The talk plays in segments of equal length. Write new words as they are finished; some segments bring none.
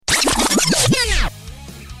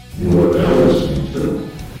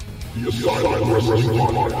And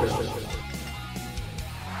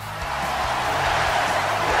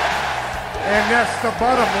that's the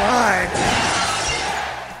bottom line.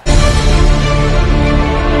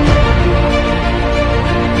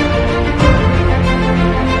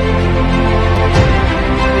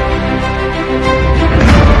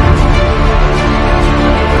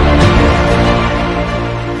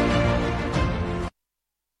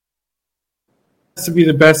 To be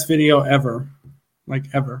the best video ever, like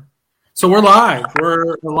ever. So we're live.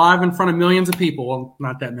 We're live in front of millions of people. Well,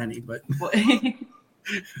 not that many, but.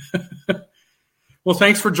 Well,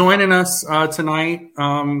 thanks for joining us tonight.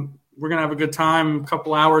 We're going to have a good time, a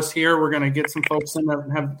couple hours here. We're going to get some folks in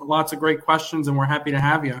that have lots of great questions, and we're happy to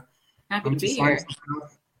have you. Happy to be here.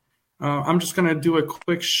 I'm just going to do a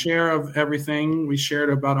quick share of everything. We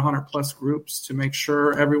shared about 100 plus groups to make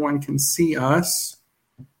sure everyone can see us.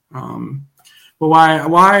 But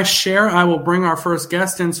while I share, I will bring our first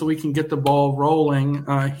guest in so we can get the ball rolling.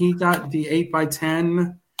 He got the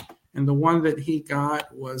 8x10, and the one that he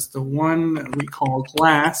got was the one that we call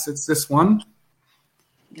glass. It's this one.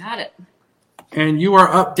 Got it. And you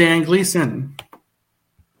are up, Dan Gleason.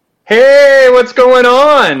 Hey, what's going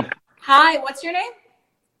on? Hi, what's your name?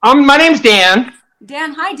 My name's Dan.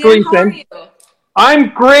 Dan, hi, Dan. Gleason. How are you? I'm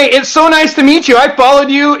great. It's so nice to meet you. I followed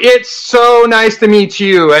you. It's so nice to meet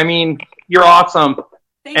you. I mean, you're awesome.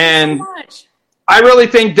 Thank you so much. I really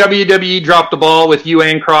think WWE dropped the ball with you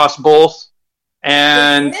and Cross both,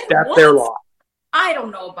 and that's their loss. I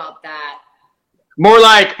don't know about that. More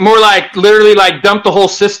like literally like dump the whole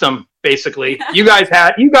system, basically. You guys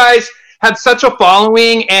had such a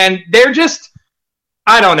following, and they're just,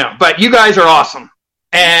 I don't know, but you guys are awesome.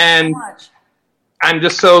 And I'm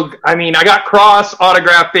just I got Cross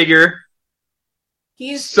autograph figure.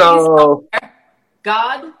 He's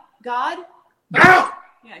God.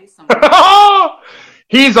 Yeah, he's somewhere.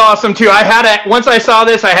 He's awesome too. Once I saw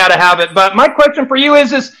this, I had to have it. But my question for you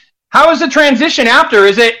is how is the transition after?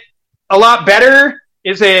 Is it a lot better?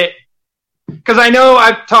 Is it, because I know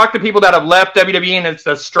I've talked to people that have left WWE and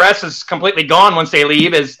the stress is completely gone once they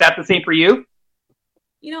leave. Is that the same for you?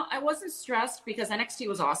 You know, I wasn't stressed because NXT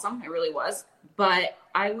was awesome. It really was. But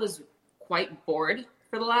I was quite bored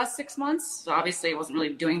for the last 6 months. So obviously I wasn't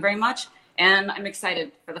really doing very much. And I'm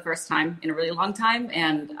excited for the first time in a really long time.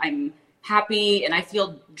 And I'm happy and I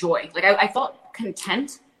feel joy. Like I felt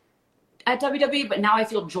content at WWE, but now I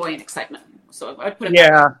feel joy and excitement. So I put it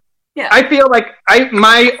Yeah. I feel like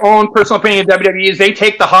my own personal opinion of WWE is they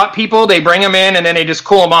take the hot people, they bring them in, and then they just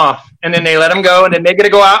cool them off. And then they let them go, and then they get to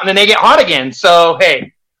go out, and then they get hot again. So,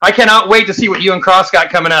 hey, I cannot wait to see what you and Cross got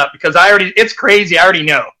coming up because it's crazy. I already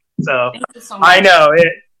know. So, thank you so much. I know.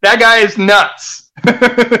 That guy is nuts.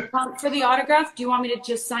 For the autograph, do you want me to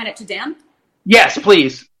just sign it to Dan? Yes,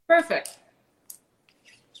 please. Perfect.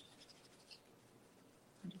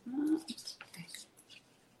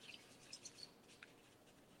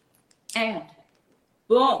 And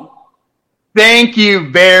boom. Thank you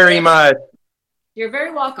very much. You're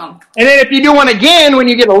very welcome. And then if you do one again when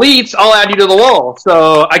you get elites, I'll add you to the wall.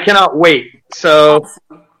 So I cannot wait. So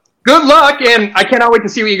awesome. Good luck, and I cannot wait to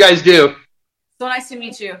see what you guys do. So nice to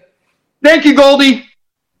meet you. Thank you, Goldie.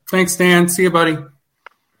 Thanks, Dan. See you, buddy.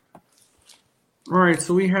 All right,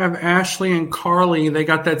 so we have Ashley and Carly. They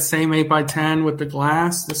got that same 8x10 with the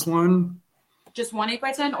glass, this one. Just one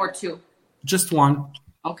 8x10 or two? Just one.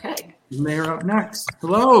 Okay. And they're up next.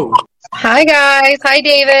 Hello. Hi, guys. Hi,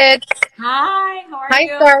 David. Hi. How are you?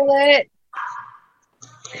 Hi, Scarlett.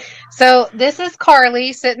 So this is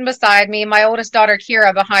Carly sitting beside me, my oldest daughter,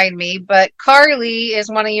 Kira, behind me. But Carly is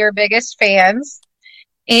one of your biggest fans.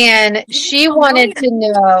 And she wanted to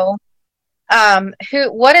know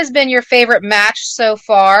what has been your favorite match so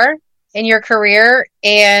far in your career,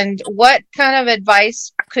 and what kind of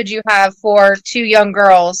advice could you have for two young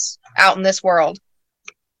girls out in this world?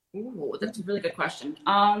 Ooh, that's a really good question.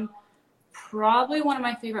 Probably one of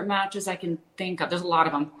my favorite matches I can think of. There's a lot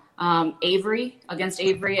of them. Avery against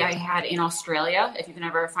Avery I had in Australia. If you can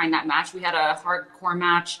ever find that match, we had a hardcore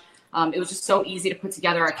match. It was just so easy to put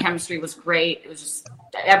together. Our chemistry was great. It was just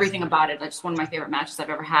everything about it. That's just one of my favorite matches I've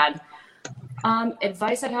ever had.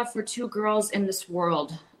 Advice I'd have for two girls in this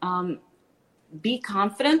world. Be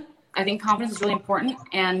confident. I think confidence is really important.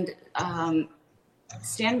 And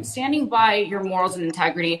standing by your morals and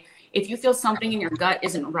integrity. If you feel something in your gut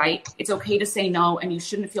isn't right, it's okay to say no, and you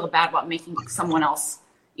shouldn't feel bad about making someone else,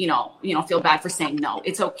 feel bad for saying no.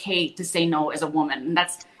 It's okay to say no as a woman. And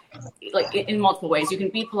that's like in multiple ways. You can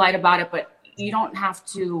be polite about it, but you don't have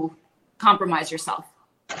to compromise yourself.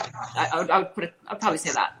 I'd probably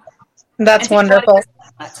say that. That's wonderful.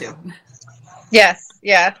 That too. Yes.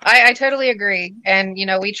 Yeah, I totally agree. And,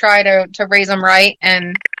 we try to raise them right.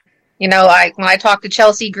 And, like when I talked to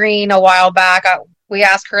Chelsea Green a while back, we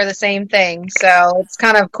asked her the same thing. So it's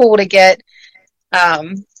kind of cool to get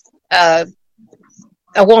um, a,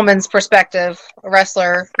 a woman's perspective, a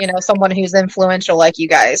wrestler, someone who's influential like you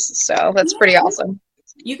guys. So that's pretty awesome.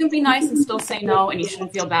 You can be nice and still say no, and you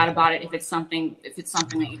shouldn't feel bad about it if it's something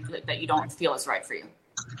that you don't feel is right for you.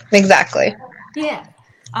 Exactly. Yeah.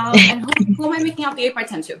 And who am I making out the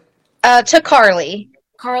 8x10 to? To Carly.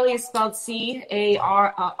 Carly is spelled C-A-R-R-L-Y.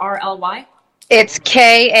 It's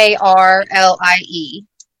Karlie.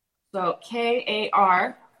 So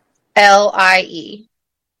K-A-R. Lie.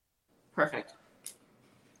 Perfect.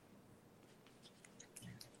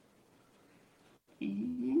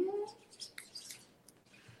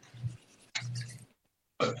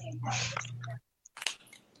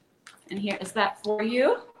 And here is that for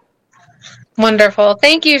you. Wonderful.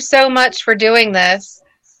 Thank you so much for doing this.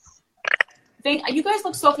 You guys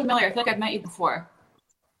look so familiar. I feel like I've met you before.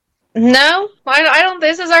 No, I don't.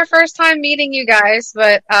 This is our first time meeting you guys,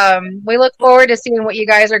 but we look forward to seeing what you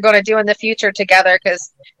guys are going to do in the future together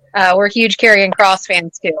because we're huge Karrion Kross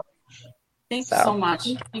fans too. Thanks so much.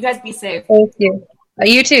 You guys be safe. Thank you.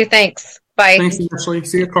 You too. Thanks. Bye. Thanks, Ashley.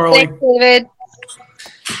 See you, Carly. Thanks, David.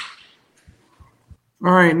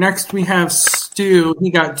 All right, next we have Stu. He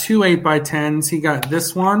got 2 8x10s. He got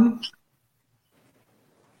this one.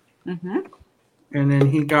 Mm-hmm. And then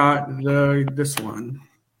he got this one.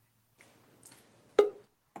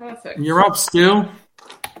 Perfect. You're up, Stu.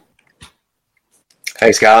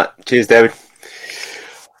 Hey, Scarlett. Cheers, David.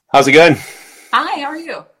 How's it going? Hi, how are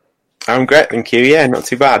you? I'm great, thank you. Yeah, not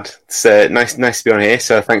too bad. It's nice to be on here,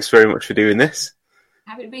 so thanks very much for doing this.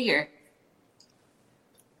 Happy to be here.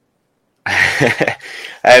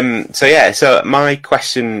 So my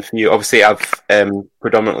question for you, obviously I've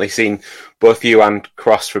predominantly seen both you and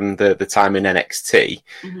Cross from the time in NXT.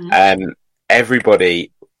 Mm-hmm.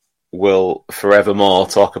 Everybody will forevermore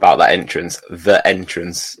talk about that entrance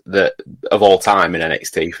that of all time in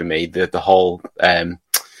NXT for me, the whole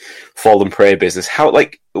Fall and Pray business. How,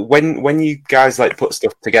 like, when you guys like put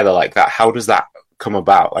stuff together like that, how does that come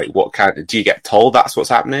about? Like, do you get told that's what's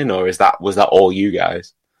happening, or was that all you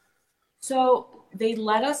guys? So they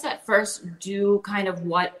let us at first do kind of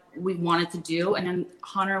what we wanted to do, and then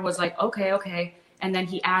Hunter was like, okay, and then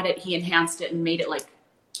he enhanced it and made it like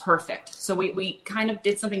perfect. So we kind of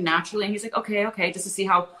did something naturally, and he's like, okay, just to see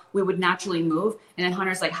how we would naturally move. And then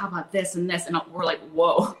Hunter's like, how about this and this? And we're like,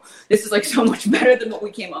 whoa, this is like so much better than what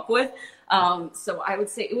we came up with. So I would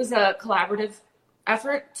say it was a collaborative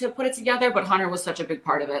effort to put it together, but Hunter was such a big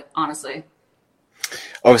part of it, honestly.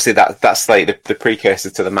 Obviously, that's like the precursor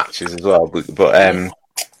to the matches as well. But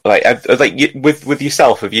with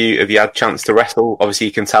yourself, have you had a chance to wrestle? Obviously,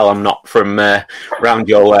 you can tell I'm not from round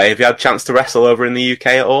your way. Have you had a chance to wrestle over in the UK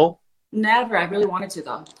at all? Never. I really wanted to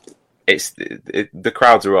though. The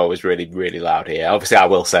crowds are always really, really loud here. Obviously, I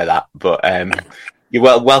will say that, but you're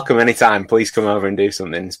welcome anytime. Please come over and do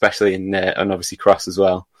something, especially in obviously Cross as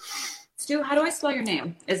well. Stu, how do I spell your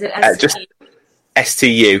name? Is it just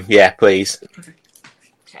STU? Yeah, please.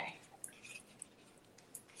 Okay.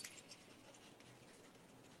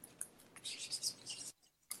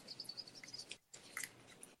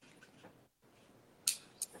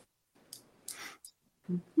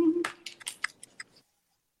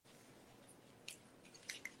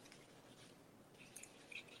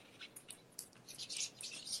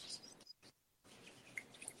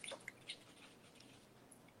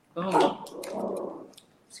 Oh,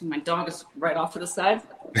 see, my dog is right off to the side.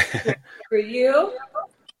 For you.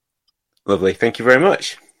 Lovely. Thank you very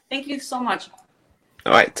much. Thank you so much.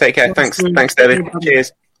 All right. Take care. Thanks, David.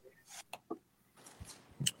 Cheers.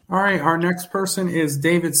 All right. Our next person is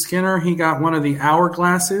David Skinner. He got one of the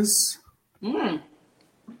hourglasses. You're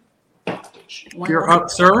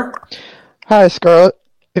up, sir. Hi, Scarlett.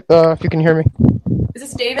 If you can hear me. Is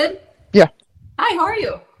this David? Yeah. Hi. How are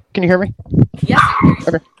you? Can you hear me? Yes.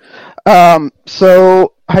 Okay.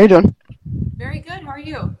 So how you doing? Very good. How are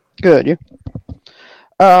you? Good. You?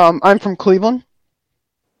 I'm from Cleveland,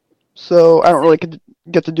 so I don't really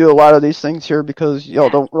get to do a lot of these things here because y'all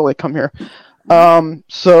don't really come here.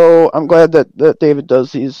 So I'm glad that David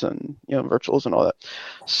does these and virtuals and all that.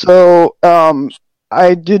 So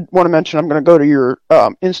I did want to mention I'm going to go to your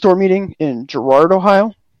in-store meeting in Girard,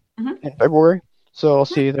 Ohio, in February. So I'll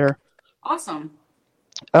see you there. Awesome.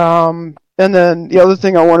 And then the other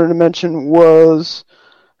thing I wanted to mention was,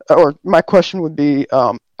 or my question would be,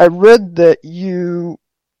 I read that you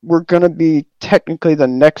were going to be technically the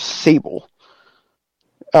next Sable.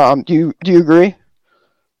 Do you agree?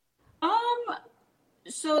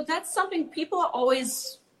 So that's something people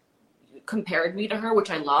always compared me to her,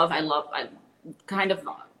 which I love. I kind of,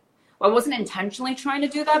 I wasn't intentionally trying to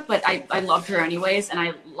do that, but I loved her anyways, and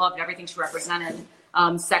I loved everything she represented.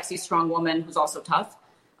 Sexy, strong woman who's also tough.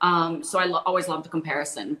 So I always loved the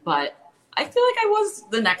comparison, but I feel like I was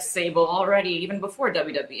the next Sable already, even before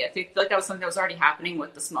WWE. I feel like that was something that was already happening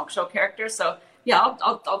with the Smoke Show character. So yeah,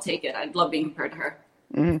 I'll take it. I'd love being compared to her.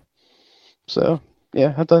 Mm-hmm. So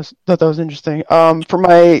yeah, I thought that was interesting. For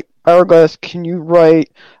my Hourglass, can you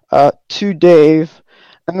write to Dave,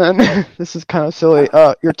 and then this is kind of silly.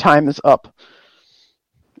 Your time is up,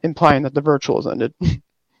 implying that the virtual has ended.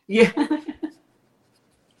 Yeah.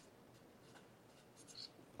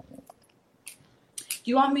 Do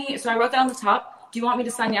you want me, so I wrote that on the top. Do you want me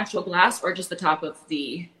to sign the actual glass or just the top of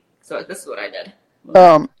the, so this is what I did.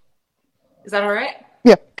 Is that all right?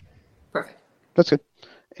 Yeah. Perfect. That's good.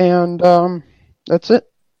 And that's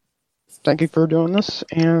it. Thank you for doing this,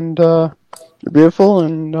 and you're beautiful,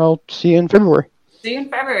 and I'll see you in February. See you in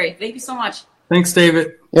February. Thank you so much. Thanks,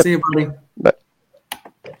 David. Yep. See you, buddy. Bye.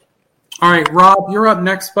 All right, Rob, you're up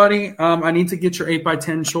next, buddy. I need to get your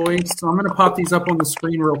 8x10 choice, so I'm going to pop these up on the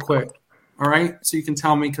screen real quick. All right, so you can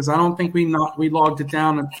tell me, because I don't think we logged it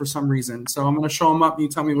down for some reason. So I'm going to show them up, and you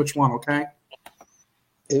tell me which one, okay?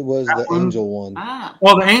 It was the angel one. Ah.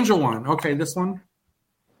 Oh, the angel one. Okay, this one?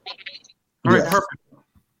 All right, Yes. perfect.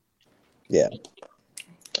 Yeah.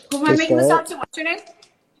 Who am I making this up to? What's your name?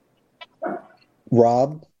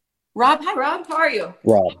 Rob. Rob. Hi, Rob. How are you?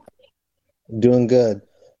 Rob. Doing good.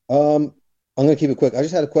 I'm going to keep it quick. I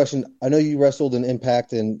just had a question. I know you wrestled in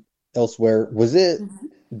Impact and elsewhere. Was it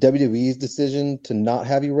WWE's decision to not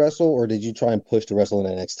have you wrestle, or did you try and push to wrestle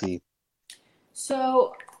in NXT?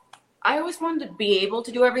 So I always wanted to be able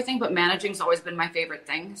to do everything, but managing's always been my favorite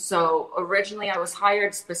thing. So originally I was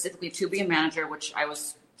hired specifically to be a manager, which I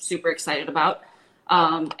was super excited about.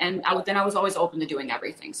 And then I was always open to doing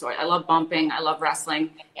everything. So I love bumping. I love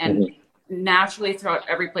wrestling. And naturally throughout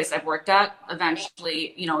every place I've worked at,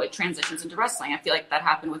 eventually, it transitions into wrestling. I feel like that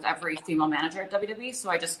happened with every female manager at WWE. So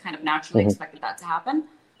I just kind of naturally expected that to happen.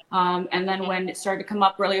 And then when it started to come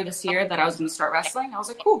up earlier this year that I was going to start wrestling, I was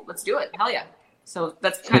like, cool, let's do it. Hell yeah. So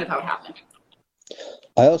that's kind of how it happened.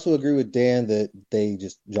 I also agree with Dan that they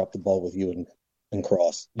just dropped the ball with you and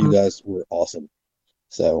Cross. You guys were awesome.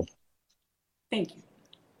 So thank you.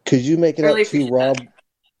 Could you make it Really up to Rob? that.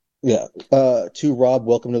 Yeah. To Rob,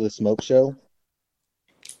 welcome to the Smoke Show.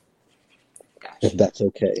 Gotcha. If that's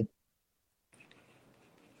okay.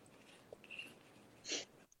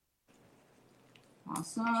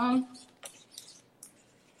 Awesome.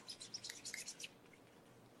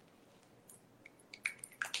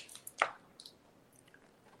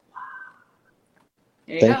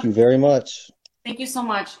 Thank you very much. Thank you so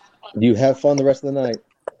much. You have fun the rest of the night.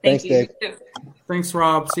 Thanks, you. Dave. You too. Thanks,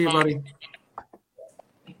 Rob. See you, buddy.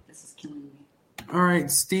 This is killing me. All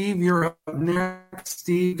right, Steve, you're up next.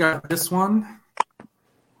 Steve got this one.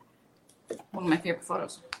 One of my favorite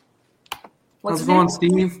photos. How's it going,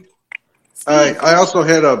 Steve? I also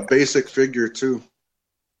had a basic figure too.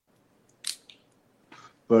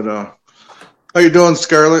 But how you doing,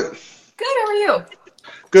 Scarlett? Good, how are you?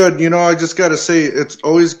 Good. I just got to say, it's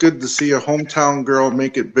always good to see a hometown girl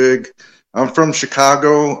make it big. I'm from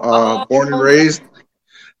Chicago, born and raised.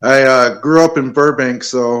 I grew up in Burbank,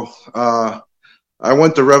 so I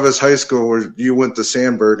went to Revis High School where you went to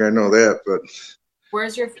Sandburg. I know that, but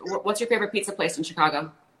what's your favorite pizza place in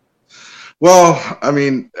Chicago? Well, I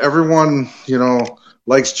mean, everyone,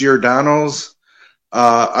 likes Giordano's.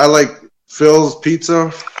 I like Phil's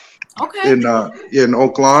Pizza in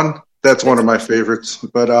Oak Lawn. That's one of my favorites.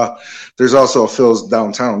 But there's also a Phil's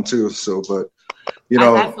downtown too. So, but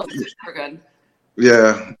I've had Phil's super good.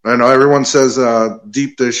 Yeah, I know everyone says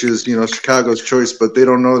deep dish is Chicago's choice, but they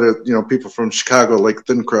don't know that people from Chicago like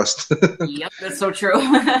thin crust. Yep, that's so true.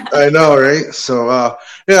 I know, right? So I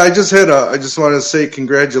just want to say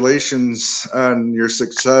congratulations on your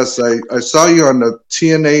success. I saw you on the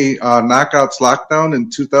TNA Knockouts Lockdown in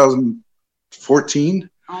 2014.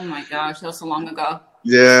 Oh my gosh, that was so long ago.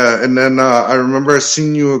 Yeah, and then I remember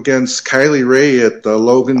seeing you against Kylie Ray at the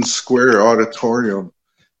Logan Square Auditorium,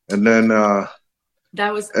 and then.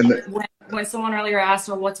 That was when someone earlier asked,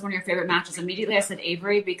 well, what's one of your favorite matches? Immediately I said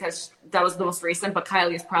Avery because that was the most recent, but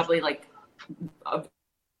Kylie is probably like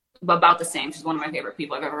about the same. She's one of my favorite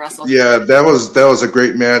people I've ever wrestled. Yeah, that was a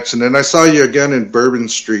great match. And then I saw you again in Bourbon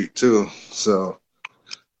Street too. So,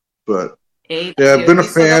 but AEW. yeah, I've been a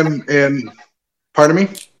fan. And pardon me?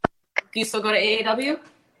 Do you still go to AEW?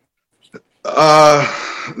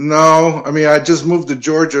 No. I mean, I just moved to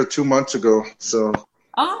Georgia 2 months ago. So.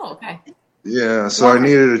 Oh, okay. Yeah, so I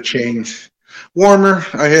needed a change. Warmer.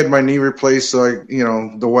 I had my knee replaced, so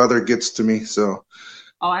the weather gets to me. So,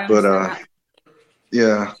 Oh, I understand that.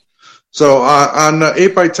 yeah. So on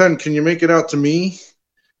 8x10, can you make it out to me,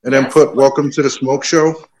 and then put "Welcome to the Smoke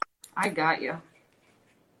Show"? I got you.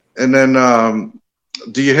 And then,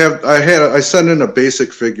 do you have? I sent in a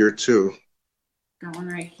basic figure too. Got one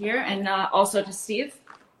right here, and also to Steve.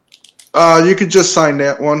 You could just sign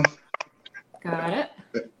that one. Got it.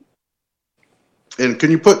 And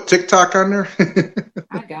can you put TikTok on there?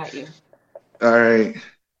 I got you. All right.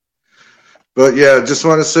 But yeah, just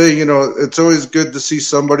want to say, it's always good to see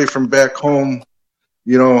somebody from back home,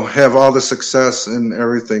 have all the success and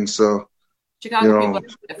everything. So, Chicago people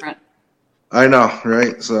are different. I know,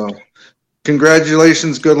 right? So,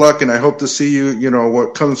 congratulations, good luck, and I hope to see you,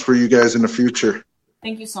 what comes for you guys in the future.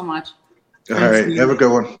 Thank you so much. All right. Have a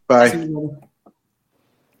good one. Bye. All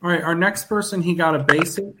right. Our next person, he got a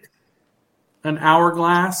basic, an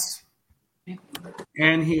hourglass,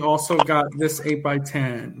 and he also got this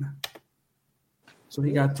 8x10. So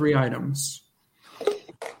he got 3 items.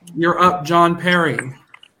 You're up, John Perry.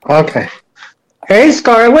 Okay. Hey,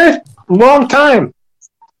 Scarlett. Long time.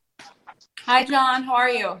 Hi, John. How are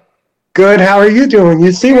you? Good. How are you doing?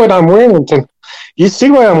 You see what I'm wearing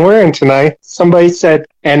tonight? Somebody said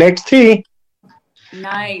NXT.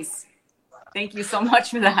 Nice. Thank you so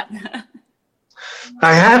much for that.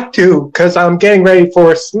 I have to because I'm getting ready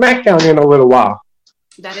for SmackDown in a little while.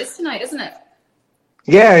 That is tonight, isn't it?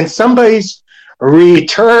 Yeah, and somebody's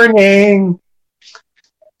returning.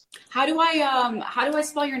 How do I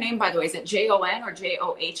spell your name, by the way? Is it Jon or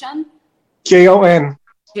John? Jon.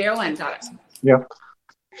 Jon, got it. Yep.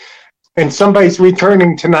 And somebody's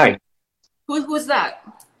returning tonight. Who's that?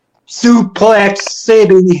 Suplex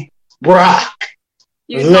City Brock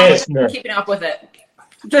Lesnar. Keeping up with it.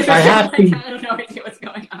 I have to. I have no idea what's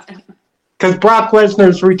going on. Because Brock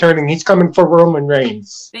Lesnar's returning. He's coming for Roman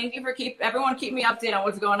Reigns. Thank you for everyone keep me updated on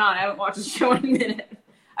what's going on. I haven't watched the show in a minute.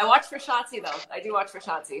 I watch for Shotzi, though. I do watch for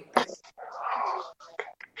Shotzi.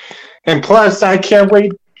 And plus, I can't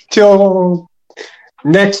wait till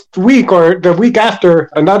next week or the week after.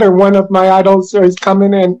 Another one of my idols is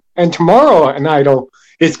coming in, and tomorrow an idol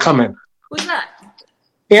is coming. Who's that?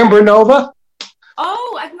 Amber Nova.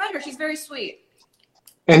 Oh, I've met her. She's very sweet.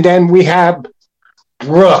 And then we have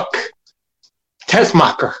Brooke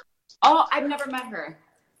Tessmacher. Oh, I've never met her.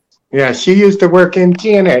 Yeah, she used to work in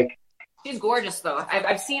TNA. She's gorgeous, though.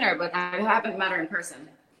 I've seen her, but I haven't met her in person.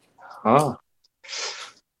 Oh.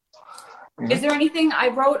 Is there anything I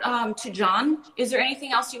wrote to John? Is there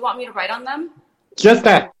anything else you want me to write on them? Just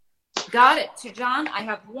that. Got it. To John, I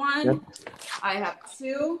have 1, Yep. I have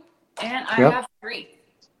 2, and I Yep. have 3.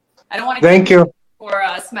 I don't want to Thank you. For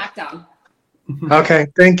SmackDown. Okay,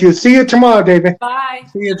 thank you. See you tomorrow, David. Bye.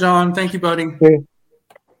 See you, John. Thank you, buddy. Yeah.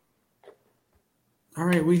 All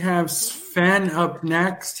right, we have Sven up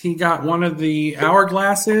next. He got one of the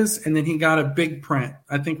hourglasses, and then he got a big print.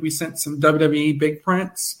 I think we sent some WWE big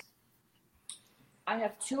prints. I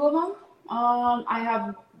have 2 of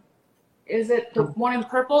them. Is it the one in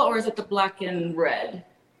purple or is it the black and red?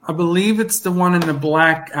 I believe it's the one in the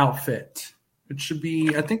black outfit. It should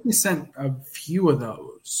be, I think we sent a few of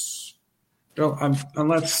those.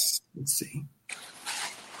 Unless, let's see.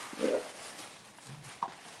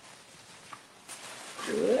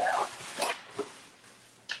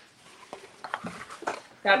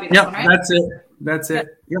 That'd be this Yep, one, right? that's it.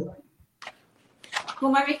 Yep. Who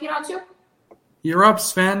am I making it out to? You're up,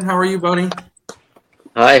 Sven. How are you, buddy?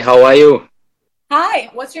 Hi, how are you? Hi,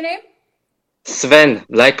 what's your name? Sven,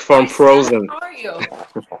 like from Hi, Frozen. Sven. How are you?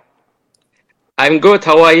 I'm good,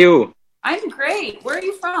 how are you? I'm great. Where are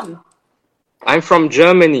you from? I'm from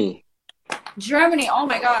Germany. Germany. Oh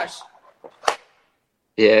my gosh.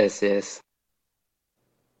 Yes, yes.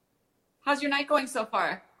 How's your night going so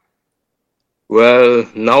far? Well,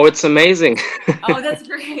 now it's amazing. Oh, that's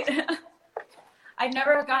great. I've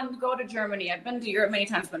never gotten to go to Germany. I've been to Europe many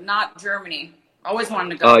times, but not Germany. Always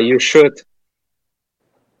wanted to go. Oh, you should.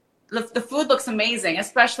 The food looks amazing,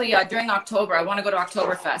 especially during October. I want to go to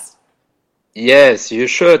Oktoberfest. Yes, you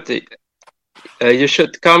should. You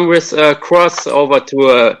should come with Cross over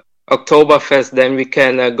to Oktoberfest, then we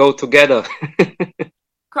can go together.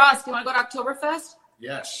 Cross, do you want to go to Oktoberfest?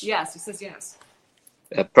 Yes. Yes, he says yes.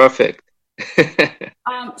 Perfect.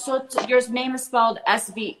 So your name is spelled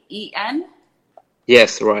Sven?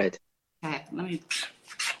 Yes, right. Okay, let me.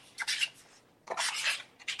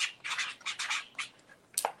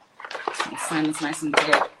 Let's sign this nice and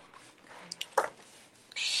big.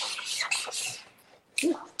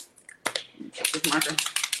 Ooh. Check this marker.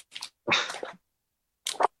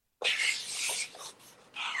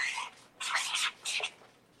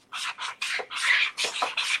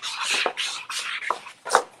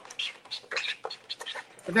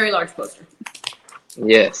 a very large poster.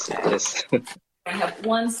 Yes, yes. I have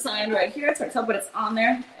one signed right here. It's hard to tell, but it's on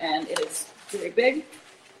there, and it is very big.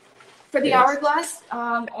 For the Yes. hourglass,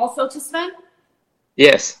 also to Sven?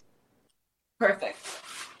 Yes. Perfect.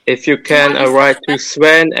 If you can want me to write send to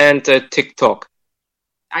Sven and TikTok.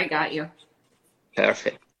 I got you.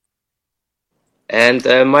 Perfect. And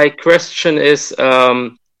my question is,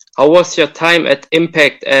 how was your time at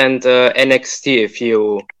Impact and NXT if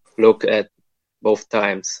you look at both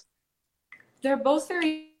times? They're both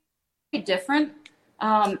very different.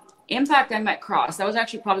 Impact, I met Cross. That was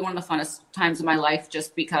actually probably one of the funnest times of my life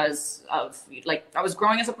just because of, like, I was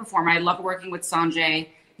growing as a performer. I loved working with Sanjay,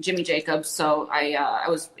 Jimmy Jacobs, so I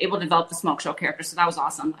was able to develop the Smoke Show character, so that was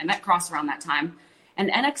awesome. I met Cross around that time. And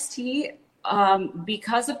NXT,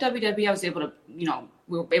 because of WWE, I was able to,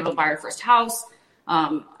 we were able to buy our first house.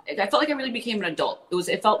 I felt like I really became an adult.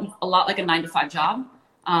 It felt a lot like a 9-to-5 job,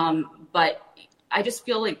 but I just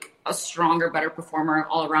feel like a stronger, better performer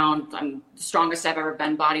all around. I'm the strongest I've ever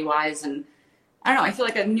been body-wise, and I don't know, I feel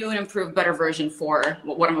like a new and improved, better version for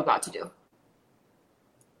what I'm about to do.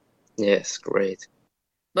 Yes, great.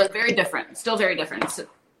 But very different, still very different. So,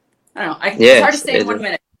 I don't know, it's hard to say in 1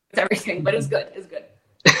 minute with everything, but it was good. It was good.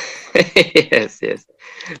 Yes, yes.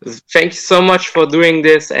 Thank you so much for doing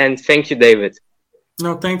this, and thank you, David.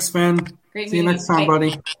 No, thanks, Sven. Great See you meeting next you. time, Bye.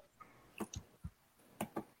 buddy.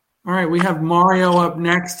 All right, we have Mario up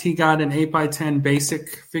next. He got an 8x10 basic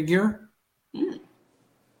figure.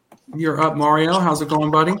 You're up, Mario. How's it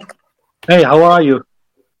going, buddy? Hey, how are you?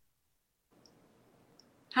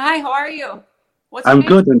 Hi, how are you? What's your I'm name?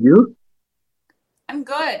 good, and you? I'm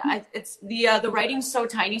good. It's the writing's so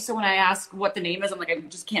tiny, so when I ask what the name is, I'm like, I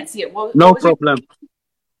just can't see it. What No was your- problem.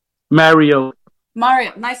 Mario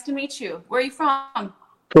Mario, nice to meet you. Where are you from?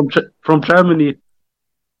 from Germany.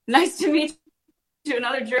 Nice to meet you,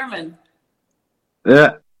 another German.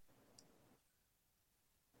 Yeah,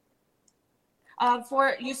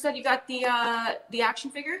 You said you got the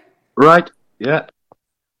action figure. right. Yeah,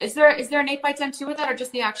 Is there an 8x10 too with that, or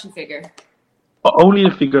just the action figure? only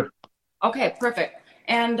a figure. Okay, perfect.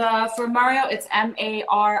 And for Mario, it's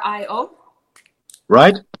Mario.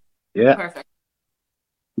 Right? Yeah. Perfect.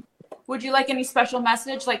 Would you like any special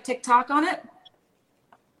message, like TikTok on it?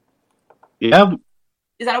 Yeah,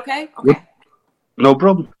 Is that okay? Okay. no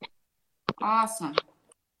problem. Awesome.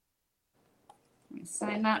 Let me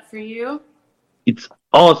sign that for you. It's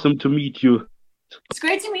awesome to meet you. It's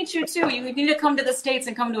great to meet you too. You need to come to the States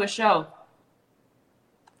and come to a show.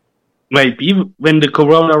 Maybe when the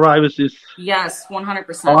coronavirus is Yes,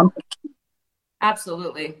 100%. on.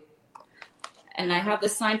 Absolutely. And I have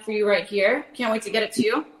this signed for you right here. Can't wait to get it to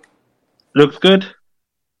you. Looks good.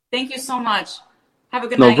 Thank you so much. Have a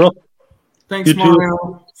good No night. problem. Thanks, You too.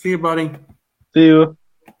 Mario. See you, buddy. See you.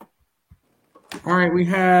 All right, we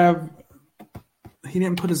have. He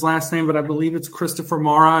didn't put his last name, but I believe it's Christopher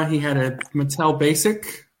Mara. He had a Mattel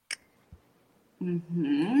Basic.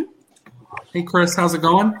 Mm-hmm. Hey, Chris, how's it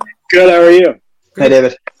going? Good. How are you? Good. Hey,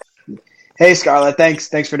 David. Hey, Scarlett. Thanks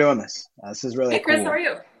for doing this. This is really Hey, Chris, cool. how are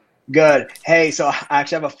you? Good. Hey, so I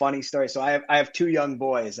actually have a funny story. So I have two young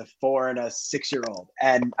boys, a 4 and a 6-year-old,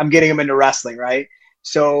 and I'm getting them into wrestling, right?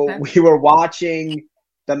 So Okay. we were watching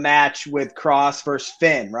the match with Cross versus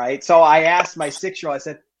Finn, right? So I asked my 6-year-old, I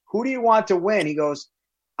said, "Who do you want to win?" He goes,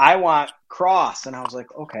 "I want Cross." And I was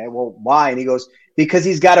like, "Okay, well, why?" And he goes, "Because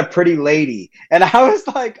he's got a pretty lady." And I was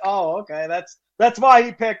like, "Oh, okay, that's why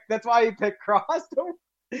he picked Cross."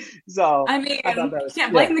 So I mean, I thought that was,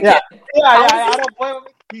 can't blame the yeah. kid. Yeah, How yeah, old I don't blame him.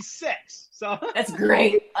 He's 6, so That's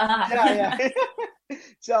great. yeah.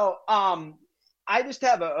 So, I just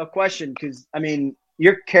have a question because I mean,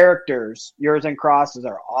 your characters, yours and Cross's,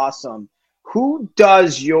 are awesome. Who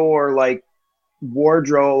does your like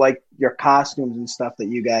wardrobe, like your costumes and stuff that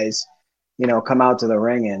you guys, come out to the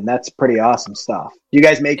ring in? That's pretty awesome stuff. Do you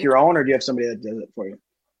guys make your own, or do you have somebody that does it for you?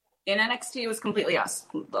 In NXT, it was completely us.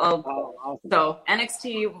 Oh, awesome. So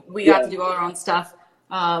NXT, we got to do our own stuff.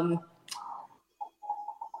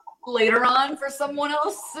 Later on, for someone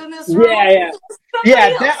else in this room, Yeah.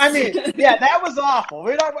 somebody else. That was awful.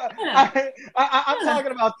 We're not, I'm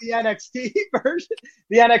talking about the NXT version.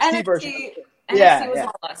 The NXT version. NXT was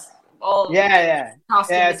all us. All costume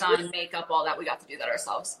Yeah, design, makeup, all that. We got to do that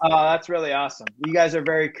ourselves. Oh, that's really awesome. You guys are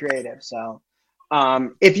very creative. So,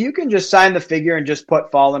 if you can just sign the figure and just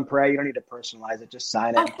put "Fall and Pray," you don't need to personalize it. Just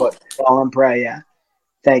sign it and put "Fall and Pray." Yeah.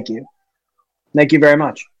 Thank you. Thank you very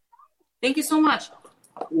much. Thank you so much.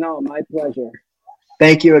 No, my pleasure.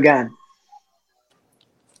 Thank you again.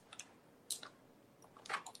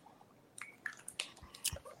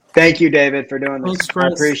 Thank you, David, for doing this. Thanks, Chris. I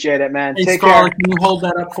appreciate it, man. Hey, Take Scarlett, care. can you hold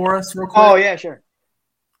that up for us real quick? Oh, yeah, sure.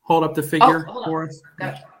 hold up the figure hold on. for us?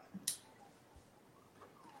 Got it.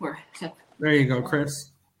 Where? There you go,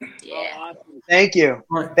 Chris. Yeah. Awesome. Thank you.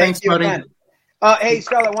 All right, Thank thanks, you buddy. again. Hey,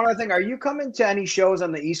 Scarlett, one other thing. Are you coming to any shows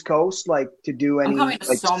on the East Coast, like to do any? I'm coming to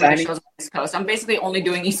like, so many signing? shows on the East Coast. I'm basically only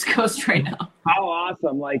doing East Coast right now. Oh,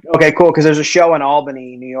 awesome! Like, okay, cool. Because there's a show in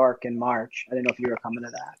Albany, New York, in March. I didn't know if you were coming to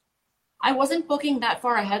that. I wasn't booking that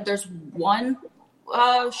far ahead. There's one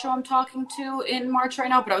show I'm talking to in March right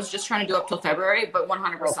now, but I was just trying to do up till February. But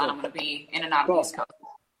 100%, I'm going to be in and out of the East Coast.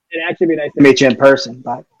 It'd actually be nice to meet you in person,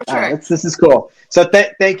 but Sure. all right, this is cool. So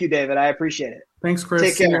thank you, David. I appreciate it. Thanks, Chris.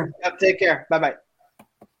 Take care. Yep, take care. Bye-bye.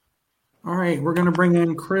 All right, we're going to bring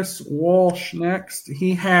in Chris Walsh next.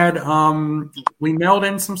 He had, we mailed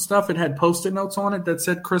in some stuff. It had Post-it notes on it that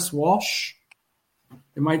said Chris Walsh.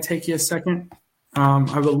 It might take you a second.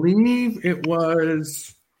 I believe it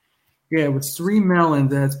was 3 mail-ins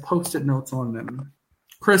that has Post-it notes on them.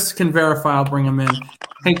 Chris can verify. I'll bring him in.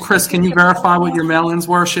 Hey, Chris, can you verify what your mail-ins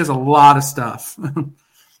were? She has a lot of stuff.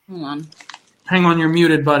 Hold on. Hang on, you're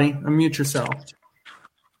muted, buddy. Unmute yourself.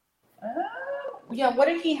 Yeah, what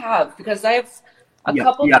did he have? Because I have a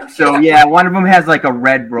couple. Yeah. So one of them has like a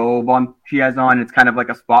red robe on. She has on. It's kind of like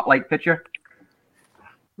a spotlight picture.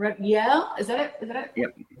 Red, yeah, is that it? Is that it?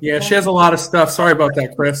 Yep. Yeah, she has a lot of stuff. Sorry about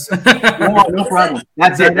that, Chris. No problem.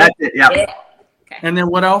 That's it. Yeah. Okay. And then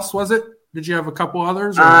what else was it? Did you have a couple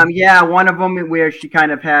others? Or? One of them where she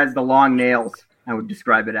kind of has the long nails. I would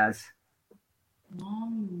describe it as.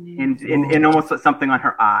 Long nails. And almost something on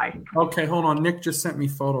her eye. Okay, hold on. Nick just sent me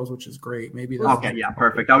photos, which is great. Maybe that's Okay, yeah,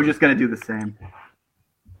 perfect. I was just gonna do the same.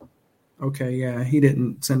 Okay, yeah, he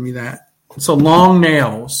didn't send me that. So long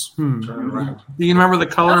nails. Do you remember the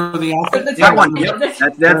color of the outfit? That one. Yep.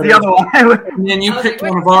 That's the other one. And then you picked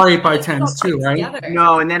one of our 8x10s too, right?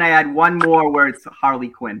 No, and then I had one more where it's Harley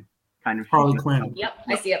Quinn kind of. Harley Quinn. Yep,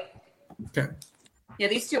 I see it. Okay. Yeah,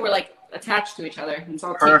 these two were like attached to each other. It's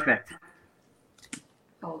all perfect. Taped.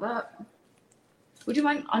 Hold up. Would you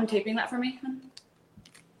mind untaping that for me?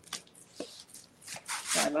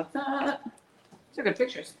 Sorry about that. These are good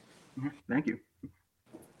pictures. Thank you.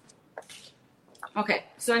 Okay,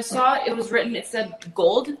 so I saw it was written, it said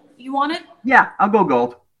gold you wanted? Yeah, I'll go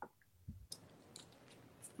gold.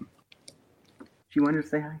 She wanted to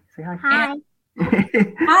say hi. Say hi. Hi.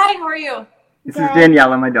 Hi, how are you? This is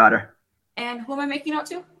Daniela, my daughter. And who am I making out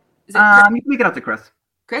to? Is it you can make it out to Chris.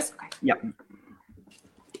 Chris? Okay. Yep.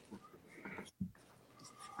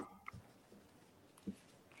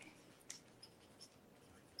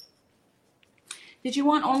 Did you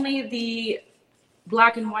want only the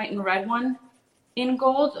black and white and red one in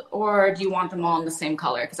gold, or do you want them all in the same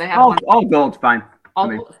color? Because I have all gold's fine. All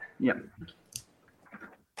gold. Yep.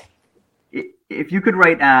 If you could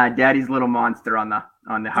write "Daddy's Little Monster" on the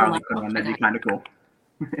Harley Quinn one, that'd be kind of cool.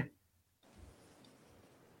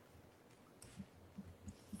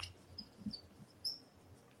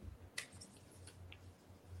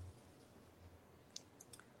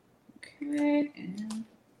 Okay. And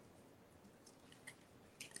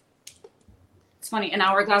it's funny, an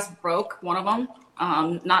hourglass broke one of them.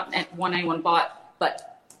 Not one anyone bought,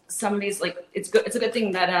 but some of these, like, it's good. It's a good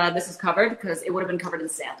thing that this is covered because it would have been covered in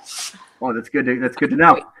sand. Oh, that's good. That's good to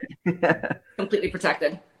know. Completely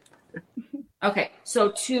protected. Okay,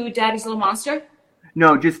 so to Daddy's Little Monster.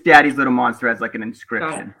 No, just Daddy's Little Monster as like an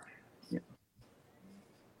inscription. Yep.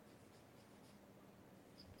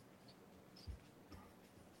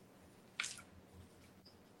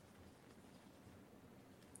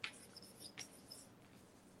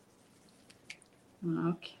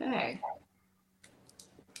 Okay.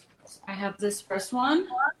 I have this first one.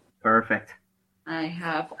 Perfect. I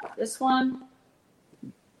have this one.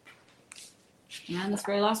 And this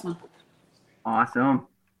very last one. Awesome.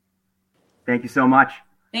 Thank you so much.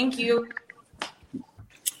 Thank you.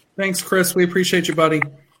 Thanks, Chris. We appreciate you, buddy.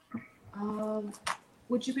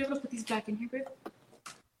 Would you be able to put these back in here, babe?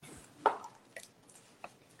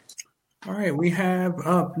 All right, we have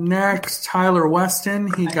up next Tyler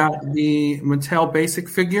Weston. He got the Mattel Basic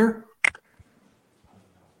figure.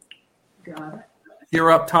 Got it.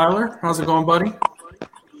 You're up, Tyler. How's it going, buddy?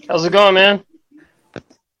 How's it going, man?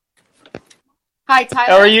 Hi, Tyler.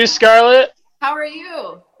 How are you, Scarlett? How are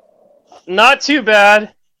you? Not too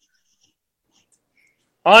bad.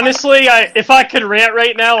 Honestly, if I could rant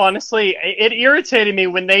right now, honestly, it irritated me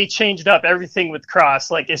when they changed up everything with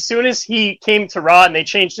Cross. Like, as soon as he came to Raw and they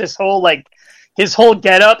changed his whole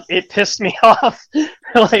getup, it pissed me off.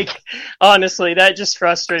 Like, honestly, that just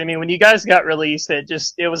frustrated me. When you guys got released,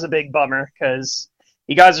 it was a big bummer because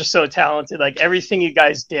you guys are so talented. Like, everything you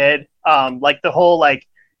guys did, like the whole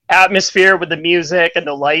atmosphere with the music and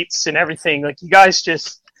the lights and everything. Like, you guys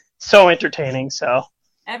just so entertaining. So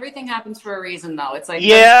Everything happens for a reason, though. It's like,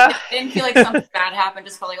 Yeah. it didn't feel like something bad happened.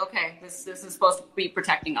 Just felt like, okay, this is supposed to be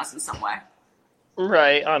protecting us in some way.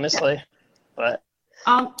 Right, honestly. But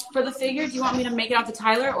for the figure, do you want me to make it out to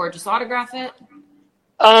Tyler or just autograph it?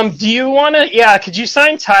 do you want to? Yeah, could you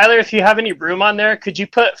sign Tyler if you have any room on there? Could you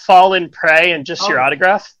put Fall and Pray and just your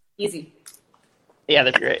autograph? Easy. Yeah,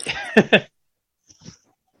 that'd be great.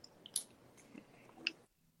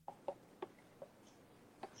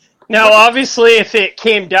 Now, obviously, if it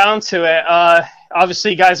came down to it,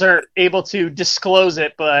 obviously you guys aren't able to disclose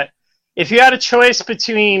it, but if you had a choice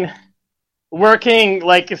between working,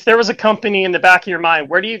 like if there was a company in the back of your mind,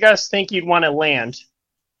 where do you guys think you'd want to land?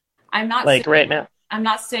 I'm not like right now. I'm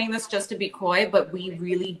not saying this just to be coy, but we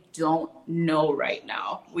really don't know right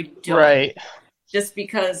now. We don't. Right. Just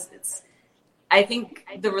because I think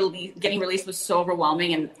getting released was so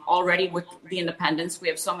overwhelming, and already with the independents, we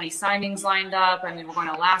have so many signings lined up. I mean, we're going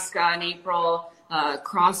to Alaska in April.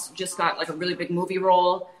 Cross just got like a really big movie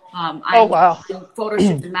role. Wow. Photo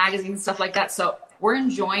shoots and magazines and stuff like that. So we're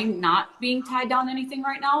enjoying not being tied down to anything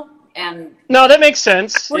right now. And no, that makes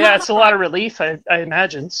sense. Yeah, it's a lot of relief, I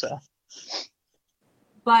imagine. So,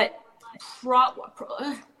 but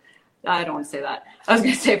I don't want to say that. I was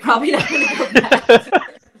going to say probably not going to go back to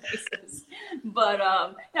places. But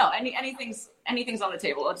no, anything's on the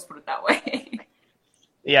table. I'll just put it that way.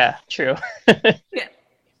 Yeah, true. Yeah.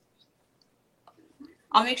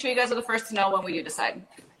 I'll make sure you guys are the first to know when we do decide.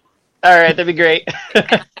 All right, that'd be great.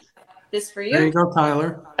 This for you. There you go,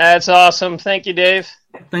 Tyler. That's awesome. Thank you, Dave.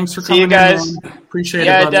 Thanks for See coming you guys. in. Appreciate it.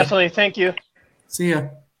 Yeah, brother. definitely. Thank you. See ya.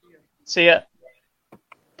 See ya.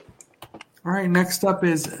 All right, next up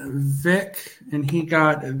is Vic, and he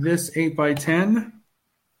got this 8x10.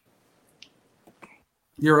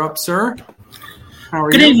 You're up, sir. How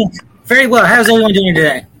are Good you? evening. Very well. How's everyone doing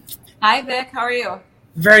today? Hi, Vic. How are you?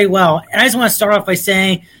 Very well. And I just want to start off by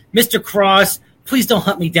saying, Mr. Cross, please don't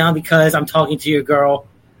hunt me down because I'm talking to your girl.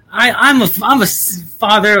 I'm a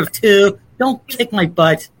father of two. Don't kick my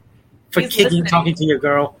butt for talking to your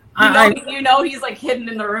girl. You know he's like hidden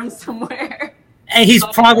in the room somewhere. And he's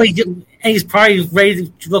probably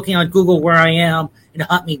ready looking on Google where I am and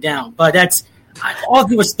hunt me down. But that's all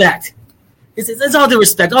due respect. It's all due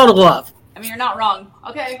respect, all the love. I mean, you're not wrong.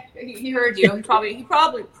 Okay, he heard you. He probably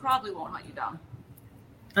won't hunt you down.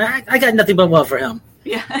 I got nothing but love for him.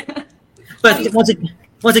 Yeah. But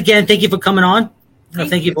once again, thank you for coming on.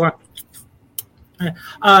 Thank you for.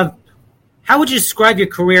 How would you describe your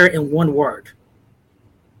career in one word?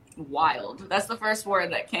 Wild. That's the first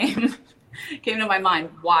word that came to my mind.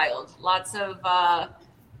 Wild. Lots of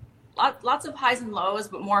highs and lows,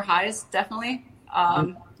 but more highs definitely.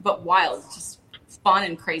 But wild, just fun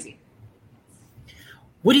and crazy.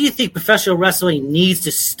 What do you think professional wrestling needs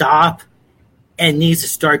to stop and needs to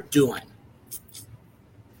start doing?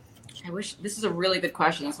 I wish this is a really good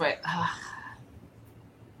question. That's why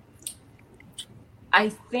I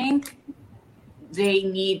think they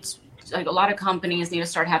need, like a lot of companies need to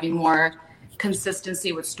start having more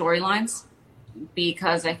consistency with storylines,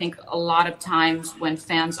 because I think a lot of times when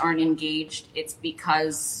fans aren't engaged, it's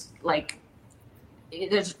because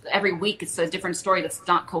there's every week it's a different story that's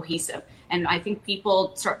not cohesive. And I think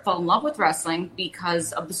people fall in love with wrestling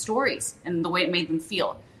because of the stories and the way it made them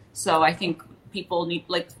feel. So I think people we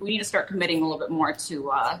need to start committing a little bit more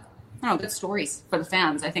to good stories for the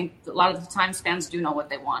fans. I think a lot of the times fans do know what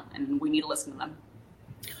they want, and we need to listen to them.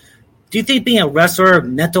 Do you think being a wrestler,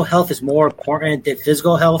 mental health is more important than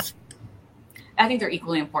physical health? I think they're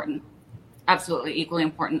equally important. Absolutely equally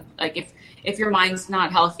important. Like if your mind's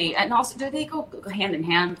not healthy, and also do they go hand in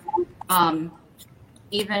hand?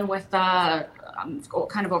 Even with I'm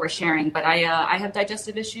kind of oversharing, but I have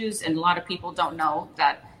digestive issues, and a lot of people don't know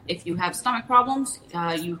that if you have stomach problems,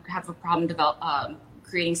 you have a problem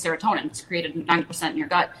creating serotonin. It's created 90% in your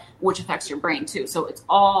gut, which affects your brain too. So it's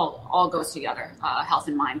all goes together, health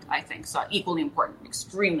and mind, I think. So equally important,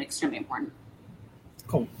 extremely, extremely important.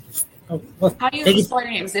 Cool. Well, how do you spell your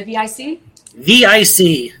name? Is it VIC?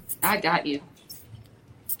 VIC. I got you.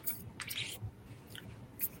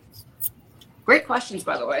 Great questions,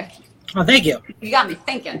 by the way. Oh, thank you. You got me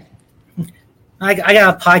thinking. I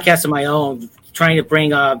got a podcast of my own trying to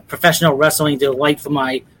bring professional wrestling to light for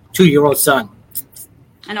my 2-year-old son.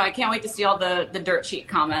 I know. I can't wait to see all the dirt sheet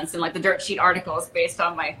comments and the dirt sheet articles based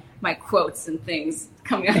on my quotes and things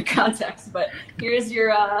coming out of context. But here's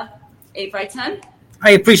your 8x10.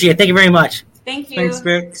 I appreciate it. Thank you very much. Thank you. Thanks,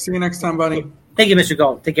 Vic. See you next time, buddy. Thank you, Mr.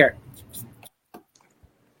 Gold. Take care.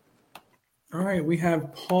 All right, we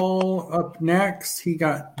have Paul up next. He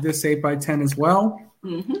got this 8x10 as well.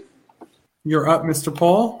 Mm-hmm. You're up, Mr.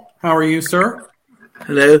 Paul. How are you, sir?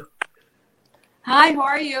 Hello. Hi, how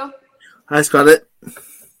are you? Hi, Scarlett.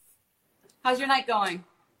 How's your night going?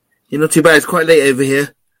 You're not too bad. It's quite late over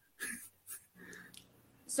here.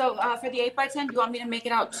 So for the 8x10, do you want me to make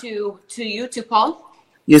it out to you, to Paul?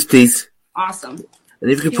 Yes, please. Awesome.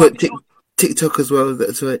 And if you Do could you put TikTok as well,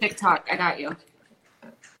 that's right. TikTok, I got you.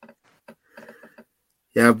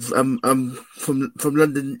 Yeah, I'm from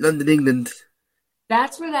London, England.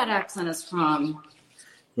 That's where that accent is from.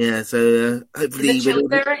 Yeah, so hopefully. Is it chilly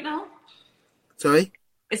there right now? Sorry.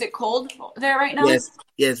 Is it cold there right now?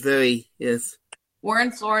 Yes, very. Yes. We're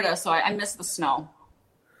in Florida, so I miss the snow.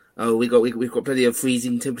 Oh, we've got plenty of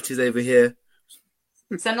freezing temperatures over here.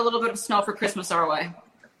 Send a little bit of snow for Christmas our way.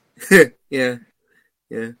 Yeah.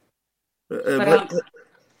 But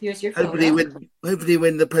here's your hopefully photo. hopefully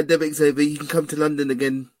when the pandemic's over, you can come to London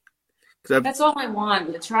again. That's all I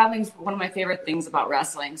want. The traveling's one of my favorite things about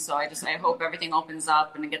wrestling. So I hope everything opens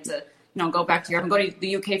up and I get to go back to Europe and go to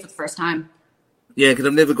the UK for the first time. Yeah, because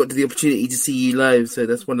I've never got the opportunity to see you live, so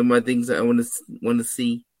that's one of my things that I want to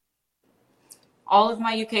see. All of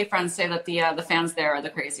my UK friends say that the fans there are the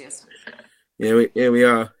craziest. Yeah, we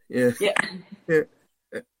are. Yeah. Yeah.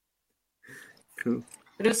 Cool.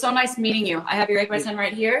 But it was so nice meeting you. I have your 8x10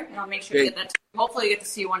 right here, and I'll make sure to get that to you. Hopefully, get to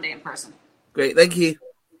see you one day in person. Great, thank you.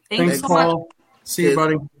 Thanks so Paul. much. See you,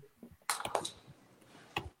 buddy.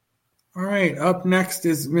 All right, up next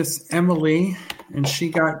is Miss Emily, and she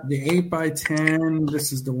got the 8x10.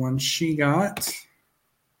 This is the one she got.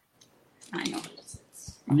 I know.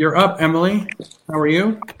 You're up, Emily. How are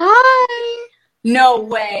you? Hi. No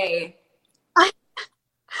way.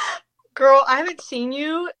 Girl, I haven't seen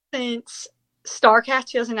you since StarCast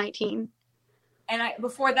 2019. And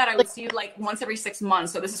before that, I would see you like once every 6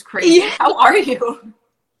 months, so this is crazy. Yeah. How are you?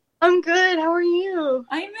 I'm good. How are you?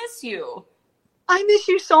 I miss you. I miss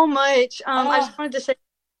you so much. I just wanted to say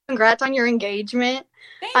congrats on your engagement.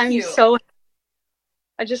 Thank you.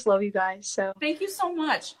 I just love you guys. So Thank you so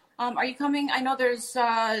much. Are you coming? I know there's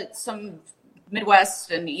some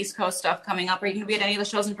Midwest and East Coast stuff coming up. Are you going to be at any of the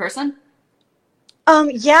shows in person?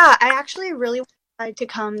 yeah, I actually really wanted to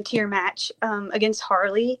come to your match against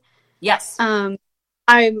Harley. Yes. I'm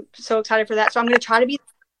so excited for that. So I'm going to try to be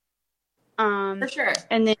for sure.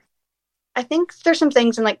 And then I think there's some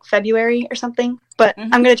things in like February or something, but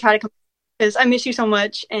I'm going to try to come because I miss you so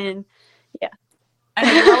much. And yeah.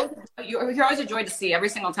 I know you're always a joy to see. Every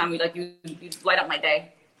single time you light up my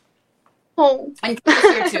day. Oh. And Chris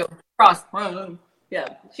here too. Cross.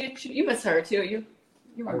 Yeah. You miss her too.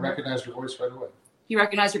 I recognized your voice right away. You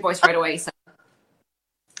recognized your voice right away. So.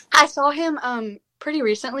 I saw him pretty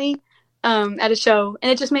recently at a show, and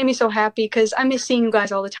it just made me so happy because I miss seeing you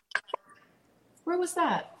guys all the time. Where was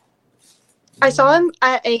that? I saw him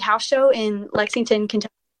at a house show in Lexington,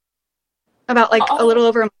 Kentucky, about a little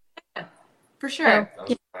over a month. For sure. That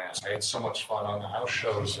was fast. I had so much fun on the house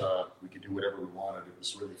shows. We could do whatever we wanted. It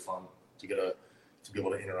was really fun to be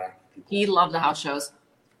able to interact with people. He loved the house shows.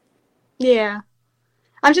 Yeah.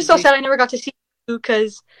 I'm just so sad I never got to see you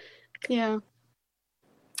because, yeah.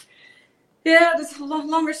 Yeah, this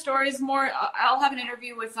longer story is more. I'll have an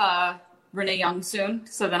interview with Renee Young soon,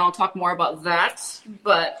 so then I'll talk more about that.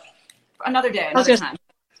 But another day, another time.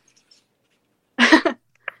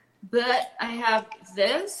 But I have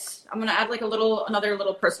this. I'm gonna add another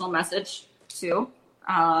little personal message too.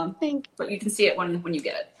 But you can see it when you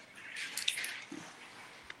get it.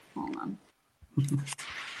 Hold on.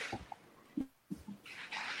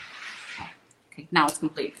 Okay, now it's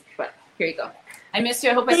complete. But here you go. I miss you.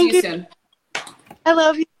 I hope I see you soon. I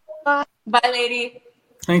love you. Bye, lady.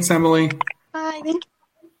 Thanks, Emily. Bye. Thank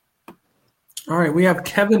you. All right, we have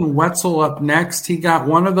Kevin Wetzel up next. He got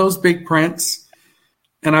one of those big prints,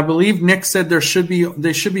 and I believe Nick said they should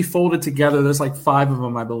be folded together. There's like 5 of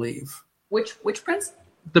them, I believe. Which prints?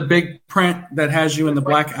 The big print that has you in the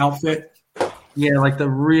black outfit. Yeah, like the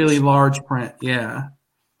really large print. Yeah.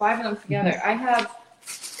 5 of them together.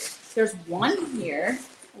 There's one here.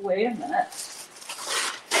 Wait a minute.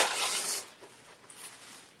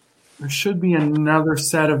 There should be another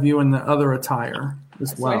set of you in the other attire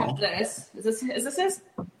as So I well. have this. Is this his?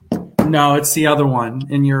 No, it's the other one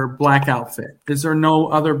in your black outfit. Is there no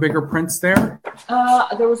other bigger prints there?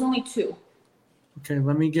 There was only 2. Okay,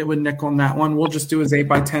 let me get with Nick on that one. We'll just do his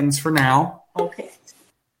 8x10s for now. Okay.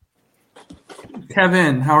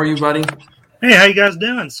 Kevin, how are you, buddy? Hey, how you guys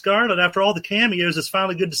doing? Scarlett, after all the cameos, it's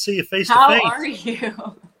finally good to see you face to face. How are you?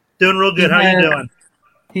 Doing real good. How you doing?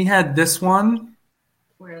 He had this one.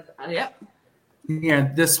 Yep. He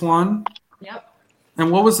had this one. Yep.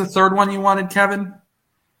 And what was the third one you wanted, Kevin?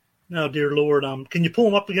 Oh, dear Lord. Can you pull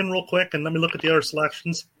them up again real quick and let me look at the other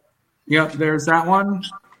selections? Yep, there's that one.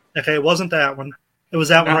 Okay, it wasn't that one. It was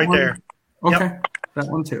that one right there. Okay, that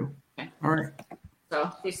one too. Okay. All right.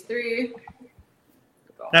 So these 3.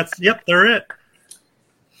 They're it.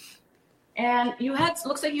 And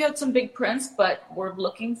looks like you had some big prints, but we're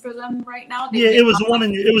looking for them right now. It was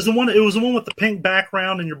the one with the pink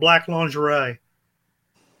background and your black lingerie.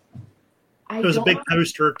 It was a big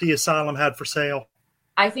poster the Asylum had for sale.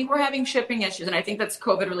 I think we're having shipping issues, and I think that's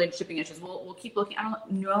COVID-related shipping issues. We'll keep looking. I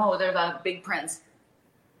don't know. They're the big prints.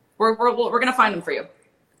 We're gonna find them for you.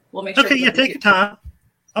 We'll make sure. Okay, take your time.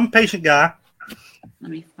 I'm a patient guy.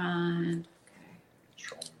 Let me find.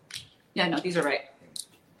 Okay. Yeah, no, these are right.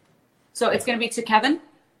 So it's gonna be to Kevin.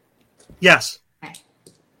 Yes. Okay.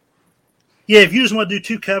 Yeah, if you just want to do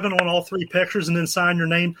 2 Kevin on all 3 pictures and then sign your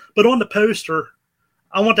name, but on the poster,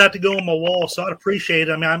 I want that to go on my wall, so I'd appreciate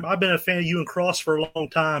it. I mean, I've been a fan of you and Cross for a long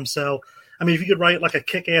time, so I mean, if you could write like a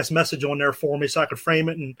kick-ass message on there for me, so I could frame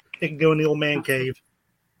it and it can go in the old man cave.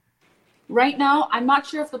 Right now, I'm not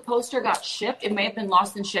sure if the poster got shipped. It may have been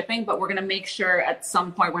lost in shipping, but we're gonna make sure at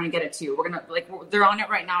some point we're gonna get it to you. We're gonna they're on it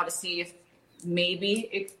right now to see if maybe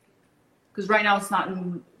it, because right now it's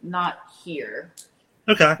not here.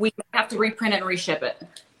 Okay. We have to reprint it and reship it.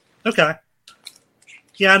 Okay.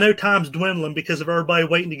 Yeah, I know time's dwindling because of everybody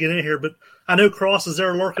waiting to get in here, but I know Cross is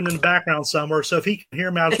there lurking in the background somewhere. So if he can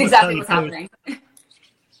hear me, I just want to tell you both.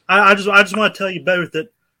 I just want to tell you both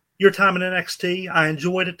that your time in NXT, I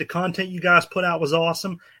enjoyed it. The content you guys put out was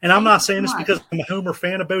awesome, and I'm not saying this because I'm a Homer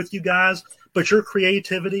fan of both you guys, but your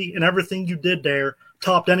creativity and everything you did there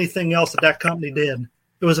topped anything else that company did.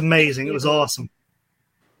 It was amazing. It was awesome.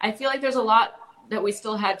 I feel like there's a lot that we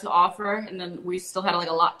still had to offer, and then we still had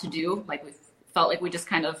a lot to do. Like we felt like we just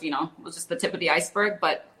kind of, was just the tip of the iceberg,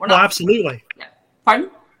 but we're not. Well, absolutely. Yeah.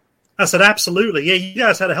 Pardon? I said absolutely. Yeah, you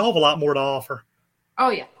guys had a hell of a lot more to offer.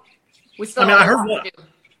 Oh yeah. We still. I heard what.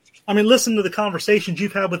 I mean, listen to the conversations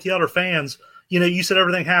you've had with the other fans. You said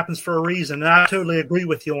everything happens for a reason, and I totally agree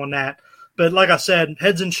with you on that. But like I said,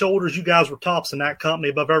 heads and shoulders, you guys were tops in that company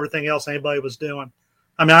above everything else anybody was doing.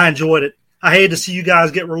 I mean, I enjoyed it. I hated to see you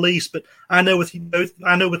guys get released, but I know with you both,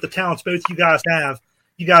 I know with the talents both you guys have,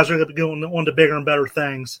 you guys are going to be going on to bigger and better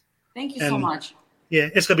things. Thank you so much. Yeah,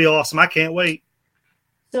 it's going to be awesome. I can't wait.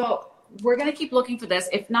 So we're going to keep looking for this.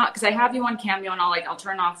 If not, because I have you on Cameo, and I'll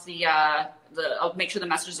turn off I'll make sure the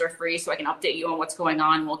messages are free so I can update you on what's going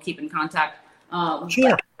on. We'll keep in contact.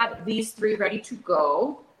 Sure. I have these 3 ready to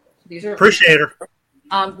go. These are appreciate her.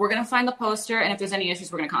 We're going to find the poster, and if there's any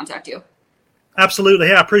issues, we're going to contact you. Absolutely.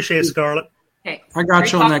 Yeah, I appreciate it, Scarlett. Okay. I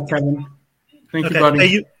got you on that, Kevin. Thank you, buddy.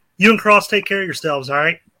 Hey, you and Cross take care of yourselves, all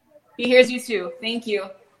right? He hears you too. Thank you.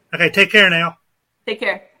 Okay, take care now. Take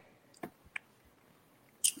care.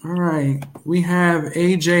 All right. We have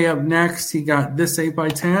AJ up next. He got this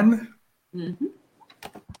 8x10. Mm-hmm.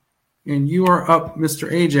 And you are up, Mr.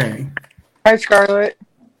 AJ. Hi, Scarlett.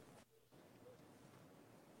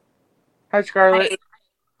 Hi, Scarlett. Hi.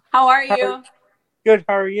 How are you? Good.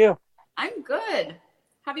 How are you? I'm good.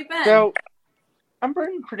 How have you been? So, I'm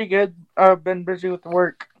been pretty good. I've been busy with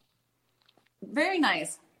work. Very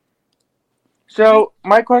nice. So,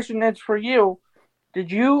 my question is for you.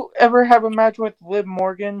 Did you ever have a match with Liv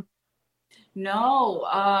Morgan? No.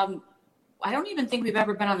 I don't even think we've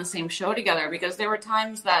ever been on the same show together, because there were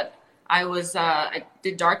times that I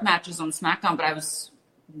did dark matches on SmackDown,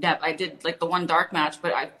 but I did like the one dark match,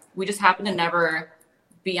 but we just happened to never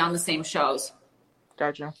be on the same shows.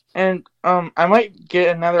 Gotcha. And I might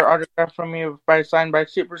get another autograph from you signed by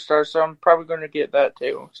Superstar, so I'm probably going to get that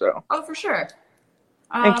too. So. Oh, for sure.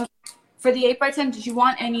 For the 8x10, did you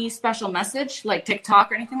want any special message, like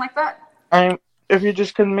TikTok or anything like that? If you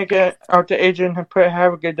just can make it out to Agent and put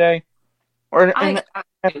 "Have a good day," or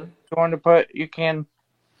if you want to put, you can.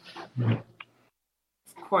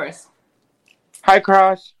 Of course. Hi,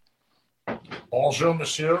 Cross. Bonjour,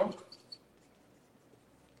 monsieur.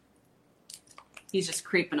 He's just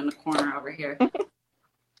creeping in the corner over here.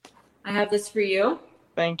 I have this for you.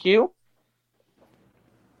 Thank you.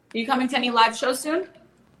 Are you coming to any live shows soon?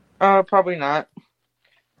 Probably not.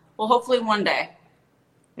 Well, hopefully one day.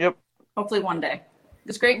 Yep. Hopefully one day.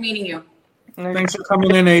 It's great meeting you. Thanks for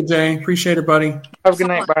coming in, AJ. Appreciate it, buddy. Have a good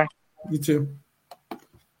night. Bye. You too.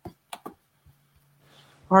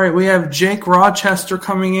 All right, we have Jake Rochester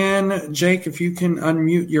coming in. Jake, if you can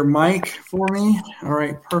unmute your mic for me. All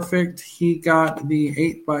right, perfect. He got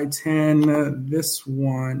the 8x10, this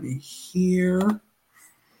one here.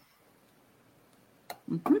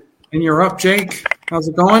 Mm-hmm. And you're up, Jake. How's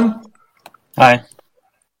it going? Hi.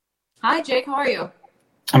 Hi, Jake. How are you?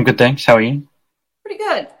 I'm good, thanks. How are you? Pretty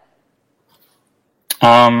good.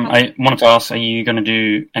 I wanted to ask, are you going to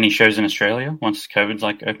do any shows in Australia once COVID's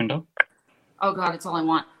opened up? Oh God, it's all I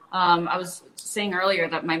want. I was saying earlier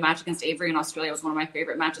that my match against Avery in Australia was one of my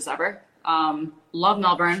favorite matches ever. Love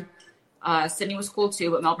Melbourne. Sydney was cool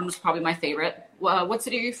too, but Melbourne was probably my favorite. What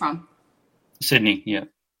city are you from? Sydney, yeah.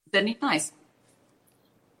 Sydney? Nice.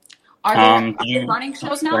 Are they running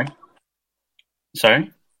shows now?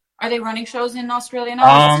 Sorry? Are they running shows in Australia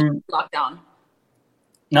now? Or is it lockdown?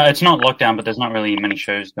 No, it's not lockdown, but there's not really many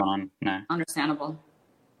shows going on, no. Understandable.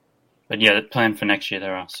 But yeah, planned for next year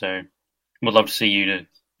there are, so would love to see you to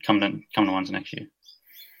come to ones next year.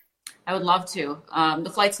 I would love to.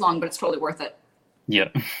 The flight's long, but it's totally worth it. Yeah.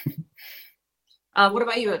 What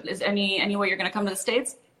about you? Is any way you're going to come to the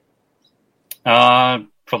States?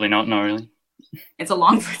 Probably not really. It's a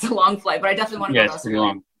long flight, but I definitely want to go to It's pretty Australia.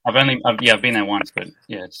 long. I've been there once, but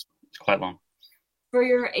yeah, it's quite long. For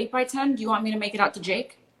your 8x10, do you want me to make it out to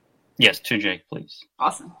Jake? Yes, to Jake, please.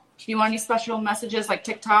 Awesome. Do you want any special messages like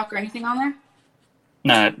TikTok or anything on there?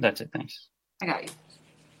 No, that's it. Thanks. I got you.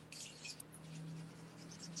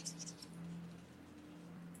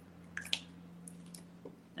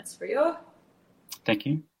 That's for you. Thank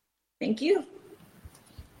you. Thank you.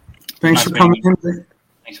 Thanks for coming in.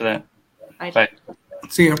 Thanks for that. Bye.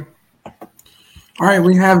 See you. All right,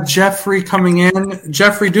 we have Jeffrey coming in.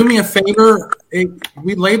 Jeffrey, do me a favor.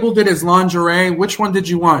 We labeled it as lingerie. Which one did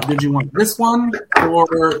you want? Did you want this one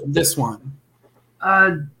or this one?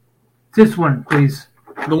 This one, please.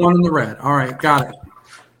 The one in the red. All right, got it.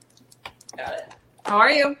 Got it. How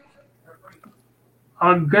are you?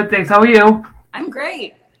 I'm good, thanks. How are you? I'm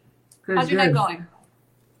great. Good, How's your night going?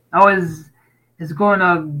 It's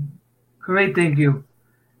going great, thank you.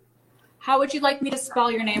 How would you like me to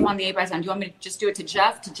spell your name on the 8x10? Do you want me to just do it to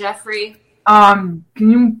Jeff, to Jeffrey? Can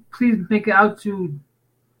you please make it out to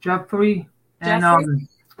Jeffrey? And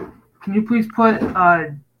can you please put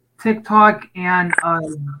TikTok and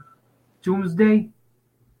Doomsday?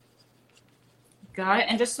 Got it.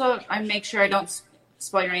 And just so I make sure I don't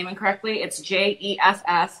spell your name incorrectly, it's Jeff.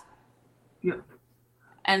 Yeah.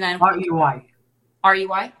 And then R-E-Y.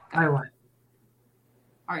 R-E-Y? I-Y.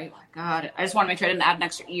 R-E-Y. Got it. I just want to make sure I didn't add an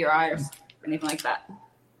extra E or I or anything like that.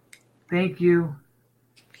 Thank you.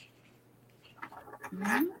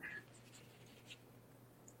 Mm-hmm.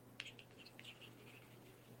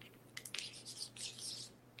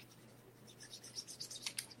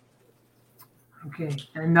 Okay.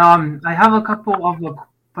 And I have a couple of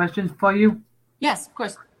questions for you. Yes, of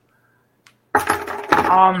course.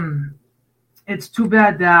 It's too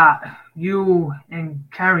bad that you and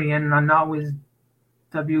Carrion are not with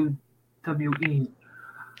WWE.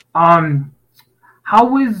 How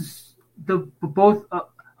was the both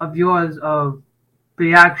of yours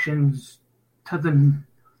reactions to the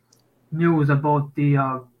news about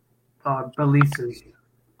the releases?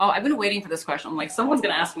 Oh, I've been waiting for this question. I'm like, someone's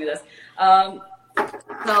going to ask me this.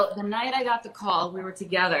 So the night I got the call, we were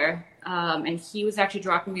together, and he was actually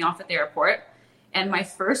dropping me off at the airport. And my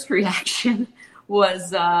first reaction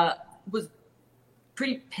was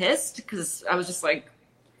pretty pissed because I was just like,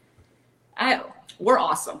 we're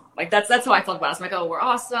awesome. Like that's how I felt about it. I'm like, oh, we're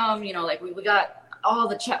awesome. You know, like we got all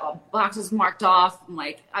the check boxes marked off. I'm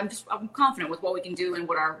like, I'm confident with what we can do and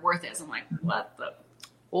what our worth is. I'm like, what the?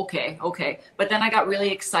 Okay. But then I got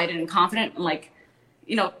really excited and confident, and like,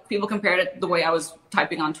 you know, people compared it the way I was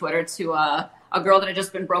typing on Twitter to a girl that had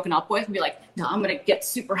just been broken up with and be like, no, I'm going to get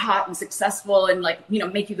super hot and successful and like, you know,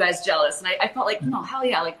 make you guys jealous. And I felt like, no, hell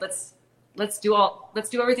yeah. Like let's do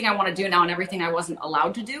everything I want to do now and everything I wasn't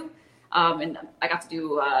allowed to do. And I got to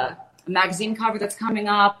do a magazine cover that's coming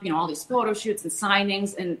up, you know, all these photo shoots and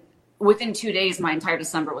signings. And within 2 days, my entire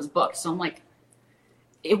December was booked. So I'm like,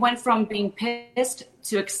 it went from being pissed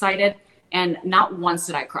to excited, and not once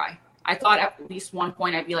did I cry. I thought at least one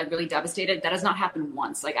point I'd be like really devastated. That has not happened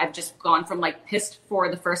once. Like I've just gone from like pissed for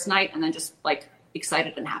the first night and then just like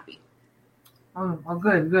excited and happy. Oh,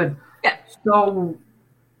 good. Yeah. So,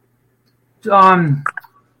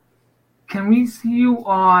 can we see you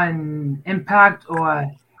on Impact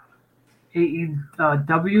or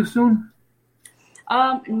AEW soon?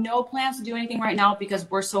 No plans to do anything right now because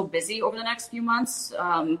we're so busy over the next few months.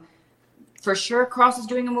 For sure, Cross is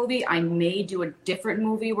doing a movie. I may do a different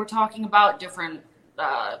movie. We're talking about different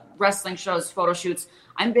wrestling shows, photo shoots.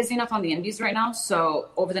 I'm busy enough on the indies right now. So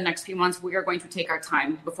over the next few months, we are going to take our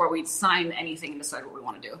time before we sign anything and decide what we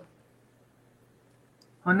want to do.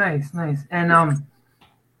 Oh, nice. And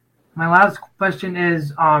my last question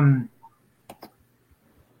is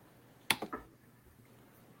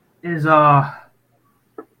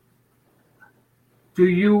do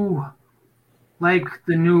you like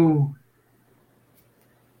the new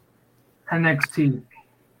NXT?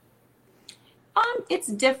 It's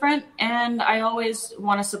different, and I always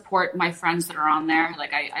want to support my friends that are on there.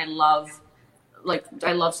 Like I love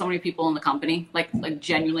so many people in the company. Like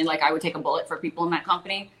genuinely, like I would take a bullet for people in that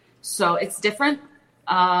company. So it's different,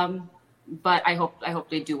 but I hope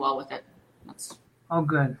they do well with it. That's Oh,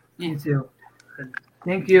 good. Me too. Good.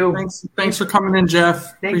 Thank you. Thanks for coming in,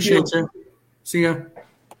 Jeff. Thank Appreciate you. you. See ya.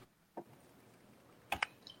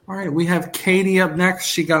 All right, we have Katie up next.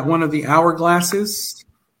 She got one of the hourglasses.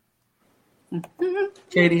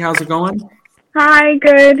 Katie, how's it going? Hi,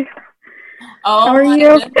 good. Oh, How are my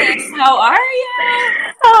you? goodness. How are you?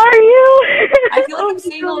 How are you? I feel like Oh I'm my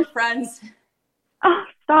seeing God. old friends. Oh,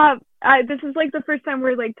 stop. This is like the first time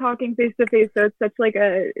we're like talking face to face, so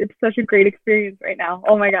it's such a great experience right now.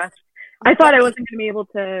 Oh my gosh. I thought I wasn't going to be able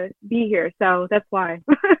to be here, so that's why.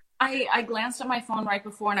 I glanced at my phone right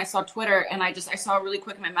before and I saw Twitter, and I saw really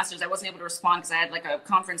quick in my message. I wasn't able to respond because I had like a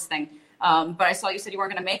conference thing. But I saw you said you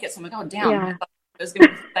weren't going to make it, so I'm like, oh damn. Yeah. I thought it was going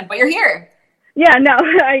to be fun, but you're here. Yeah, no,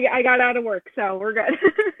 I got out of work, so we're good.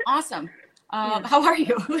 Awesome. How are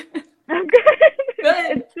you? I'm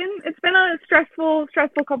good. It's been a stressful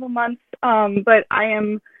couple months, but I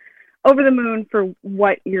am over the moon for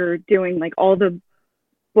what you're doing, like all the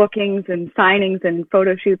bookings and signings and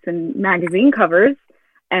photo shoots and magazine covers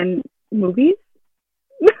and movies.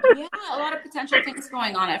 Yeah, a lot of potential things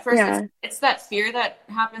going on. At first, Yeah. it's that fear that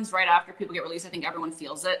happens right after people get released. I think everyone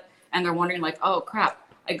feels it, and they're wondering like, oh crap.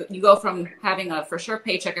 You go from having a for sure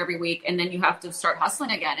paycheck every week, and then you have to start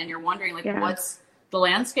hustling again, and you're wondering like, Yeah. what's the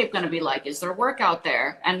landscape going to be like? Is there work out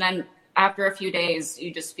there? And then after a few days,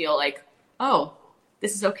 you just feel like, oh,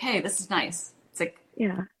 this is okay. This is nice. It's like,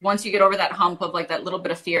 Yeah. once you get over that hump of like that little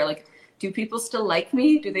bit of fear, like, do people still like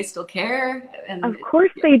me? Do they still care? And Of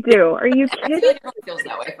course they do. Are you I kidding? feel like everyone feels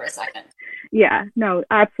that way for a second. Yeah, no,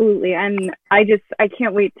 absolutely. And I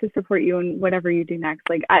can't wait to support you in whatever you do next.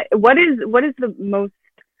 Like, what is the most,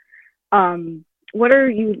 what are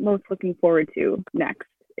you most looking forward to next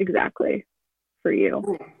exactly for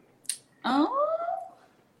you? Oh,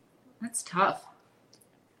 that's tough.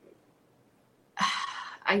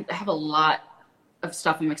 I have a lot of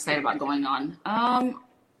stuff I'm excited about going on.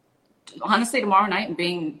 Honestly, tomorrow night,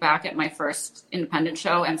 being back at my first independent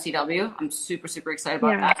show, MCW, I'm super, super excited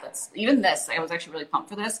about that. I was actually really pumped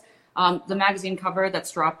for this. The magazine cover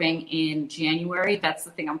that's dropping in January, that's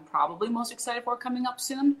the thing I'm probably most excited for coming up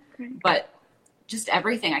soon. But just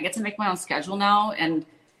everything. I get to make my own schedule now. And,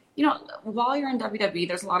 while you're in WWE,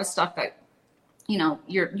 there's a lot of stuff that,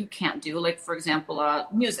 you can't do. Like, for example,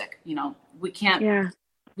 music. We can't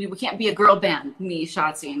we can't be a girl band, me,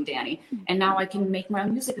 Shotzi, and Danny. And now I can make my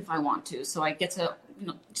own music if I want to. So I get to,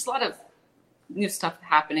 just a lot of new stuff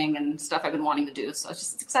happening and stuff I've been wanting to do. So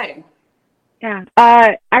it's exciting. Yeah.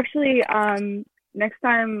 Actually, next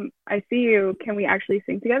time I see you, can we actually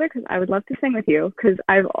sing together? Because I would love to sing with you. Because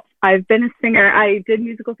I've been a singer. I did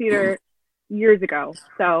musical theater years ago.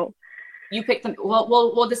 So you pick them.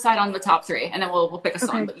 We'll decide on the top three, and then we'll pick a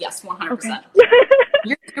song. Okay. But yes, 100%.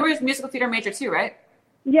 You were a musical theater major too, right?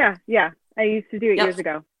 Yeah. I used to do it years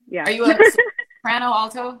ago. Yeah. Are you a soprano,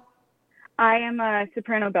 alto? I am a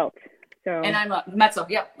soprano belt. So. And I'm a mezzo.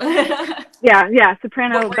 Yep. Yeah.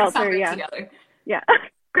 Soprano We're belter. Yeah. together. Yeah.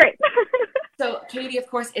 Great. So Katie, of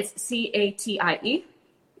course, it's Catie.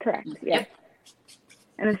 Correct. Yeah. Yep.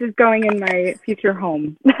 And this is going in my future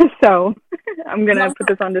home, so I'm gonna put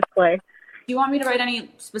this on display. Do you want me to write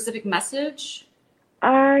any specific message?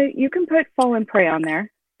 You can put "Fall and Pray" on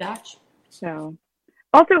there. Gotcha. So,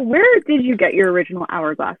 also, where did you get your original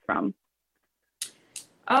hourglass from?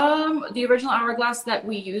 The original hourglass that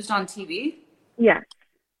we used on TV. Yes.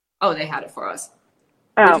 Oh, they had it for us.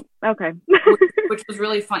 Oh, okay. which was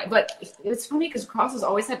really funny. But it's funny because Cross has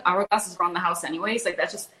always had hourglasses around the house anyways. Like,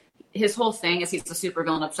 that's just his whole thing is he's a super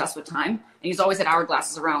villain obsessed with time. And he's always had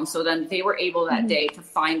hourglasses around. So then they were able that day to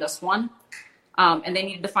find us one. And they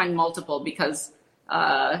needed to find multiple because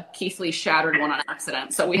Keith Lee shattered one on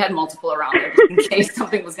accident. So we had multiple around there just in case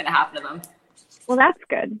something was going to happen to them. Well, that's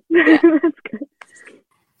good. Yeah. That's good.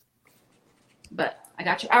 But I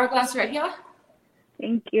got your hourglass right here.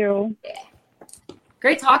 Thank you. Yeah.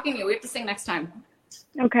 Great talking to you. We have to sing next time.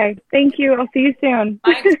 Okay. Thank you. I'll see you soon.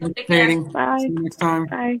 Bye. Take care. Bye. See you next time.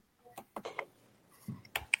 Bye.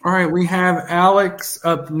 All right, we have Alex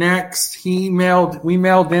up next. We mailed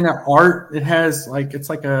in an art. It's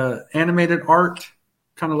like a animated art.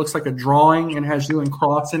 Kind of looks like a drawing and has you and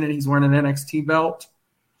Cross in it. He's wearing an NXT belt.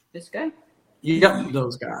 This guy? Yep,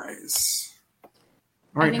 those guys.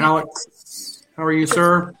 All right, Alex. How are you,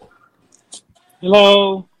 sir?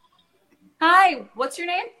 Hello. Hi. What's your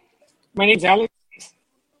name? My name's Alex.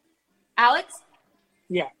 Alex?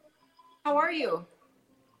 Yeah. How are you?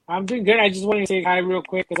 I'm doing good. I just wanted to say hi real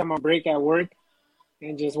quick because I'm on break at work,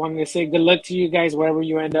 and just wanted to say good luck to you guys wherever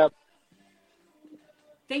you end up.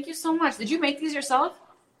 Thank you so much. Did you make these yourself?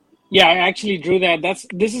 Yeah, I actually drew that.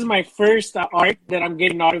 This is my first art that I'm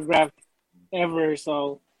getting autographed ever,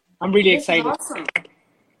 so I'm really This is excited. awesome.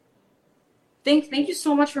 Thank you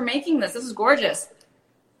so much for making this. This is gorgeous.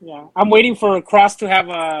 Yeah, I'm waiting for Cross to have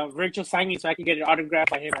a virtual signing so I can get an autograph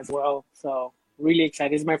by him as well. So really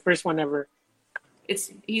excited. It's my first one ever.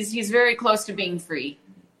 He's very close to being free.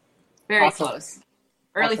 Very Awesome. close.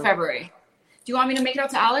 Early Awesome. February. Do you want me to make it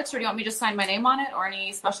out to Alex, or do you want me to just sign my name on it, or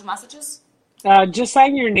any special messages? Just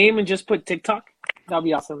sign your name and just put TikTok. That'll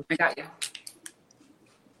be awesome. I got you.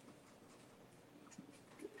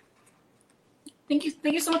 Thank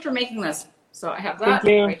you so much for making this. So I have that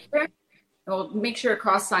Thank you. right here. And we'll make sure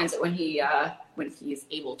Cross signs it when he is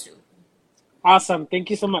able to. Awesome. Thank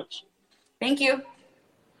you so much. Thank you.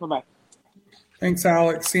 Bye-bye. Thanks,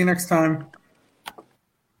 Alex. See you next time.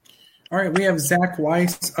 All right, we have Zach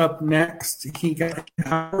Weiss up next. He got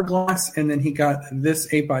Hourglass, and then he got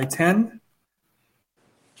this 8x10.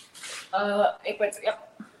 8x10,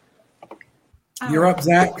 yep. You're up,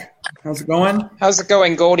 Zach. How's it going? How's it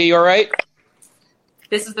going, Goldie? You all right?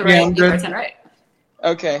 This is the Yeah, right I'm good. 8x10, right?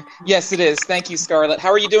 Okay. Yes, it is. Thank you, Scarlett. How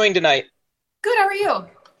are you doing tonight? Good, how are you?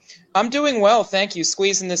 I'm doing well, thank you.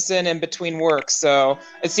 Squeezing this in between work, so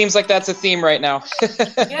it seems like that's a theme right now.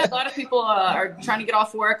 Yeah, a lot of people are trying to get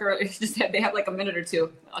off work, or it's just they have like a minute or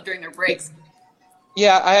two during their breaks.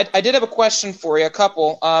 Yeah, I did have a question for you, a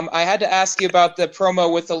couple. I had to ask you about the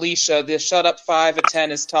promo with Alicia, the Shut Up 5 at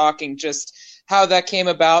 10 is Talking, just how that came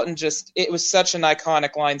about, and just, it was such an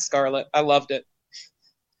iconic line, Scarlett. I loved it.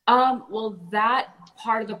 Well, that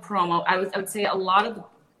part of the promo, I would say a lot of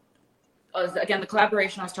again, the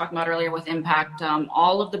collaboration I was talking about earlier with Impact,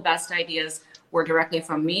 all of the best ideas were directly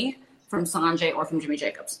from me, from Sanjay, or from Jimmy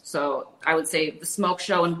Jacobs. So I would say the Smoke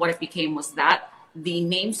Show and what it became was that. The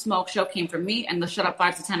name Smoke Show came from me, and the Shut Up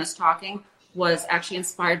 5 to 10 is Talking was actually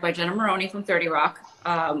inspired by Jenna Maroney from 30 Rock,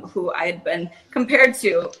 who I had been compared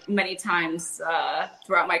to many times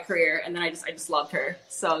throughout my career, and then I just loved her.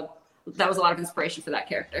 So that was a lot of inspiration for that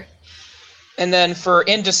character. And then for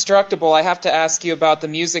Indestructible, I have to ask you about the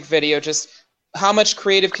music video. Just how much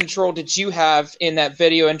creative control did you have in that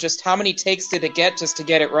video, and just how many takes did it get just to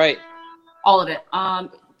get it right? All of it.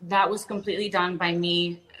 That was completely done by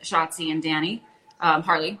me, Shotzi, and Danny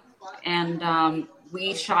Harley. And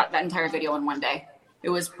we shot that entire video in one day. It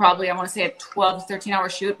was probably, I want to say, a 12 to 13-hour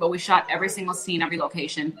shoot, but we shot every single scene, every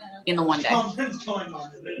location in the one day.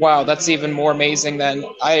 Wow, that's even more amazing than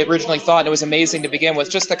I originally thought. It was amazing to begin with.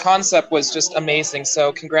 Just the concept was just amazing.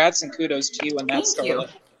 So congrats and kudos to you and that, Thank Scarlett.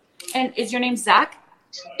 you. And is your name Zach?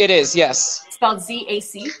 It is, yes. Spelled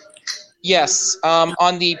Z-A-C? Yes.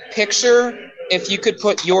 On the picture, if you could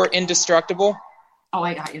put your Indestructible. Oh,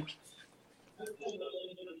 I got you.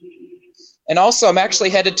 And also, I'm actually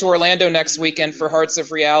headed to Orlando next weekend for Hearts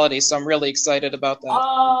of Reality, so I'm really excited about that.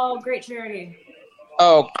 Oh, great charity.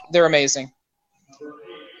 Oh, they're amazing.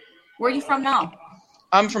 Where are you from now?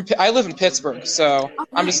 I live in Pittsburgh, so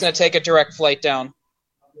I'm just going to take a direct flight down.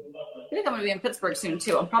 I think I'm going to be in Pittsburgh soon,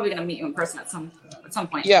 too. I'm probably going to meet you in person at some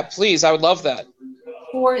point. Yeah, please. I would love that.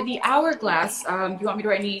 For the Hourglass, do you want me to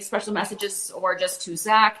write any special messages, or just to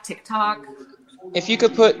Zach, TikTok? If you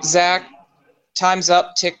could put Zach, time's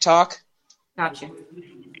up, TikTok. Gotcha.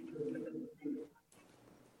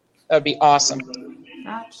 That would be awesome.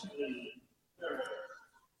 Gotcha.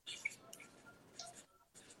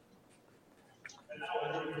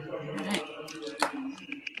 Alright.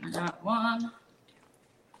 I got one.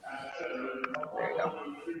 There you go.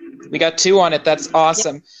 We got 2 on it. That's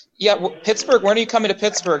awesome. Yeah, Pittsburgh. When are you coming to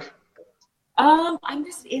Pittsburgh? I'm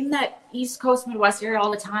just in that East Coast, Midwest area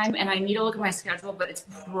all the time, and I need to look at my schedule, but it's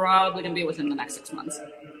probably going to be within the next 6 months.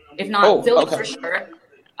 If not, Philly for sure.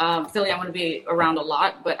 Philly, I want to be around a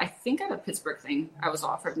lot, but I think I have a Pittsburgh thing I was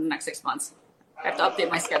offered in the next 6 months. I have to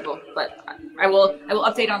update my schedule, but I will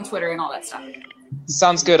update on Twitter and all that stuff.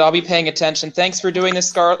 Sounds good. I'll be paying attention. Thanks for doing this,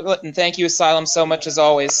 Scarlett, and thank you, Asylum, so much as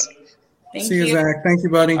always. See you, Zach. Thank you,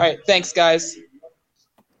 buddy. All right, thanks, guys.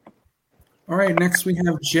 All right, next we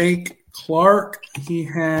have Jake Clark. He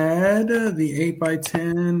had the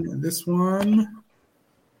 8x10, this one.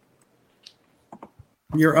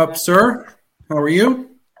 You're up, sir. How are you?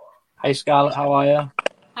 Hey, Scarlett, how are you?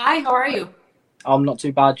 Hi, how are you? I'm not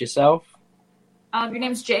too bad. Yourself? Your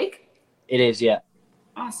name's Jake? It is, yeah.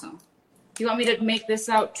 Awesome. Do you want me to make this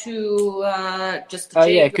out to just to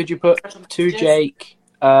Jake? Yeah, could you put to Jake,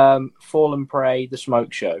 Fall and Pray, The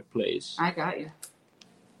Smoke Show, please? I got you.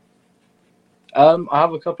 I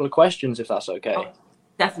have a couple of questions, if that's okay. Oh,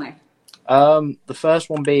 definitely. The first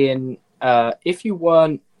one being, if you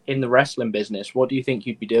weren't in the wrestling business, what do you think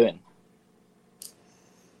you'd be doing?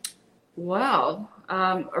 Well,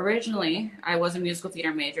 originally I was a musical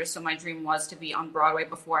theater major, so my dream was to be on Broadway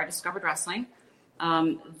before I discovered wrestling.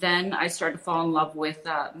 Then I started to fall in love with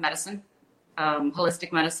medicine,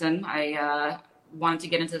 holistic medicine. I wanted to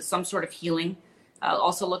get into some sort of healing.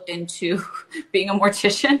 Also looked into being a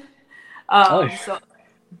mortician.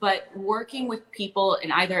 But working with people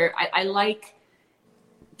in either, I like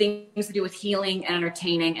things to do with healing and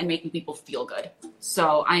entertaining and making people feel good.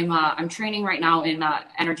 So I'm training right now in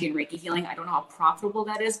energy and Reiki healing. I don't know how profitable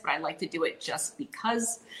that is, but I like to do it just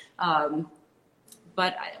because.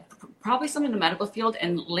 Probably some in the medical field.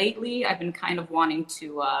 And lately I've been kind of wanting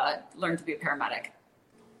to learn to be a paramedic.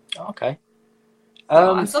 Okay.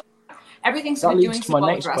 Everything's that been leads doing to so my well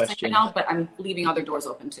next with wrestling question. right now, but I'm leaving other doors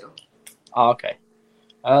open too. Okay.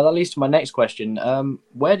 That leads to my next question.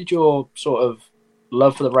 Where did your sort of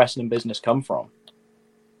love for the wrestling business come from?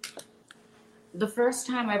 The first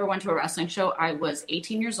time I ever went to a wrestling show, I was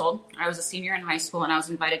 18 years old. I was a senior in high school, and I was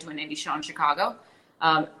invited to an indie show in Chicago.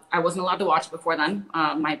 I wasn't allowed to watch it before then.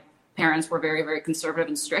 My parents were very, very conservative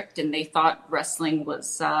and strict, and they thought wrestling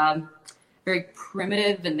was very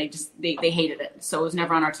primitive, and they hated it. So it was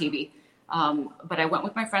never on our TV. But I went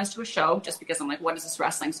with my friends to a show just because I'm like, what is this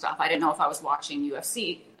wrestling stuff? I didn't know if I was watching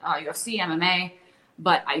UFC, MMA,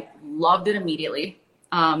 but I loved it immediately.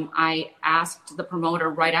 I asked the promoter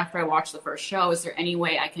right after I watched the first show, is there any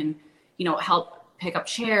way I can, help pick up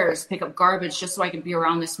chairs, pick up garbage, just so I could be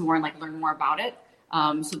around this more and learn more about it.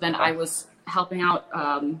 So then I was helping out,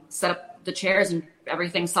 set up the chairs and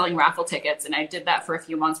everything, selling raffle tickets. And I did that for a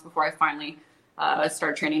few months before I finally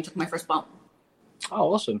started training and took my first bump.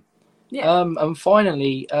 Oh, awesome. Yeah. And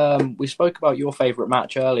finally, we spoke about your favorite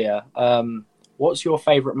match earlier. What's your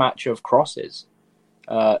favorite match of Cross's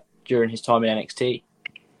during his time in NXT?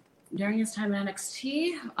 During his time in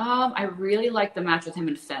NXT, I really liked the match with him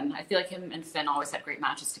and Finn. I feel like him and Finn always had great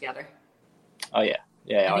matches together. Oh yeah,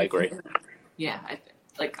 I agree. Yeah,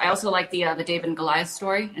 I also like the David and Goliath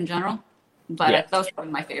story in general, but Yeah. that was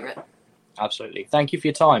probably my favorite. Absolutely. Thank you for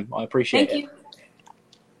your time. I appreciate Thank it. you.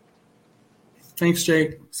 Thanks,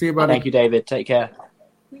 Jake. See you, buddy. Thank you, David. Take care.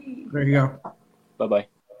 There you go. Bye-bye.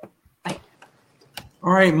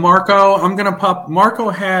 All right, Marco. I'm gonna pop. Marco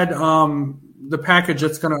had the package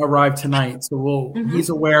that's gonna arrive tonight, so he's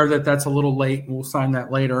aware that that's a little late. We'll sign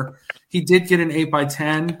that later. He did get an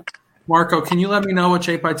 8x10. Marco, can you let me know which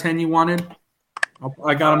 8x10 you wanted?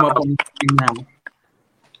 I got him up on the screen now.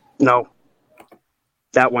 No,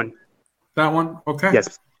 that one. That one? Okay.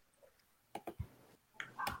 Yes.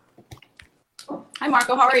 Hi,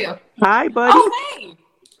 Marco. How are you? Hi, buddy. Oh, hey.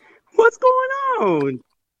 What's going on?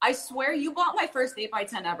 I swear you bought my first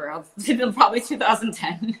 8x10 ever. Of probably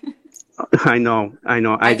 2010. I know. I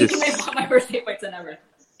think you may have bought my first 8x10 ever.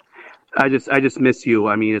 I just miss you.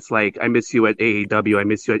 I mean, it's like I miss you at AEW. I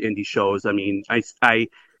miss you at indie shows. I mean,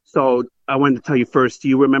 so I wanted to tell you first. Do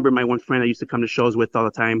you remember my one friend I used to come to shows with all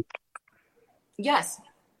the time? Yes.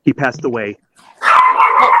 He passed away.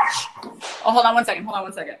 Oh, hold on one second.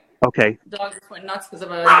 Okay. The dog just went nuts because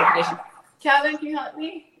of a notification. Kevin, can you help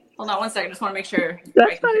me? Hold on one second. Just want to make sure.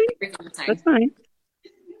 That's fine.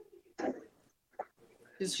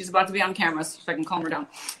 She's about to be on camera, so I can calm her down.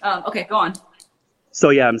 Okay, go on. So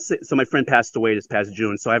yeah, so my friend passed away this past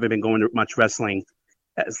June, so I haven't been going to much wrestling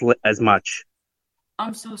as much.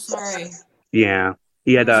 I'm so sorry. Yeah,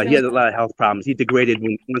 he had a lot of health problems. He degraded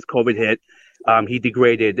once COVID hit. He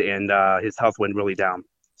degraded and his health went really down.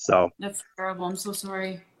 So That's terrible. I'm so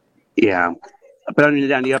sorry. yeah, but on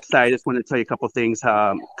the upside, I just wanted to tell you a couple of things.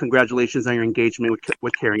 Congratulations on your engagement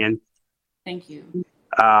with Carrion. Thank you.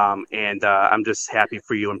 And I'm just happy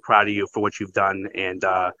for you and proud of you for what you've done. And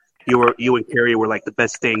you and Carrie were like the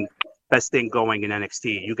best thing going in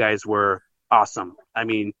NXT. You guys were awesome. I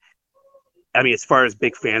mean, as far as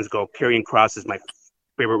big fans go, Karrion Kross is my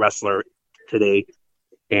favorite wrestler today.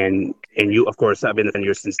 And you, of course, I've been a fan of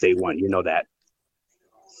yours since day one. You know that.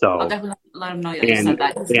 So I'll definitely let him know that you said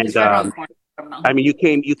that. He's right around the corner. I mean,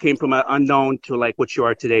 you came from an unknown to like what you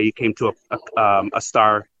are today. You came to a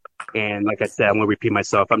star. And like I said, I'm going to repeat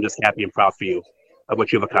myself. I'm just happy and proud for you of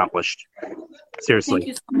what you've accomplished. Seriously. Thank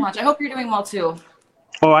you so much. I hope you're doing well too.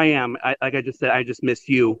 Oh, I am. Like I just said, I just miss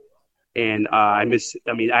you. And like I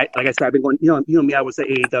said, I've been going, you know me, I was at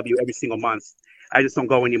AEW every single month. I just don't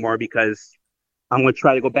go anymore because I'm going to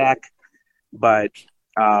try to go back. But,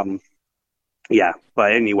 yeah.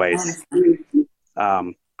 But anyways.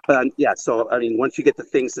 Yeah. So, I mean, once you get the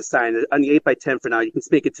things to sign on the 8x10 for now, you can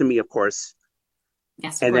speak it to me, of course.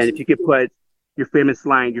 Yes, and then if you could put your famous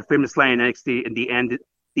line in NXT in the end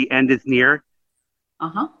the end is near,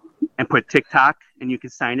 and put TikTok, and you can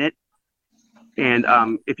sign it. And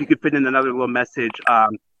if you could fit in another little message,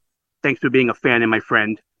 thanks for being a fan and my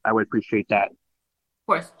friend, I would appreciate that. Of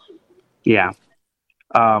course. Yeah.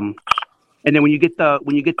 And then when you get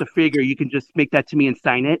the figure, you can just make that to me and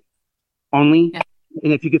sign it only. Yeah.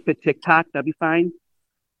 And if you could fit TikTok, that'd be fine.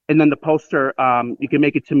 And then the poster, you can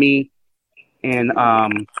make it to me, and I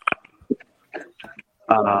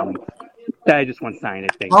just want to sign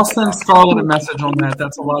it. I'll send Scarlett a message on that.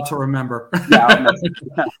 That's a lot to remember. Yeah,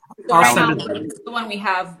 I'll send it. It's the one we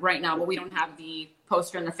have right now, but we don't have the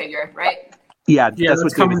poster and the figure, right? Yeah,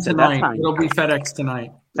 that's coming tonight. It'll be FedEx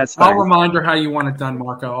tonight. That's fine. I'll remind her how you want it done,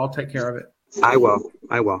 Marco. I'll take care of it. I will.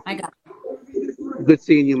 I got it. Good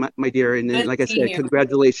seeing you, my dear. And then, like I said,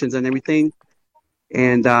 congratulations on everything.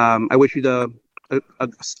 And I wish you a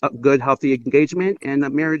good, healthy engagement and a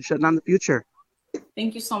marriage in the future.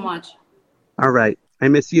 Thank you so much. All right. I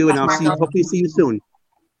miss you, and I'll hopefully see you soon.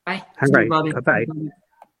 Bye. All right. Bye-bye.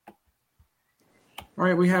 All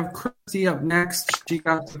right, we have Christy up next. She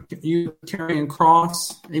got you carrying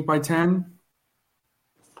cross 8x10.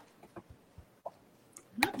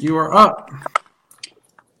 You are up.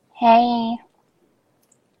 Hey.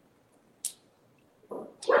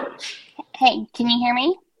 Hey, can you hear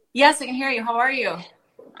me? Yes, I can hear you. How are you?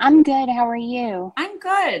 I'm good. How are you? I'm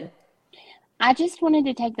good. I just wanted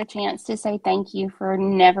to take the chance to say thank you for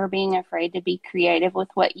never being afraid to be creative with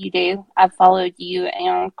what you do. I've followed you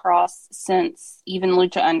and Cross since even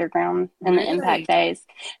Lucha Underground in the Impact days.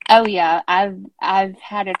 Oh yeah, I've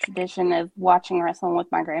had a tradition of watching wrestling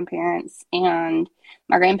with my grandparents, and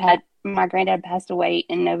my granddad passed away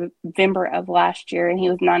in November of last year, and he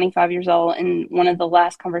was 95 years old, and one of the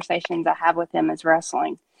last conversations I have with him is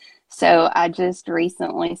wrestling. So I just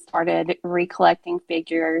recently started recollecting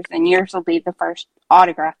figures, and yours will be the first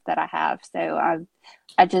autograph that I have. So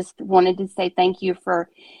I just wanted to say thank you for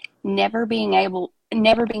never being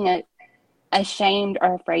ashamed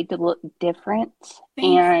or afraid to look different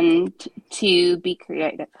and to be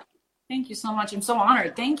creative. Thank you so much. I'm so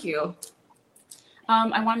honored. Thank you.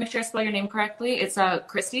 I want to make sure I spell your name correctly. It's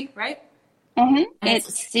Christy, right? Mm-hmm. It's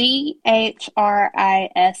Christy. I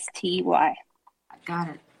got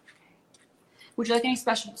it. Would you like any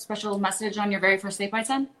special message on your very first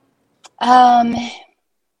 8x10?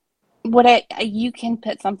 You can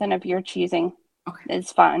put something of your choosing. Okay.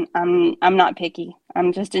 It's fine. I'm not picky.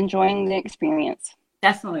 I'm just enjoying the experience.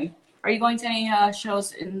 Definitely. Are you going to any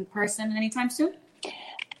shows in person anytime soon?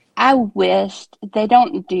 I wished. They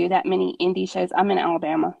don't do that many indie shows. I'm in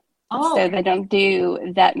Alabama. Oh. So they don't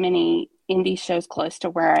do that many indie shows close to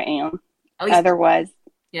where I am. Otherwise,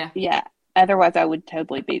 otherwise I would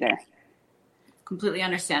totally be there. Completely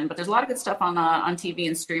understand, but there's a lot of good stuff on TV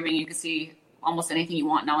and streaming. You can see almost anything you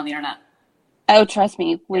want now on the internet. Oh, trust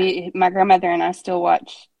me, my grandmother and I still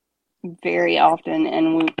watch very often,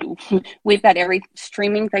 and we've got every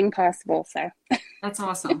streaming thing possible. So that's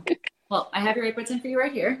awesome. Well, I have your 8x10 for you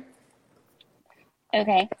right here.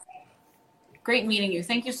 Okay. Great meeting you.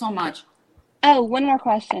 Thank you so much. Oh, one more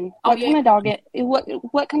question. What kind of dog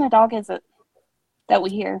what kind of dog is it that we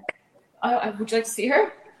hear? Would you like to see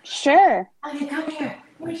her? Sure. Okay, come here.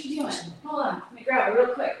 What is she doing? Hold on. Let me grab her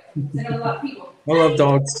real quick. I know a lot of people. I love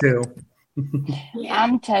dogs too.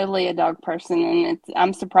 I'm totally a dog person, and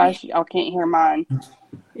I'm surprised y'all can't hear mine.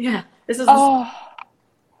 Yeah. This is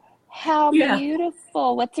how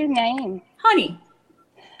beautiful. What's her name? Honey.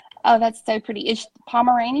 Oh, that's so pretty. Is she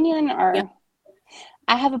Pomeranian or? Yeah.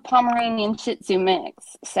 I have a Pomeranian Shih Tzu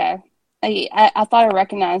mix, so I thought I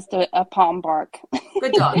recognized a Pom bark.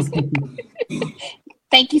 Good dogs.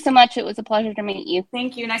 Thank you so much. It was a pleasure to meet you.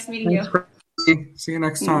 Thank you. Nice meeting you. See you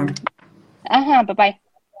next time. Bye-bye.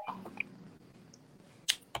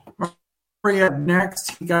 Up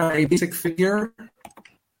next, he got a basic figure,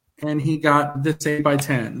 and he got this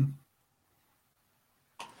 8x10.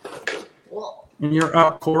 And you're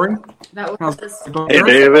up, Corey. That was Hey,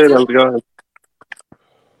 David. How's it going?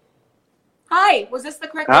 Hi. Was this the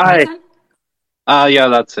correct 8x10? Yeah,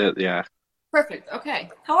 that's it. Yeah. Perfect. Okay.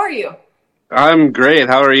 How are you? I'm great.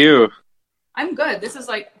 How are you? I'm good. This is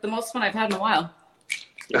like the most fun I've had in a while.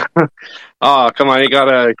 Oh, come on! You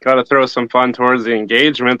gotta throw some fun towards the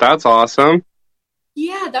engagement. That's awesome.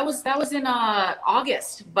 Yeah, that was in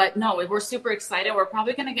August, but no, we're super excited. We're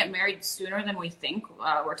probably gonna get married sooner than we think.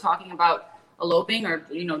 We're talking about eloping or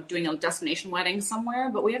doing a destination wedding somewhere,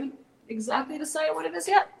 but we haven't exactly decided what it is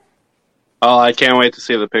yet. Oh, I can't wait to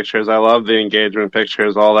see the pictures. I love the engagement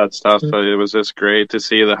pictures, all that stuff. So it was just great to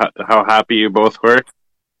see how happy you both were.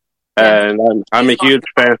 And I'm a huge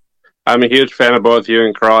fan. I'm a huge fan of both you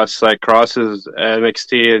and Cross. Like Cross's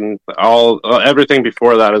NXT and everything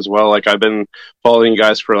before that as well. Like I've been following you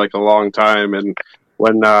guys for like a long time, and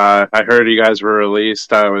when I heard you guys were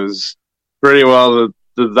released, I was pretty well.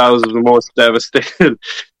 That was the most devastated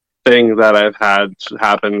thing that I've had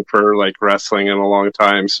happen for like wrestling in a long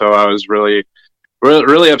time. So I was really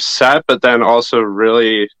upset, but then also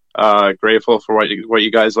really grateful for what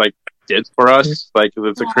you guys like did for us. Like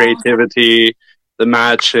the creativity, the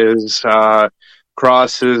matches,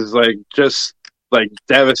 crosses, like just like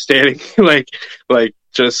devastating. like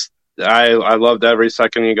just I loved every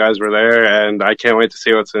second you guys were there, and I can't wait to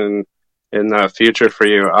see what's in the future for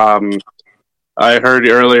you. I heard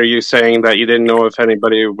earlier you saying that you didn't know if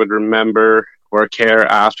anybody would remember or care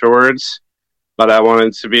afterwards, but I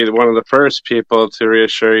wanted to be one of the first people to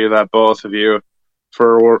reassure you that both of you,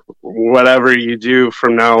 for whatever you do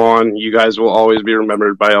from now on, you guys will always be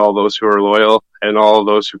remembered by all those who are loyal and all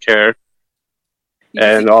those who care.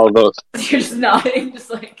 And all those. You're just nodding, just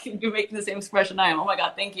like you're making the same expression I am. Oh my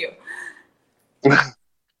God, thank you.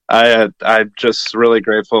 I'm just really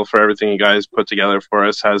grateful for everything you guys put together for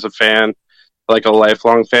us. As a fan, like a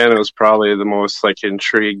lifelong fan, it was probably the most like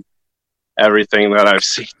intrigued everything that I've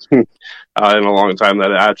seen in a long time,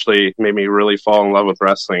 that actually made me really fall in love with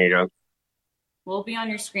wrestling again. We'll be on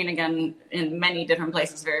your screen again in many different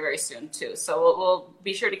places very, very soon too. So we'll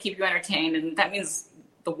be sure to keep you entertained, and that means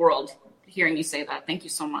the world hearing you say that. Thank you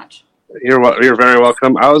so much. You're very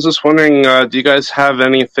welcome. I was just wondering, do you guys have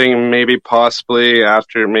anything maybe possibly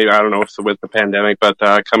after, maybe, I don't know if with the pandemic, but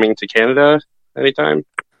coming to Canada anytime?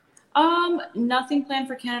 Nothing planned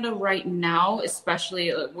for Canada right now,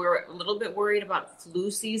 especially we're a little bit worried about flu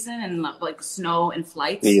season and like snow and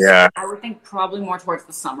flights. Yeah. I would think probably more towards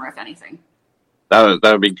the summer, if anything. That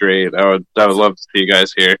would be great. I would love to see you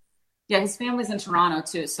guys here. Yeah, his family's in Toronto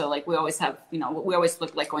too, so like we always have, we always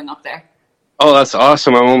look like going up there. Oh, that's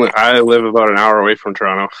awesome. I live about an hour away from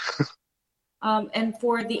Toronto. And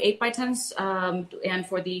for the 8x10s, and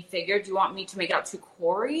for the figure, do you want me to make it out to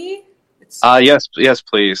Corey? Yes,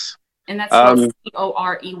 please. And that's Corey.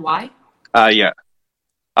 Yeah.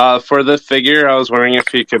 For the figure, I was wondering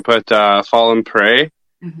if you could put Fall and Pray.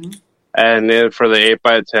 Mm-hmm. And then for the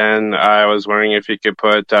 8x10, I was wondering if you could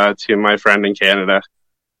put To My Friend in Canada.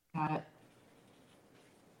 Got it.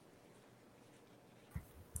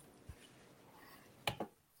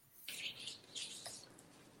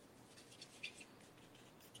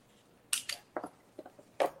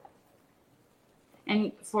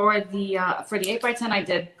 And for the 8x10, I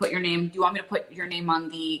did put your name. Do you want me to put your name on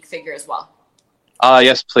the figure as well?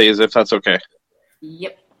 Yes, please, if that's okay.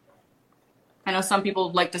 Yep. I know some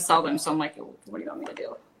people like to sell them, so I'm like, what do you want me to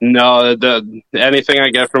do? No, anything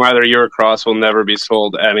I get from either you or Cross will never be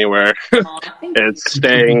sold anywhere. It's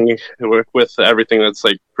staying with everything that's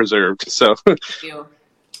like preserved. So. Thank you.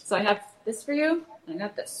 So I have this for you. I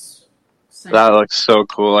got this. That looks so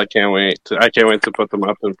cool. I can't wait to put them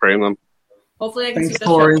up and frame them. Hopefully I can see the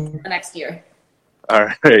show the next year. All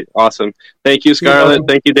right. Awesome. Thank you, Scarlett.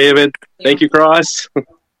 Thank you, David. Thank you, Cross.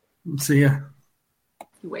 See ya.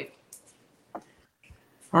 You wait.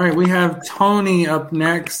 All right, we have Tony up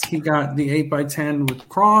next. He got the 8x10 with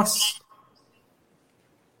Cross.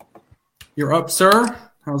 You're up, sir.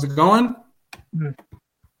 How's it going?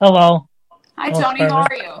 Hello. Hi, Tony. How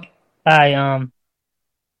are you? Hi.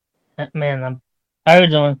 Man, how are you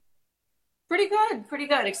doing? Pretty good. Pretty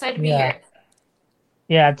good. Excited to be here.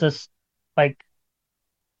 Yeah, just like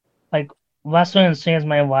wrestling has changed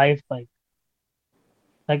my life. Like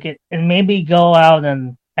it made me go out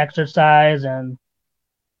and exercise, and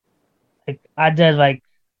like I did like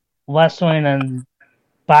wrestling and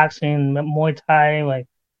boxing, Muay Thai, like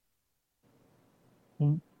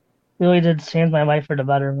really did change my life for the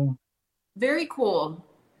better. Very cool.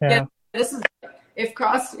 Yeah. This is if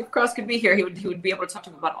Cross could be here, he would be able to talk to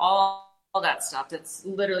him about all that stuff. That's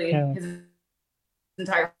literally his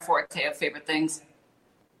entire forte of favorite things.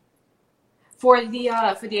 For the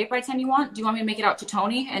 8x10 do you want me to make it out to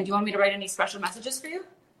Tony, and do you want me to write any special messages for you?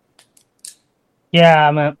 Yeah,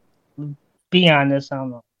 I'm gonna be honest. I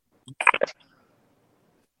don't know.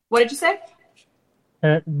 What did you say?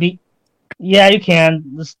 Yeah, you can.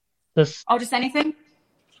 Just just anything?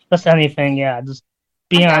 Just anything, yeah. Just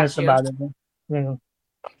be honest about it. Yeah.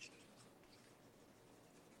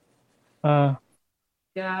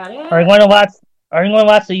 Got it. Are you going to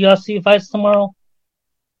watch the UFC fights tomorrow?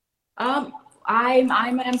 I'm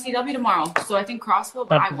at MCW tomorrow, so I think Cross will,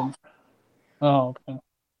 but I won't. Oh, okay.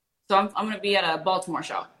 So I'm going to be at a Baltimore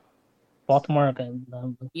show. Baltimore, okay.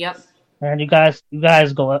 Yep. And you guys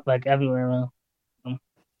go like everywhere around.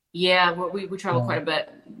 Yeah, we travel quite a bit.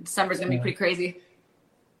 December's going to be pretty crazy.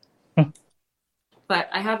 but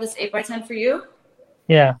I have this 8x10 for you.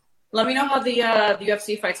 Yeah. Let me know how the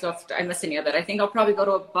UFC fights go if I miss any of it. I think I'll probably go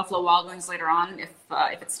to a Buffalo Wild Wings later on if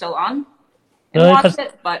it's still on and Really? watch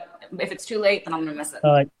it. But if it's too late, then I'm gonna miss it.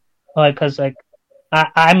 Because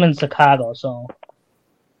I'm in Chicago, so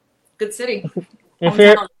Good city. if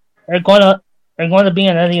Hometown. you're going to be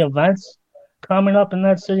in any events coming up in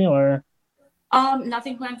that city, or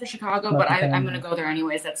Nothing planned for Chicago, but I'm gonna go there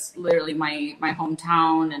anyways. That's literally my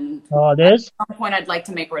hometown, and oh, it is. at some point I'd like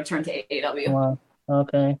to make a return to AEW. Wow.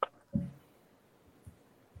 Okay.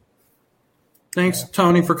 Thanks,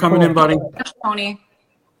 Tony, for coming in, buddy. Thanks, Tony.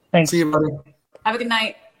 Thanks. See you, buddy. Have a good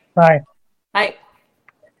night. Bye. Bye.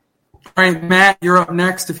 All right, Matt, you're up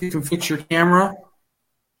next. If you can fix your camera,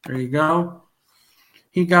 there you go.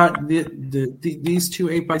 He got these two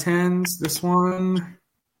 8x10s, this one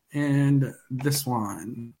and this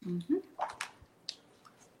one. Mm-hmm.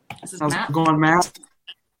 This is How's Matt. it going, Matt?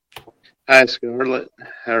 Hi, Scarlett.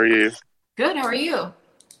 How are you? Good. How are you?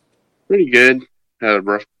 Pretty good. Had a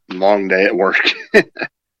rough, long day at work.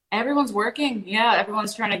 Everyone's working. Yeah,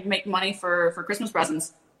 everyone's trying to make money for Christmas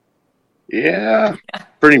presents. Yeah,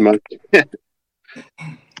 pretty much.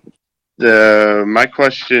 My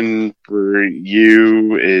question for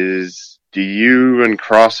you is, do you and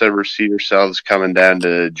Cross ever see yourselves coming down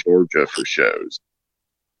to Georgia for shows?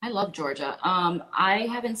 I love Georgia. I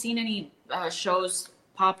haven't seen any shows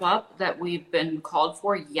pop up that we've been called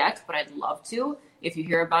for yet, but I'd love to. If you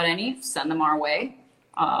hear about any, send them our way.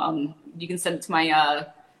 You can send it to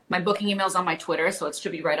my booking emails on my Twitter, so it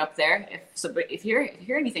should be right up there. If you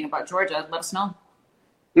hear anything about Georgia, let us know.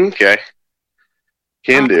 Okay.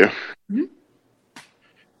 Can do. Mm-hmm.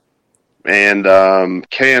 And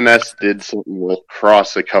KNS did something with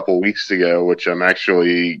Cross a couple weeks ago, which I'm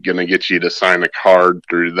actually going to get you to sign a card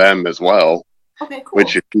through them as well. Okay, cool.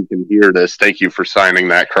 Which, if you can hear this, thank you for signing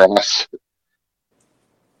that, Cross.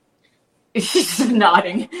 He's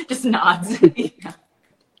nodding. Just nods. Yeah.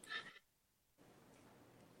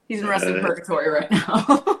 He's in wrestling purgatory right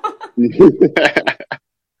now.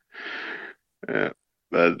 Yeah,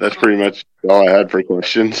 that's pretty much all I had for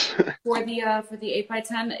questions. For the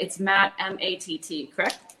 8x10, it's Matt MATT,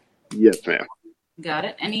 correct? Yes, ma'am. Got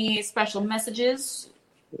it. Any special messages?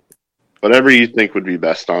 Whatever you think would be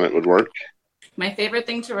best on it would work. My favorite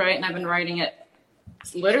thing to write, and I've been writing it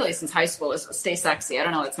literally since high school, is stay sexy. I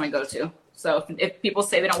don't know, that's my go-to. So if people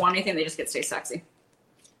say they don't want anything, they just get stay sexy.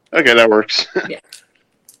 Okay, that works. Yeah.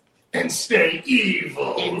 And stay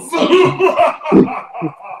evil.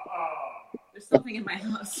 There's something in my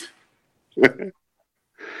house.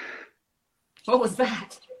 What was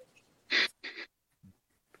that?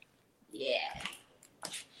 Yeah.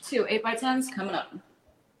 2 8x10s coming up.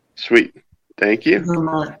 Sweet. Thank you.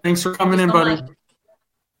 Thanks for coming in, buddy.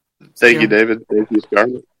 Thank you, David. Thank you,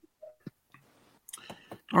 Scarlett.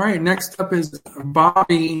 All right, next up is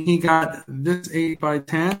Bobby. He got this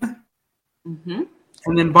 8x10. Mm-hmm.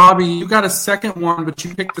 And then, Bobby, you got a second one, but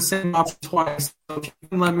you picked the same option twice. So if you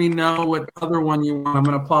can let me know what other one you want, I'm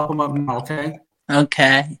going to plop them up now, okay?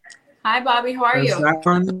 Okay. Hi, Bobby. How are There's you? that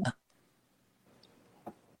one.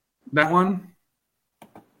 That one.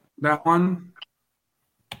 That one.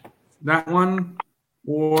 That one.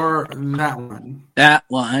 Or that one. That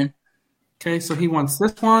one. Okay, so he wants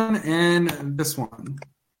this one and this one.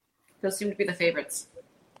 Those seem to be the favorites.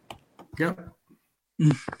 Yep.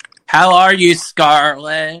 How are you,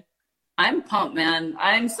 Scarlett? I'm pumped, man.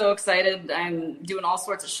 I'm so excited. I'm doing all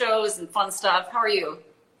sorts of shows and fun stuff. How are you?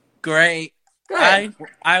 Great. Good.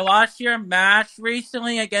 I watched your match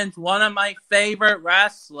recently against one of my favorite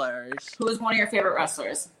wrestlers. Who is one of your favorite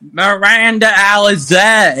wrestlers? Miranda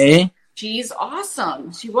Alizé. She's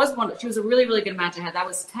awesome. She was a really, really good match I had. That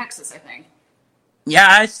was Texas, I think. Yeah,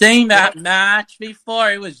 I seen that match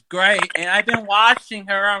before. It was great. And I've been watching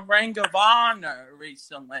her on Ring of Honor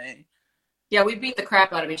recently. Yeah, we beat the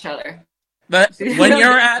crap out of each other. But when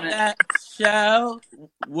you're at that show,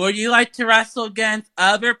 would you like to wrestle against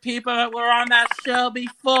other people that were on that show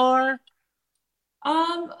before?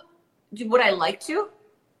 Would I like to?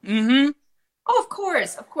 Mm-hmm. Oh, of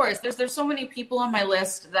course. There's so many people on my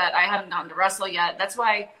list that I haven't gotten to wrestle yet. That's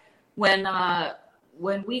why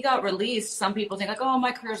when we got released, some people think like, oh,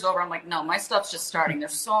 my career's over. I'm like, no, my stuff's just starting.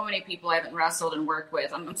 There's so many people I haven't wrestled and worked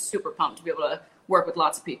with. I'm super pumped to be able to work with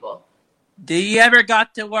lots of people. Do you ever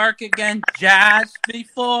got to work against Jazz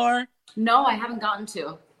before? No, I haven't gotten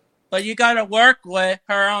to. But you got to work with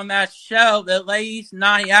her on that show, the Ladies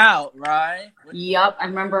Night Out, right? Yep, I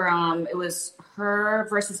remember it was her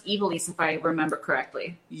versus Evilise, if I remember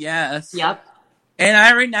correctly. Yes. Yep. And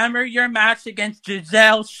I remember your match against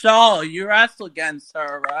Giselle Shaw. You wrestled against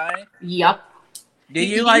her, right? Yep. Did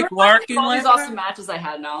you like working all with these awesome her? matches I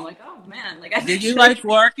had now? I'm like, oh man, like Did you like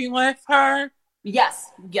working with her?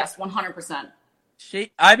 Yes, 100%.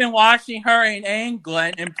 I've been watching her in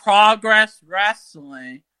England in Progress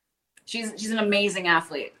Wrestling. She's an amazing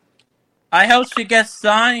athlete. I hope she gets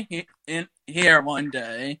signed in here one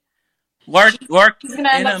day. Work She's gonna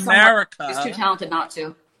end in up somewhere. America. She's too talented not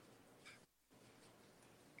to.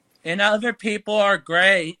 And other people are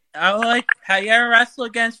great. Have you ever wrestled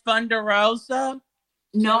against Thunder Rosa?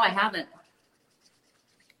 No, I haven't.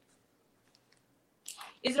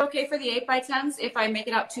 Is it okay for the 8x10s if I make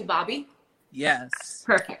it out to Bobby? Yes.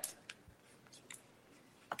 Perfect.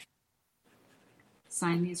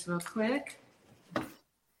 Sign these real quick.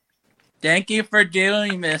 Thank you for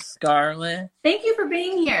doing this, Scarlett. Thank you for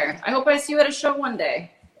being here. I hope I see you at a show one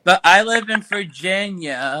day. But I live in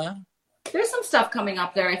Virginia. There's some stuff coming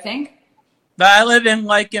up there, I think. But I live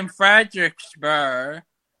in Fredericksburg.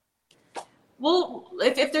 Well,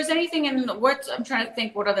 if there's anything in the words, I'm trying to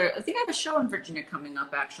think what other. I think I have a show in Virginia coming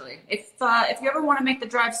up, actually. If you ever want to make the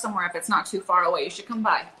drive somewhere, if it's not too far away, you should come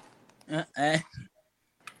by. I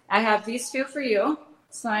have these two for you,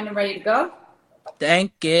 signed and ready to go.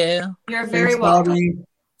 Thank you. You're very welcome. Bobby.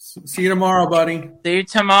 See you tomorrow, buddy. See you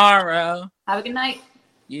tomorrow. Have a good night.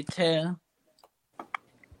 You too.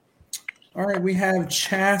 All right, we have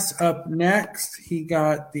Chas up next. He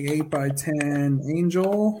got the 8x10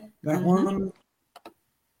 Angel. That one.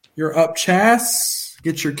 You're up, Chas.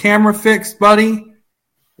 Get your camera fixed, buddy.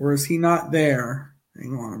 Or is he not there?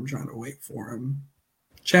 Hang on, I'm trying to wait for him.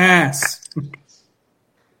 Chas.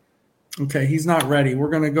 Okay, he's not ready. We're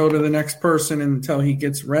going to go to the next person until he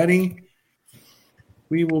gets ready.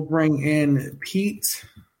 We will bring in Pete.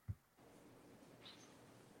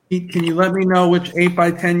 Pete, can you let me know which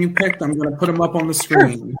 8x10 you picked? I'm going to put them up on the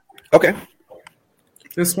screen. Okay.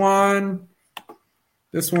 This one.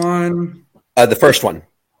 This one. The first one.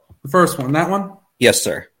 The first one. That one? Yes,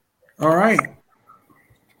 sir. All right.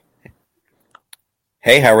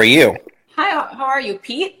 Hey, how are you? Hi, how are you,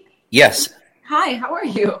 Pete? Yes. Hi, how are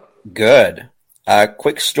you? Good.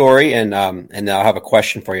 Quick story, and I'll have a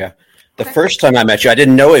question for you. The first time I met you, I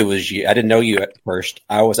didn't know it was you. I didn't know you at first.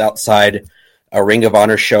 I was outside a Ring of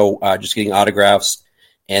Honor show, just getting autographs,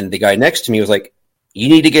 and the guy next to me was like, "You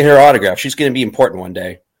need to get her autograph. She's going to be important one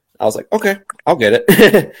day." I was like, "Okay, I'll get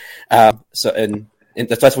it." And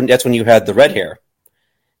that's when you had the red hair,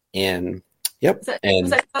 and yep. Was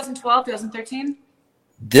that 2012, 2013?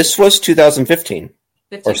 This was 2015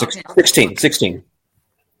 or 16. 16.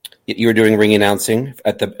 You were doing ring announcing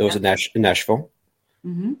it was in Nashville.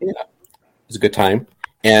 Mm-hmm. Yeah, it was a good time,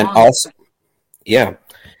 and also, yeah,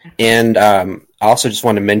 and I also just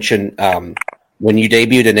want to mention when you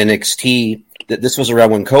debuted in NXT, that this was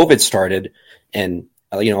around when COVID started, and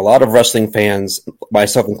a lot of wrestling fans,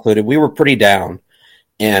 myself included, we were pretty down,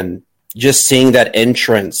 and just seeing that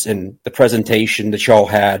entrance and the presentation that y'all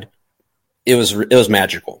had, it was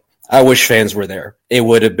magical. I wish fans were there. It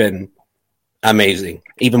would have been amazing,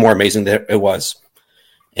 even more amazing than it was.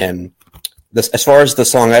 And as far as the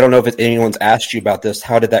song, I don't know if anyone's asked you about this.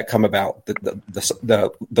 How did that come about?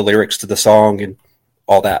 The lyrics to the song and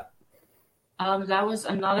all that. That was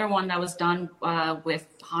another one that was done with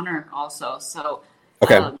Hunter also. So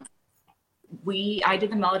okay, I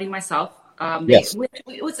did the melody myself. Yes. I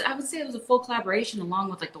would say it was a full collaboration along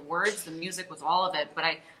with the words, the music, with all of it. But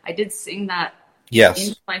I did sing that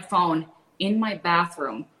into my phone in my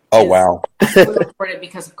bathroom. Oh, wow. We recorded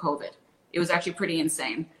because of COVID. It was actually pretty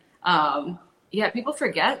insane. People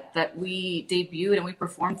forget that we debuted and we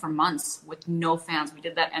performed for months with no fans. We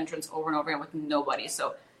did that entrance over and over again with nobody.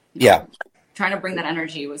 So trying to bring that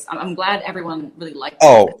energy I'm glad everyone really liked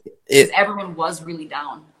it. Because everyone was really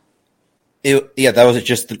down. That was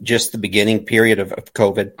just the beginning period of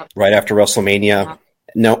COVID, right after WrestleMania.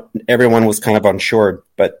 No, everyone was kind of unsure,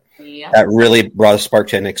 but that really brought a spark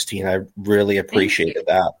to NXT, and I really appreciated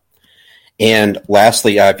that. And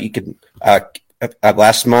lastly, if you could,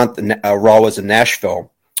 last month Raw was in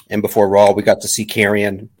Nashville, and before Raw, we got to see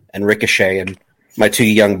Karrion and Ricochet, and my two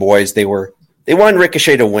young boys. They wanted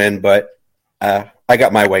Ricochet to win, but I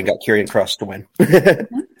got my way and got Karrion Kross to win.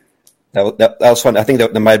 That was fun. I think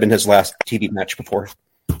that might have been his last TV match before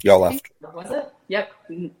y'all left. Was it? Yep.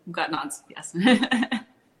 Got nods. Yes.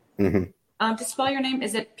 Mm-hmm. To spell your name,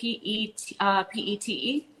 is it Pete?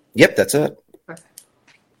 Yep, that's it. Perfect.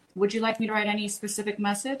 Would you like me to write any specific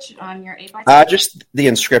message on your 8x10? Just the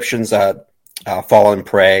inscriptions, fall and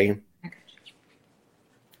pray.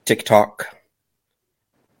 TikTok.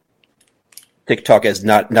 TikTok is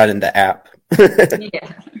not in the app.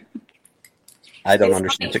 Yeah. I don't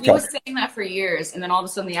understand funny. TikTok. He was saying that for years, and then all of a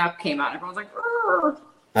sudden the app came out, and everyone was like, "Rrr."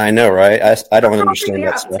 I know, right? I don't understand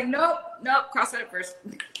that It's stuff. like, nope, cross it up first.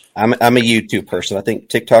 I'm a YouTube person. I think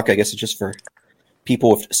TikTok, I guess, is just for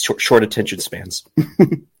people with short attention spans.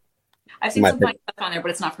 I've seen some funny stuff on there,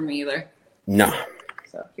 but it's not for me either. No.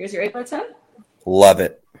 So here's your 8x10. Love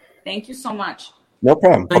it. Thank you so much. No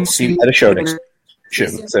problem. Hope to see you at a show next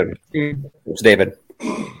soon. It's David.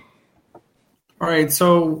 All right,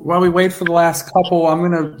 so while we wait for the last couple, I'm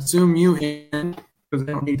going to zoom you in because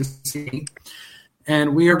they don't need to see.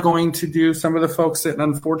 And we are going to do some of the folks that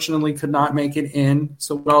unfortunately could not make it in.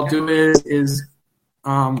 So what I'll do is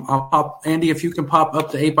I'll pop, Andy, if you can pop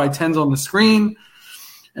up the 8x10s on the screen,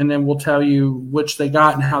 and then we'll tell you which they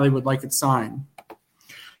got and how they would like it signed.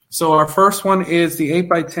 So our first one is the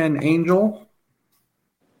 8x10 Angel.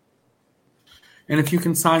 And if you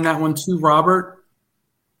can sign that one to Robert,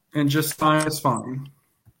 and just sign is fine.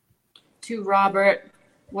 To Robert.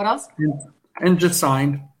 What else? And just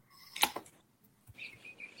signed.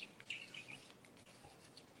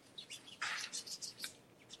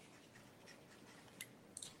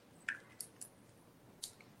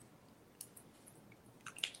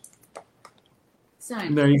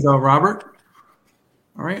 Signed. There you go, Robert.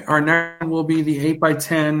 All right. Our next one will be the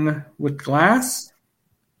 8x10 with glass.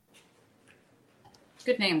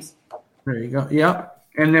 Good names. There you go. Yep.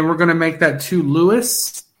 And then we're going to make that to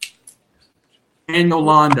Lewis and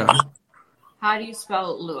Yolanda. How do you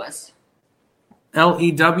spell Lewis?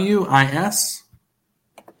 Lewis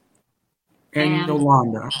and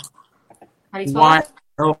Yolanda. How do you spell it?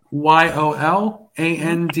 Yolanda.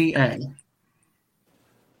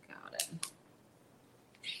 Got it.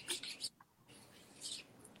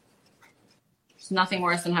 There's nothing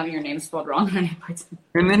worse than having your name spelled wrong on an 8x10.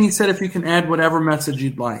 And then he said if you can add whatever message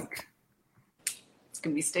you'd like. It's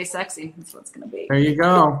going to be stay sexy. That's what it's going to be. There you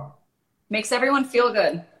go. Makes everyone feel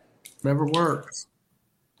good. Whatever works.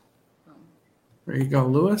 There you go,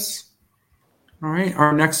 Lewis. All right.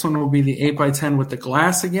 Our next one will be the 8x10 with the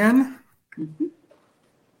glass again. Mm-hmm.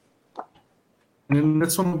 And then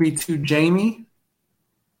this one will be to Jamie.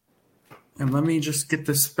 And let me just get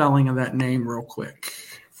the spelling of that name real quick.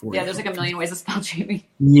 Yeah, there's like a million ways to spell Jamie.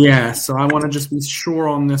 Yeah, so I want to just be sure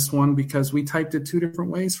on this one because we typed it two different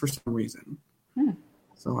ways for some reason.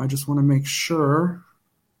 So I just want to make sure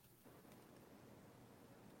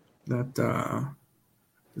that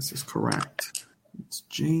this is correct. It's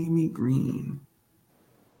Jamie Green.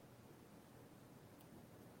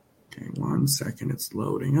 Okay, 1 second. It's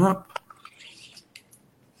loading up.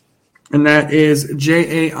 And that is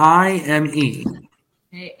Jaime.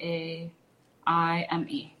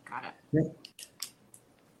 Jaime. Got it. Yep.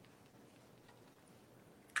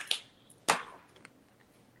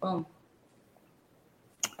 Boom.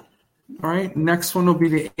 All right, next one will be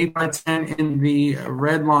the 8x10 in the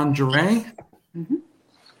red lingerie. Mm-hmm.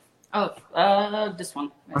 Oh, this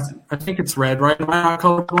one. I think it's red, right? Am I not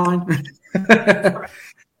colorblind?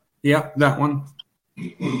 Yep, that one.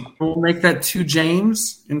 We'll make that to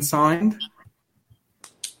James and signed.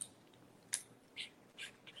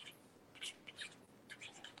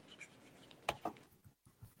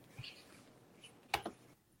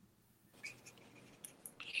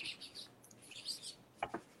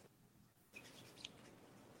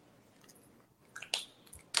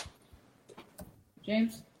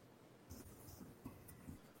 James.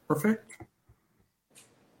 Perfect.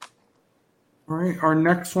 All right, our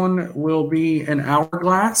next one will be an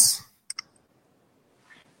hourglass.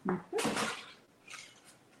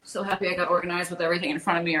 So happy I got organized with everything in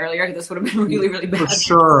front of me earlier. This would have been really, really bad. For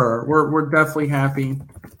sure. We're definitely happy.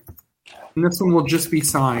 And this one will just be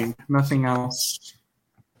signed, nothing else.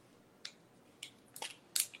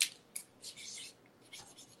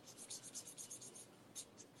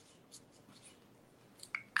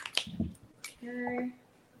 Okay.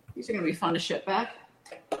 These are going to be fun to ship back.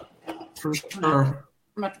 For sure. I'm going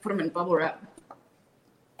to have to put them in bubble wrap.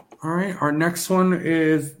 All right, our next one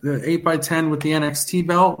is the 8x10 with the NXT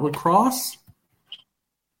belt lacrosse.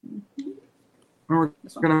 And we're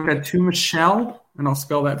going to get to Michelle, and I'll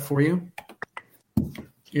spell that for you.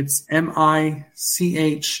 It's Michele.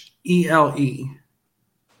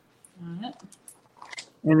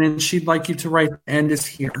 And then she'd like you to write the end is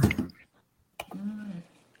here.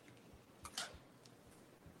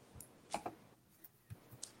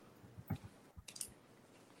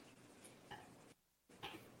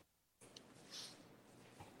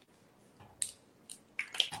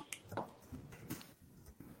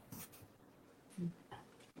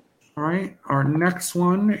 All right, our next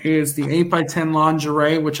one is the 8x10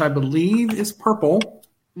 lingerie, which I believe is purple.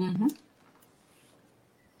 Mm-hmm.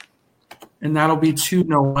 And that'll be to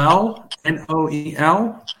Noel,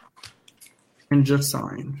 Noel, and just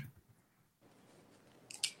signed.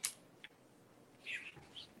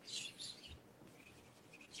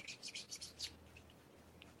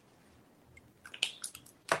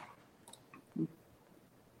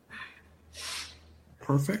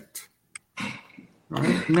 Perfect. All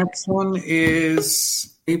right. Next one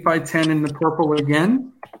is 8x10 in the purple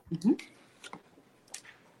again. Mm-hmm.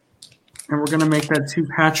 And we're going to make that to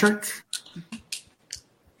Patrick.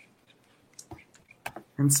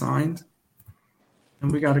 And signed.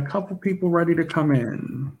 And we got a couple people ready to come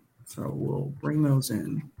in. So we'll bring those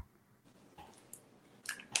in.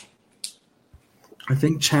 I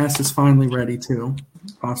think Chas is finally ready too,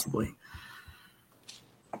 possibly.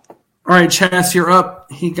 All right, Chas, you're up.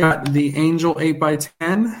 He got the Angel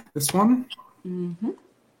 8x10, this one. Mm-hmm. All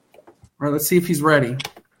right, let's see if he's ready.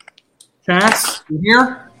 Chas, you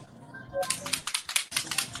here?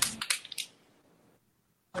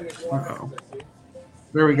 Uh-oh.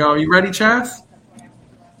 There we go. You ready, Chas?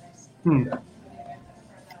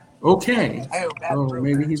 Okay. Oh,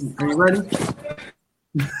 maybe he's. Are you ready?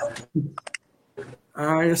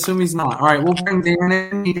 I assume he's not. All right, we'll bring Dan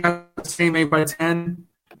in. He got the same 8x10,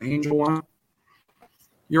 Angel one.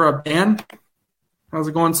 You're up, Dan. How's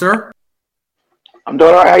it going, sir? I'm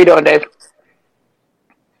doing all right. How you doing, Dave?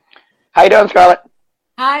 How you doing, Scarlett?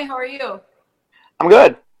 Hi, how are you? I'm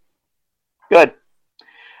good. Good.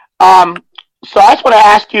 So I just want to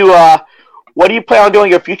ask you, what do you plan on doing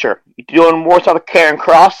in your future? You doing more stuff with Karen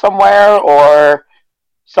Cross somewhere, or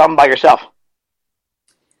something by yourself?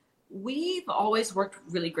 We've always worked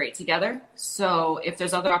really great together. So if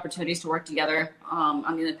there's other opportunities to work together on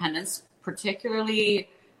the independents, particularly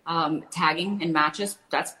tagging in matches,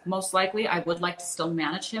 that's most likely. I would like to still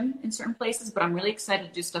manage him in certain places, but I'm really excited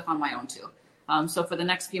to do stuff on my own too. So for the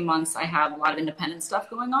next few months, I have a lot of independent stuff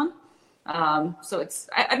going on. So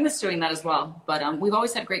I miss doing that as well. But we've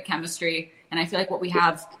always had great chemistry, and I feel like what we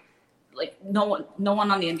have, like no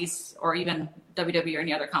one on the indies or even WWE or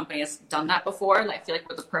any other company has done that before. Like, I feel like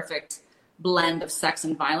we're the perfect blend of sex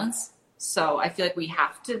and violence. So I feel like we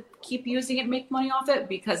have to keep using it and make money off it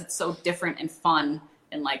because it's so different and fun.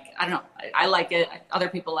 And like, I don't know, I like it. Other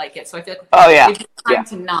people like it. So I feel like it's time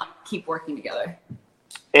to not keep working together.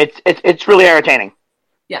 It's really entertaining.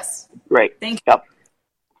 Yes. Great. Thank you. Yep.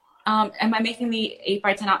 Am I making the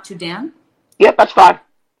 8x10 out to Dan? Yep, that's fine.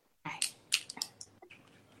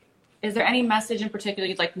 Is there any message in particular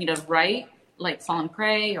you'd like me to write, like Fallen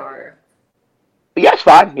Prey or? Yeah, it's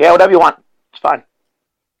fine. Yeah, whatever you want. It's fine.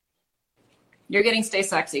 You're getting Stay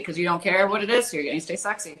Sexy because you don't care what it is. So you're getting Stay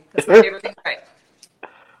Sexy. That's my favorite thing to write.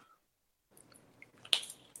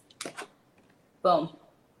 Boom.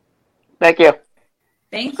 Thank you.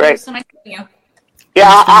 Thank you. Great. So nice meeting you.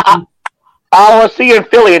 Yeah, I'll see you in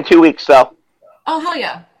Philly in 2 weeks, so. Oh, hell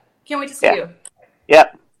yeah. Can't wait to see you.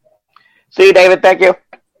 Yep. See you, David. Thank you.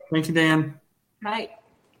 Thank you, Dan. Bye.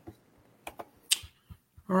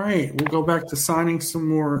 All right, we'll go back to signing some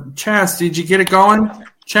more. Chas, did you get it going?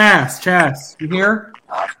 Chas, you here?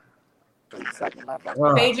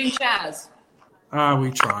 Beijing Chaz.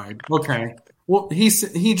 We tried. Okay. Well, he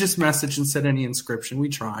just messaged and said any inscription. We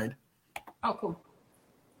tried. Oh, cool.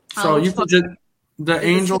 So you can just the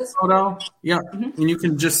angel photo, yeah, and you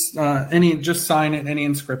can just sign it any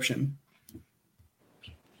inscription.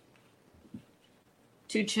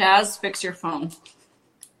 To Chaz, fix your phone.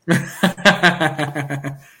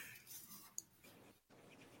 I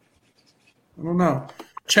don't know.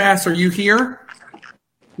 Chas, are you here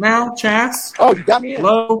now? Chas? Oh, you got me in.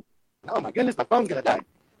 Hello? Oh my goodness, my phone's gonna die.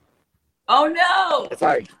 Oh no!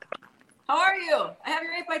 Sorry. How are you? I have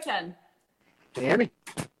your 8x10. Can you hear me?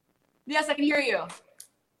 Yes, I can hear you.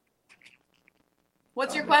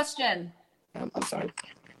 What's your question? I'm sorry.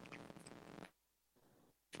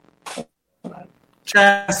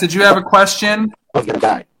 Chas, did you have a question? I was gonna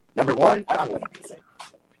die. Number one, I don't know what I'm gonna say.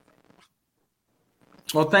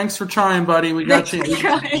 Well, thanks for trying, buddy. We got you.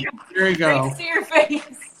 There you go. Great to see your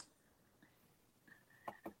face.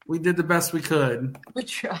 We did the best we could. We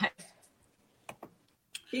tried.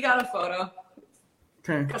 He got a photo.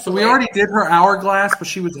 Okay. So we already did her hourglass, but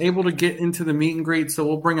she was able to get into the meet and greet, so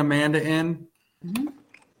we'll bring Amanda in. Mm-hmm.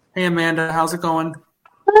 Hey, Amanda. How's it going?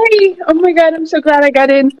 Hi. Oh, my God. I'm so glad I got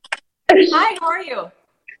in. Hi. How are you?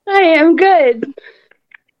 Hi. I'm good.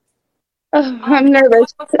 Oh, I'm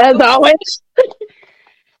nervous, as always.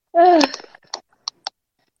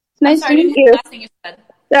 Nice to meet you.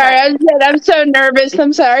 Sorry, I'm so nervous.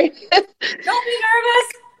 I'm sorry. Don't be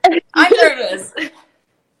nervous. I'm nervous.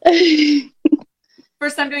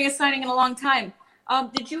 First time doing a signing in a long time.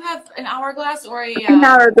 Did you have an hourglass or a... An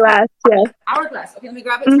hourglass, yeah. Hourglass. Okay, let me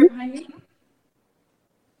grab it. It's right behind me.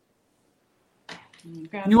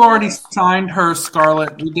 You already signed her,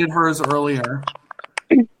 Scarlett. We did hers earlier.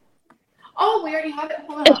 Oh, we already have it.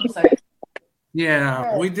 Hold on. I'm sorry.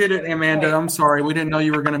 Yeah, we did it, Amanda. I'm sorry. We didn't know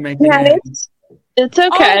you were going to make it in. It's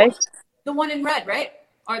okay. Oh, the one in red, right?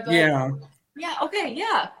 Or the... Yeah. Yeah, okay,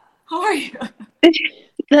 yeah. How are you?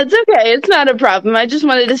 That's okay. It's not a problem. I just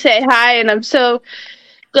wanted to say hi, and I'm so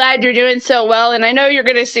glad you're doing so well, and I know you're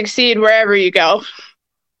going to succeed wherever you go.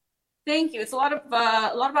 Thank you. It's a lot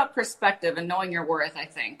about perspective and knowing your worth, I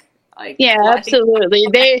think. Yeah, I think absolutely.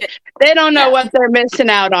 They don't know what they're missing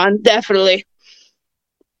out on, definitely.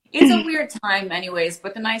 it's a weird time anyways,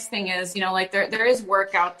 but the nice thing is, like there is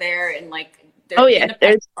work out there, and like Oh yeah,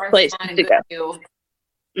 there's are places fun and to good go. too.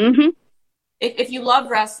 Mm-hmm. If you love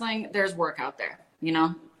wrestling, there's work out there,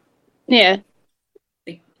 Yeah.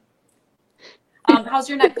 How's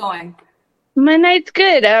your night going? My night's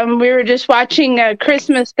good. We were just watching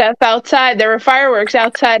Christmas stuff outside. There were fireworks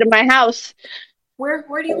outside of my house. Where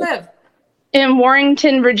do you live? In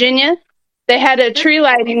Warrington, Virginia. They had a tree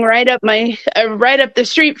lighting right up the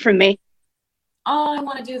street from me. Oh, I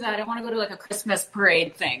want to do that. I want to go to like a Christmas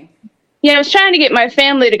parade thing. Yeah, I was trying to get my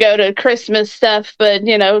family to go to Christmas stuff, but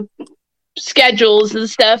schedules and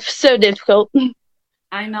stuff, so difficult.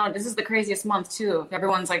 I know. This is the craziest month too.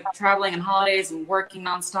 Everyone's like traveling and holidays and working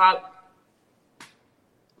nonstop.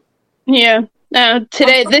 Yeah. No,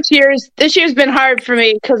 this year's been hard for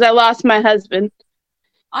me because I lost my husband.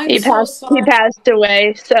 He passed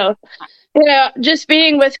away. So, just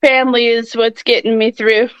being with family is what's getting me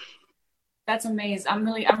through. That's amazing. I'm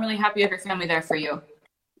really happy you have your family there for you.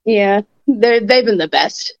 Yeah, they've been the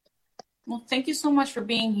best. Well, thank you so much for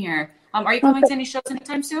being here. Are you coming to any shows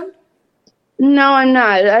anytime soon? No, I'm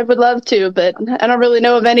not. I would love to, but I don't really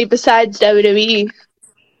know of any besides WWE.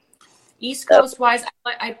 East Coast wise,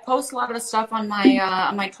 I post a lot of the stuff on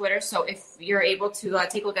my Twitter. So if you're able to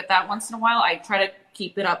take a look at that once in a while, I try to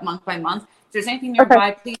keep it up month by month. If there's anything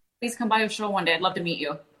nearby, please come by a show one day. I'd love to meet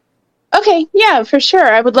you. Okay, yeah, for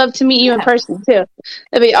sure. I would love to meet you in person too.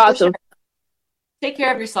 That'd be awesome. Sure. Take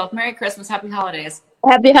care of yourself. Merry Christmas. Happy holidays.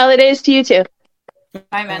 Happy holidays to you too.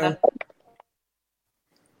 Bye, Amanda.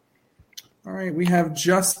 All right, we have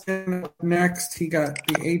Justin up next. He got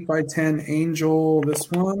the 8x10 Angel, this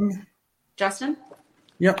one. Justin?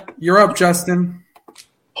 Yep, you're up, Justin.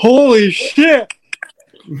 Holy shit!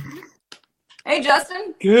 Hey,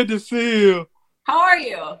 Justin. Good to see you. How are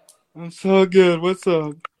you? I'm so good. What's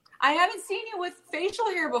up? I haven't seen you with facial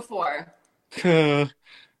hair before. I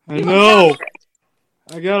know.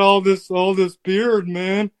 I got all this beard,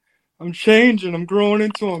 man. I'm changing. I'm growing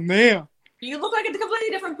into a man. You look like a completely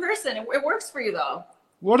different person. It works for you, though.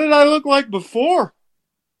 What did I look like before?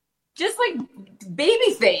 Just like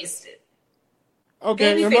baby faced.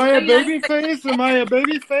 Okay, am I a baby face? Am I a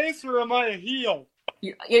baby face or am I a heel?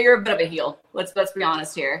 You're a bit of a heel. Let's be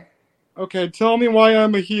honest here. Okay, tell me why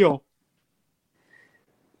I'm a heel.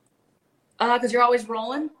 Because you're always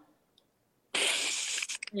rolling.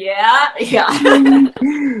 Yeah.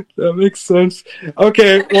 That makes sense.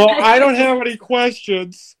 Okay, well, I don't have any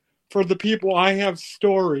questions for the people. I have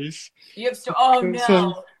stories. You have Oh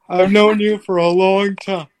no! I've known you for a long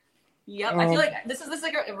time. Yep, I feel like this is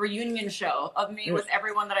like a reunion show of me with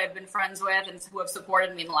everyone that I've been friends with and who have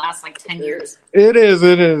supported me in the last 10 years. It is.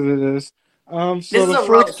 So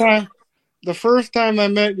the first time I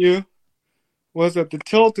met you was at the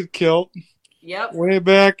Tilted Kilt. Yep. Way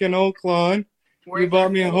back in Oakland. You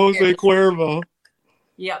bought me a Jose Cuervo.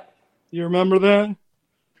 Yep. You remember that?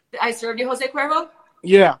 I served you Jose Cuervo?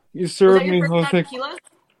 Yeah, you served me Jose.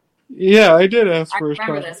 Yeah, I did ask for a shot. I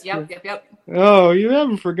remember this. Yep. Oh, you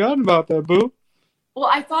haven't forgotten about that, boo. Well,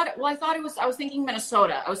 I thought it was. I was thinking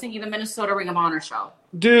Minnesota. I was thinking the Minnesota Ring of Honor show.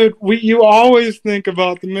 Dude, you always think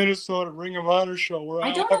about the Minnesota Ring of Honor show.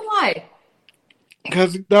 I don't know why.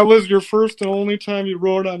 Because that was your first and only time you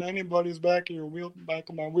rode on anybody's back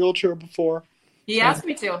of my wheelchair before. He asked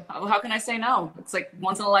me to. How can I say no? It's like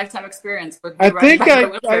once in a lifetime experience. I think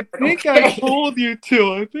I told you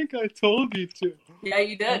to. Yeah,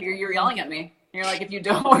 you did. You're yelling at me. You're like, if you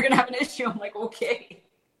don't, we're gonna have an issue. I'm like, okay.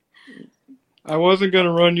 I wasn't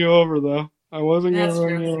gonna run you over though.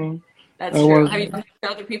 That's true. Have you done it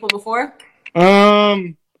to other people before?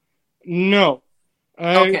 No.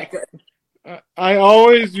 Okay, good. I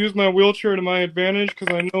always use my wheelchair to my advantage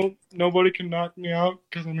because I know nobody can knock me out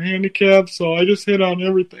because I'm handicapped. So I just hit on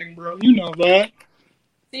everything, bro. You know that.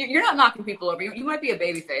 So you're not knocking people over. You might be a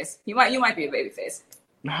baby face. You might be a baby face.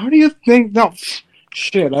 How do you think? No,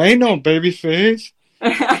 shit. I ain't no baby face.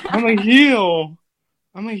 I'm a heel.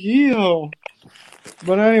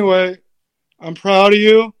 But anyway, I'm proud of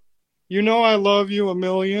you. You know I love you a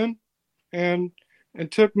million, and it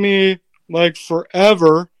took me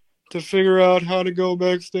forever to figure out how to go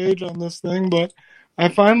backstage on this thing, but I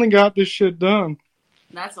finally got this shit done.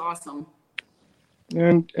 That's awesome.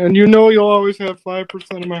 And you know you'll always have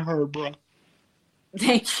 5% of my heart, bro.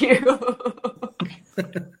 Thank you.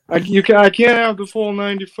 I can't have the full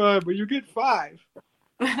 95, but you get 5.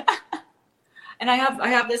 And I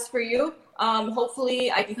have this for you.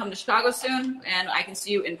 Hopefully I can come to Chicago soon and I can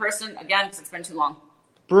see you in person again because it's been too long.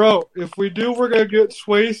 Bro, if we do, we're gonna get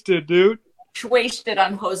wasted, dude. Wasted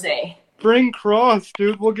on Jose. Bring Cross,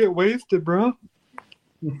 dude. We'll get wasted, bro.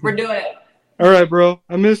 We're doing it. All right, bro.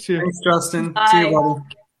 I miss you. Thanks, Justin. Bye. See you,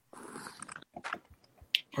 buddy.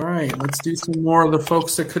 All right, let's do some more of the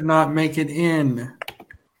folks that could not make it in.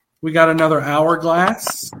 We got another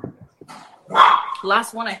hourglass.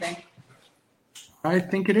 Last one, I think. I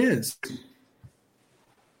think it is.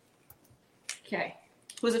 Okay.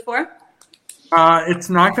 Who's it for? It's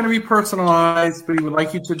not going to be personalized, but he would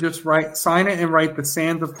like you to just sign it and write the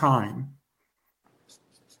Sands of Time.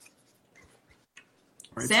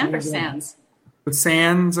 Right, Sand or Sands? The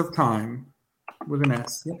Sands of Time with an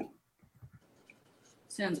S. Yep.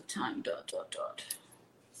 Sands of Time. ...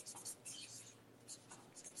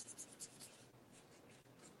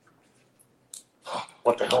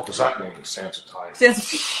 What the hell does that mean, Sands of Time?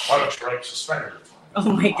 Sands- Why don't you write Suspenders of Time?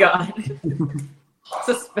 Oh my god.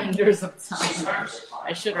 Suspenders of Time.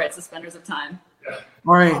 I should write Suspenders of Time.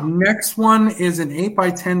 All right, next one is an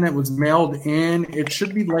 8x10 that was mailed in. It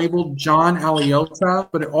should be labeled John Aliota,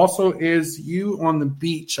 but it also is you on the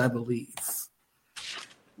beach, I believe.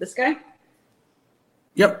 This guy?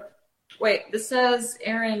 Yep. Wait, this says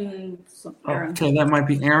Aaron. Okay, that might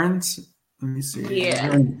be Aaron's. Let me see.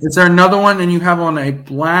 Yeah. Is there another one? And you have on a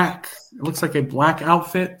black, it looks like a black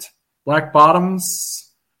outfit, black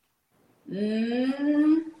bottoms. Wait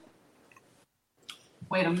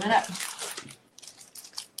a minute.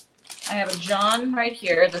 I have a John right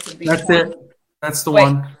here. This would be. That's John. it. That's the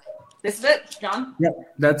one. This is it, John? Yep,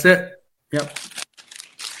 that's it. Yep.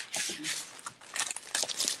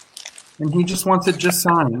 And he just wants it just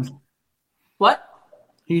signed. What?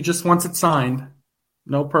 He just wants it signed.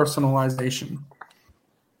 No personalization.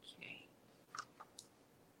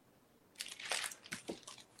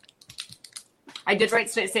 I did write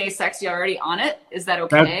say sexy already on it. Is that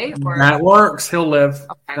okay? That works. He'll live.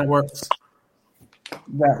 Okay. That works.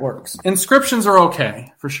 That works. Inscriptions are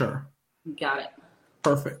okay, for sure. Got it.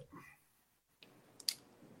 Perfect.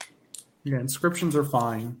 Yeah, inscriptions are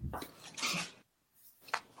fine.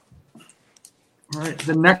 All right.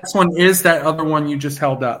 The next one is that other one you just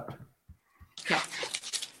held up. Okay.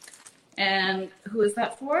 And who is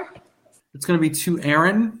that for? It's going to be to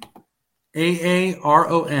Aaron,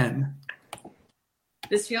 Aaron.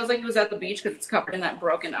 This feels like it was at the beach because it's covered in that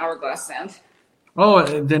broken hourglass sand. Oh,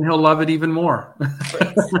 then he'll love it even more.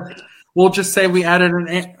 We'll just say we added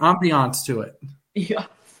an ambiance to it. Yeah.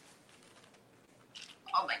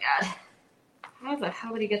 Oh my god. How the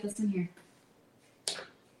hell did he get this in here?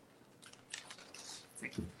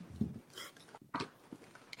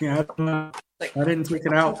 Yeah, I don't know. I didn't tweak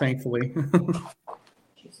it out, thankfully.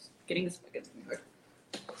 Getting this against me hard.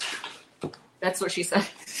 That's what she said.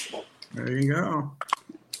 There you go.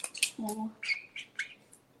 Oh.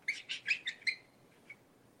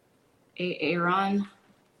 Aaron.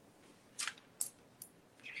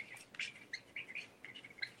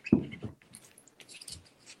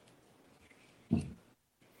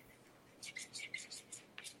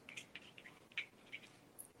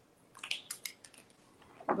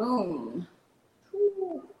 Boom.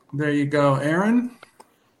 There you go, Aaron.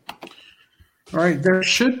 All right, there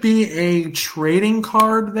should be a trading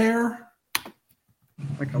card there.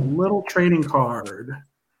 Like a little trading card.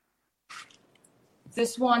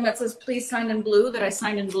 This one that says please sign in blue that I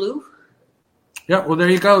signed in blue. Yep, well, there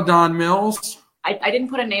you go, Don Mills. I didn't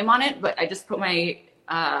put a name on it, but I just put my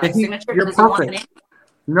Hey, signature. you're Does it want the perfect. name?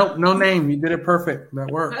 Nope, no name. You did it perfect. That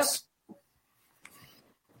works.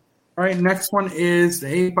 All right, next one is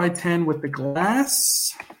the 8x10 with the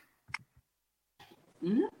glass.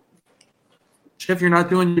 Mm-hmm. Chip, you're not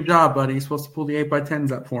doing your job, buddy. You're supposed to pull the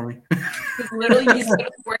 8x10s up for me. He's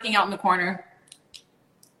working out in the corner.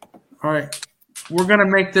 All right. We're going to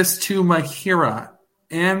make this to Mahira.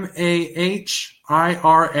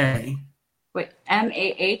 Mahira. Wait,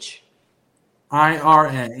 M-A-H?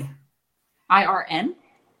 IRA. I-R-N?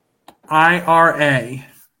 IRA.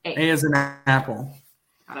 A as in apple.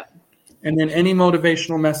 Got it. And then any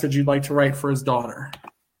motivational message you'd like to write for his daughter.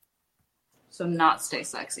 So not stay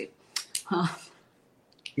sexy. Huh.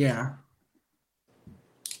 Yeah.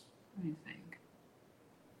 Let me think.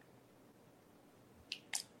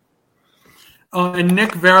 And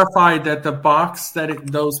Nick verified that the box that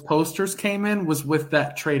those posters came in was with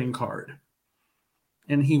that trading card.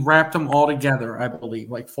 And he wrapped them all together, I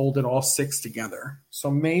believe, like folded all 6 together.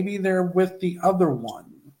 So maybe they're with the other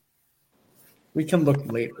one. We can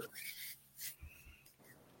look later.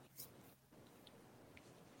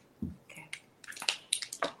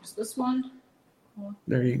 this one.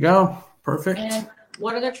 There you go. Perfect. And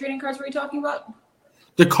what other trading cards were you talking about?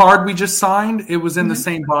 The card we just signed, it was in the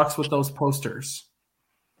same box with those posters.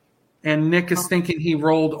 And Nick is thinking he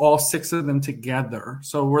rolled all 6 of them together.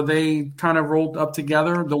 So were they kind of rolled up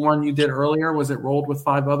together? The one you did earlier, was it rolled with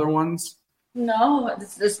 5 other ones? No,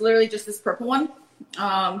 this literally just this purple one.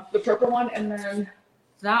 The purple one, and then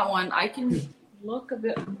that one. I can look a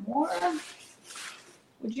bit more.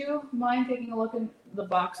 Would you mind taking a look in the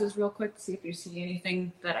boxes real quick to see if you see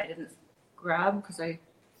anything that I didn't grab? Because I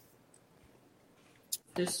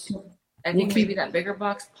think maybe that bigger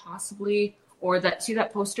box possibly, or that, see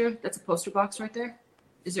that poster? That's a poster box right there.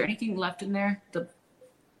 Is there anything left in there? The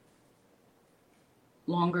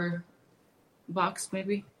longer box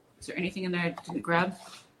maybe? Is there anything in there I didn't grab?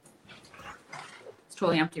 It's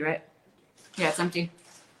totally empty, right? Yeah, it's empty.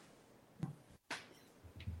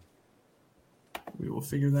 We will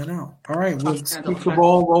figure that out. All right, let's keep the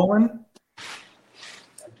ball rolling.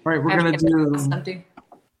 All right, we're going to do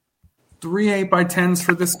 3 8x10s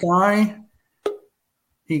for this guy.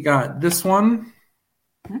 He got this one.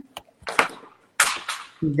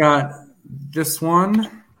 He got this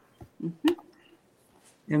one.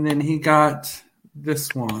 And then he got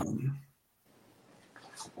this one.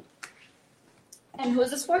 And who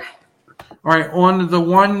is this for? All right, on the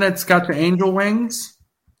one that's got the angel wings,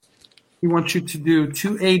 he wants you to do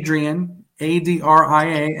 2 Adrian,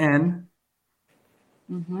 Adrian.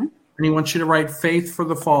 And he wants you to write Faith for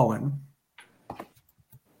the Fallen.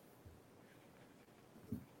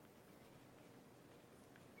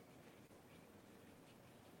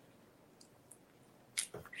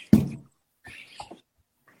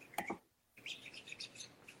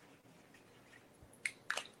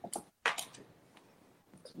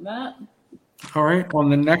 That. All right, on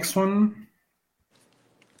the next one,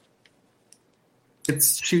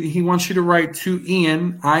 he wants you to write 2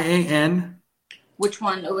 Ian, Ian. Which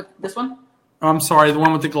one? Oh, this one? I'm sorry, the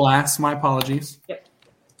one with the glass. My apologies. Yep.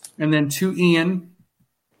 And then 2 Ian,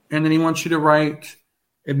 and then he wants you to write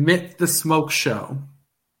Admit the Smoke Show.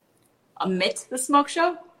 Admit the Smoke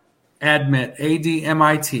Show? Admit,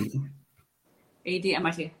 A-D-M-I-T.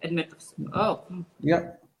 A-D-M-I-T. Admit the. Oh.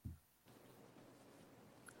 Yep.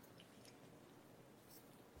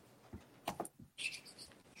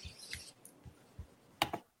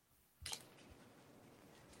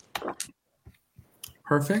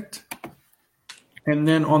 Perfect. And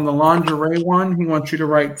then on the lingerie one, he wants you to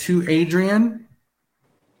write 2 Adrian.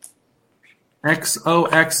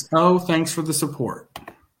 XOXO, thanks for the support.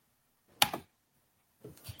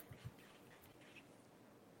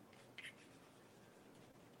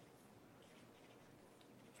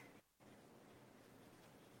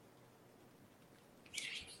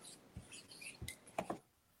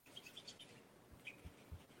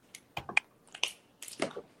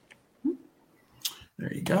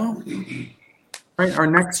 There you go. All right, our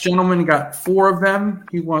next gentleman got 4 of them.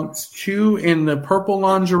 He wants 2 in the purple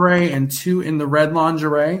lingerie and 2 in the red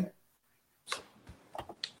lingerie.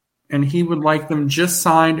 And he would like them just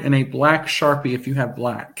signed in a black Sharpie if you have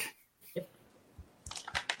black.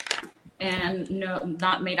 And no,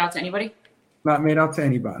 not made out to anybody? Not made out to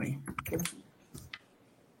anybody.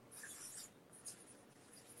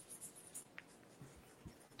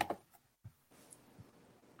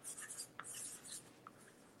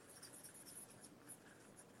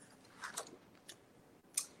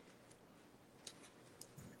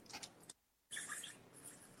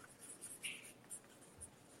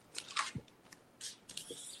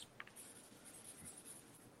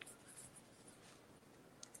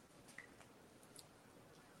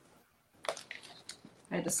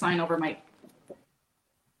 I had to sign over my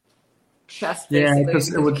chest. Yeah,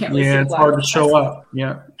 because it's hard to show up.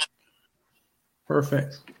 Yeah.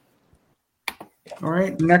 Perfect. All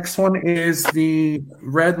right, next one is the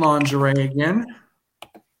red lingerie again.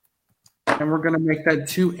 And we're going to make that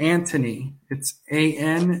 2 Antony. It's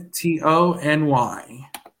A-N-T-O-N-Y.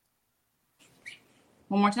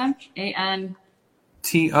 One more time. A-N.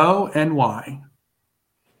 T-O-N-Y.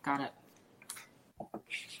 Got it.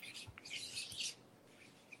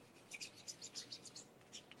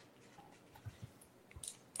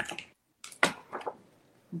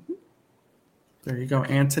 There you go,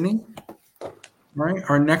 Anthony. All right,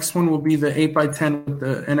 our next one will be the 8x10 with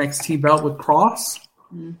the NXT belt with cross.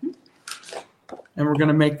 And we're going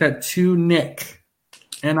to make that 2 Nick.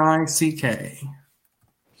 N-I-C-K.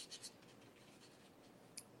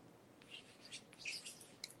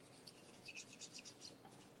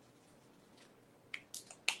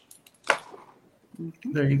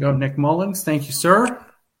 There you go, Nick Mullins. Thank you, sir.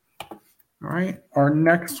 All right. right. Our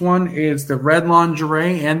next one is the red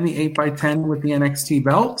lingerie and the 8x10 with the NXT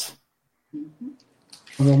belt. And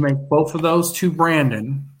we'll make both of those to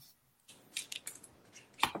Brandon.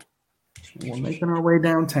 We're making our way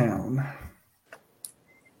downtown.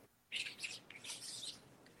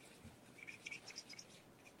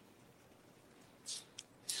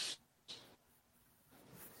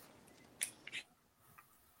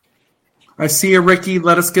 I see you, Ricky.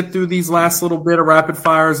 Let us get through these last little bit of rapid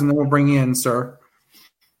fires, and then we'll bring you in, sir.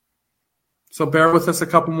 So bear with us a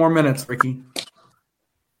couple more minutes, Ricky.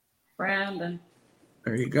 Brandon.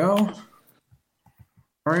 There you go. All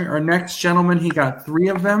right, our next gentleman, he got 3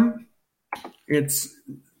 of them. It's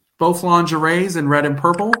both lingeries in red and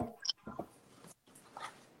purple.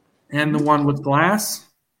 And the one with glass.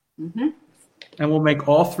 Mm-hmm. And we'll make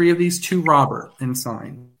all 3 of these to Robert and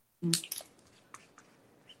sign.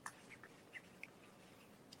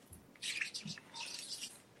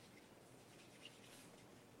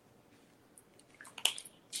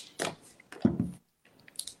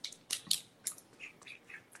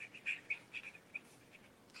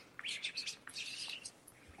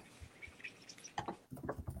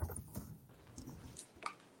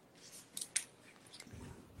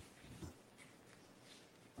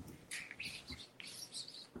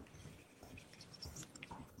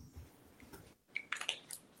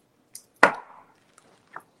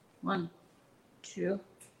 One, 2,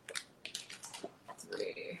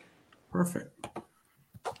 3. Perfect.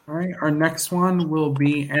 All right, our next one will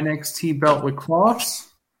be NXT belt with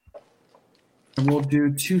cross. And we'll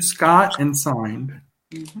do to Scott and signed.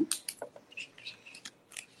 Mm-hmm.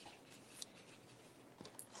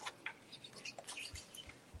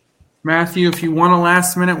 Matthew, if you want a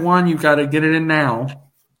last minute one, you've got to get it in now.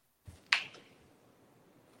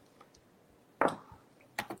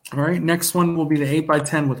 All right, next one will be the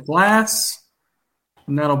 8x10 with glass.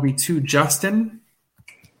 And that'll be to Justin.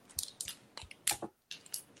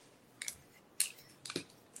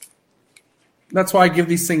 That's why I give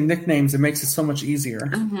these things nicknames. It makes it so much easier.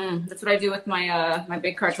 Mm-hmm. That's what I do with my my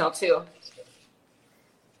big cartel too.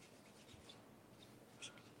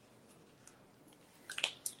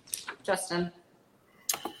 Justin.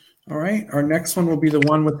 All right, our next one will be the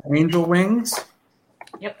one with angel wings.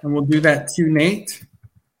 Yep. And we'll do that to Nate.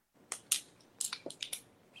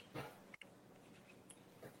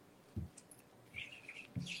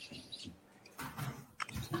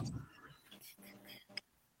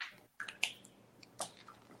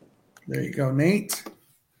 There you go, Nate.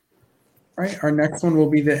 All right, our next one will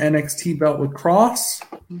be the NXT belt with cross.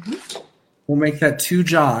 Mm-hmm. We'll make that to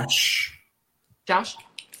Josh. Josh?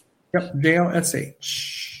 Yep,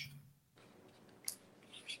 JLSH.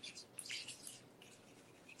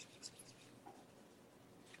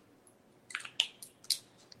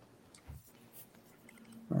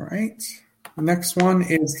 All right. The next one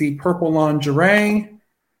is the purple lingerie.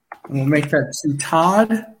 And we'll make that to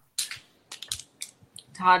Todd.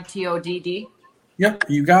 Todd, Todd. Yep,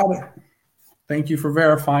 you got it. Thank you for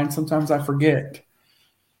verifying. Sometimes I forget.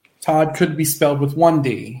 Todd could be spelled with 1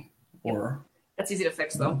 D. Or That's easy to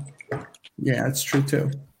fix, though. yeah, it's true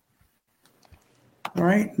too. All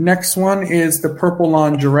right, next one is the purple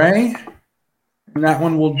lingerie. And that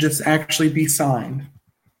one will just actually be signed.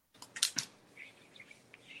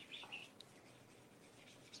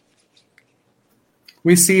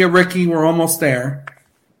 We see you, Ricky. We're almost there.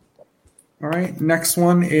 All right, next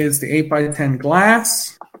one is the 8x10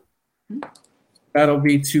 glass. That'll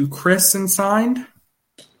be to Chris and signed.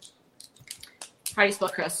 How do you spell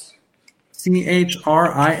Chris?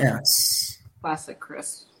 CHRIS. Classic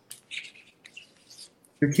Chris.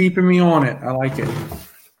 You're keeping me on it. I like it.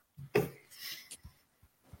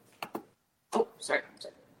 Oh, sorry.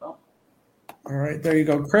 Oh. All right, there you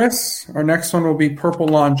go, Chris. Our next one will be purple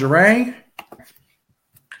lingerie.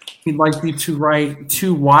 He'd like you to write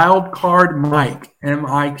to Wildcard Mike,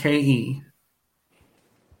 Mike,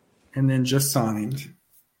 and then just signed.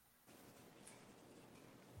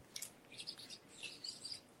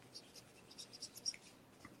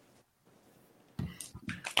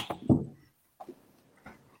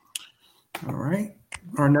 All right.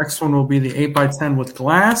 Our next one will be the 8x10 with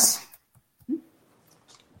glass.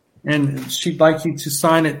 And she'd like you to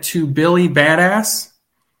sign it to Billy Badass.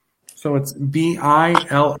 So it's Billie.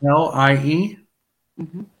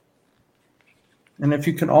 Mm-hmm. And if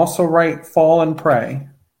you can also write fall and pray.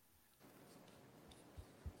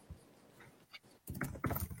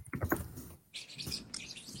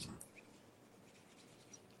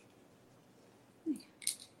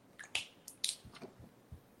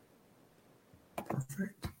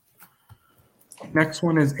 Perfect. Next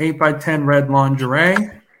one is 8x10 red lingerie.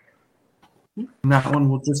 And that one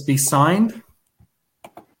will just be signed.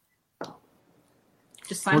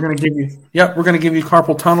 fine. We're gonna give you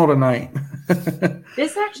carpal tunnel tonight.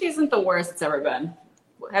 This actually isn't the worst it's ever been.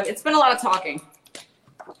 It's been a lot of talking.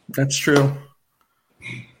 That's true.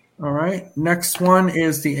 All right. Next one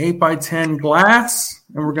is the 8x10 glass,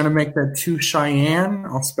 and we're gonna make that to Cheyenne.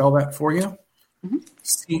 I'll spell that for you.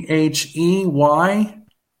 CHEYENNE.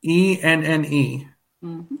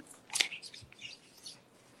 Mm-hmm.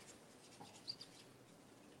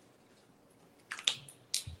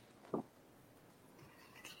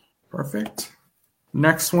 Perfect.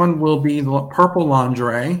 Next one will be the purple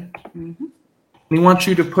lingerie. Mm-hmm. We want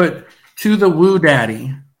you to put to the Woo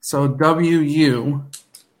Daddy, so WU,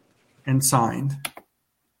 and signed.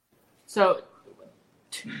 So,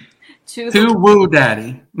 To Woo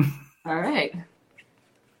Daddy. All right.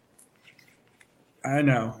 I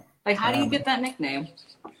know. Like, how do you get that nickname?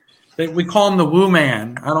 We call him the Woo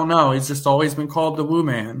Man. I don't know. He's just always been called the Woo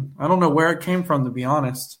Man. I don't know where it came from, to be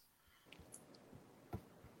honest.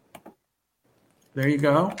 There you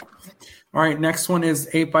go. All right, next one is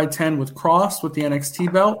 8x10 with cross with the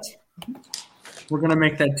NXT belt. We're going to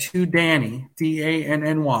make that to Danny,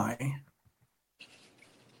 DANNY.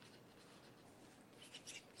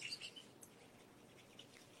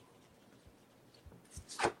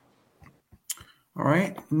 All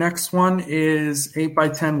right, next one is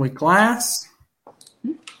 8x10 with glass.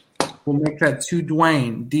 We'll make that to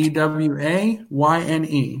Dwayne, DWAYNE.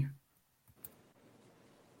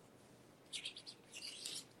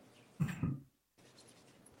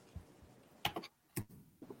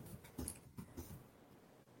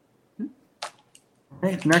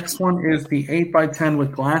 Okay, next one is the 8x10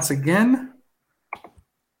 with glass again.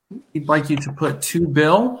 He'd like you to put to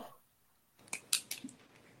Bill.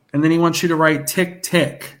 And then he wants you to write tick,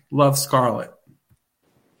 tick, love Scarlett.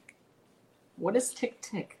 What is tick,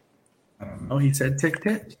 tick? I don't know. He said tick,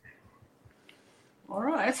 tick. All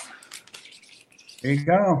right. There you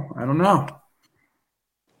go. I don't know.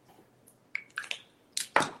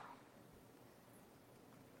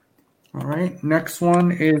 All right. Next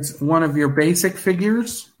one is one of your basic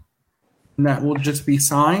figures. And that will just be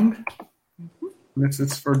signed. This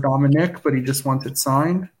is for Dominic, but he just wants it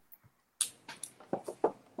signed.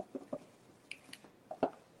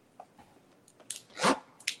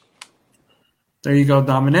 There you go,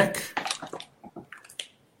 Dominic.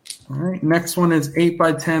 All right. Next one is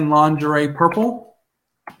 8x10 lingerie purple.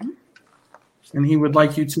 And he would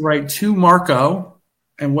like you to write to Marco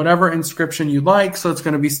and whatever inscription you like. So it's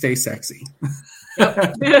going to be stay sexy.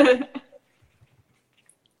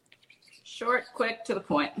 Short, quick, to the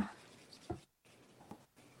point.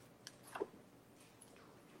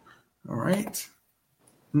 All right.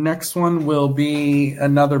 Next one will be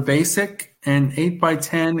another basic and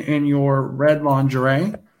 8x10 in your red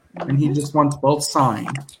lingerie. And he just wants both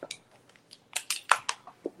signed.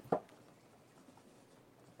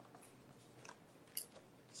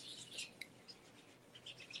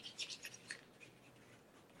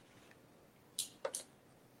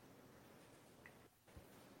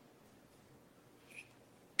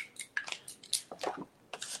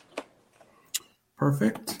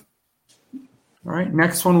 Perfect. All right,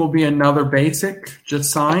 next one will be another basic,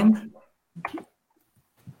 just signed.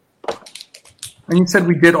 And you said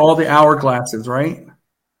we did all the hourglasses, right?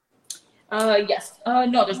 Yes.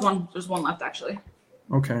 No, there's one. There's one left actually.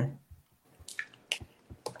 Okay.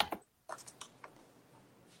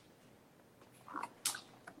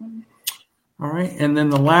 All right, and then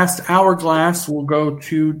the last hourglass will go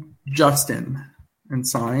to Justin and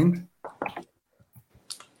signed.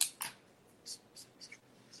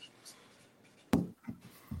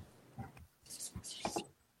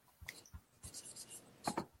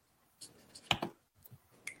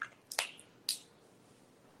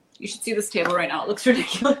 You should see this table right now. It looks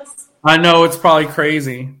ridiculous. I know, it's probably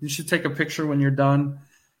crazy. You should take a picture when you're done.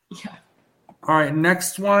 Yeah. All right,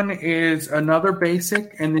 next one is another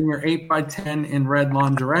basic, and then your 8x10 in red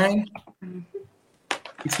lingerie.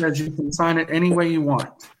 He says you can sign it any way you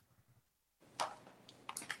want.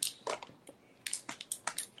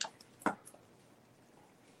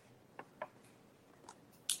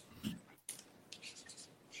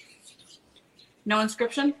 No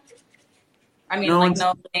inscription? I mean, No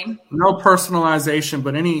no name? No personalization,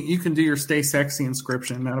 but you can do your stay sexy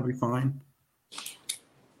inscription. That'll be fine.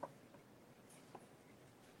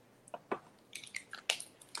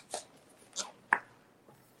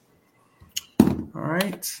 All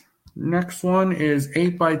right. Next one is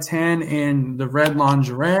 8x10 in the red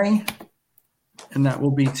lingerie. And that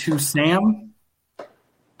will be to Sam.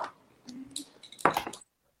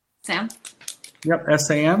 Sam? Yep,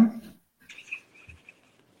 SAM.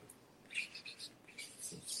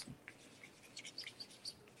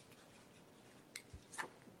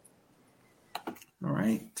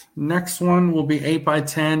 Next one will be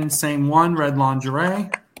 8x10, same one, red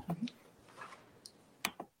lingerie.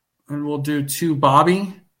 And we'll do 2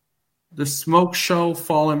 Bobby, the smoke show,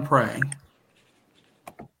 fall and pray.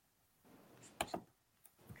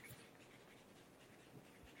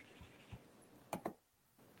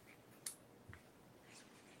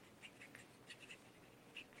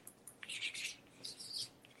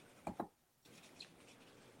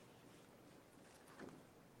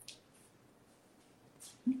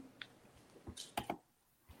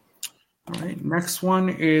 All right, next one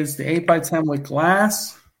is the 8x10 with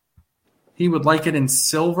glass. He would like it in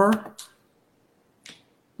silver.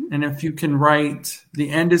 And if you can write, the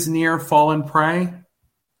end is near, fall and pray,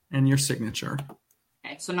 and your signature.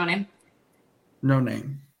 Okay, so no name? No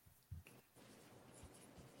name.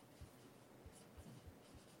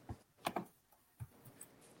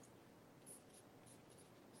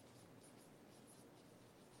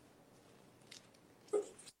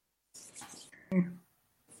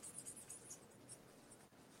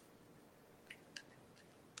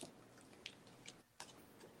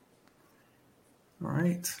 All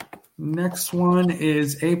right. Next one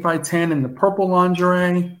is 8x10 in the purple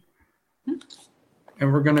lingerie.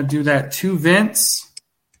 And we're going to do that to Vince.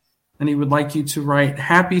 And he would like you to write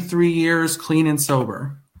happy 3 years, clean and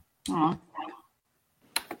sober. Aw.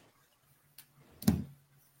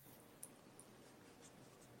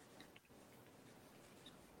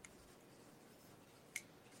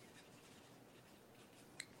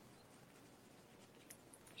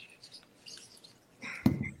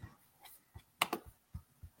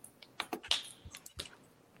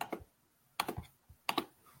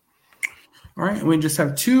 All right, we just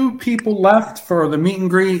have 2 people left for the meet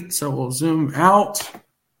and greet, so we'll zoom out.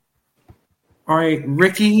 All right,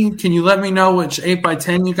 Ricky, can you let me know which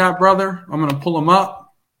 8x10 you got, brother? I'm going to pull them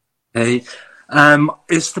up. Hey,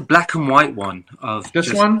 it's the black and white one of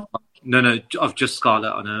This one? No, of just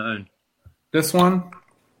Scarlett on her own. This one?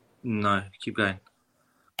 No, keep going.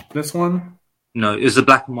 This one? No, is the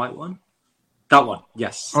black and white one? That one,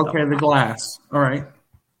 yes. Okay, that the one. glass. All right.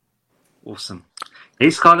 Awesome.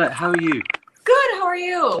 Hey, Scarlett, how are you? Good, how are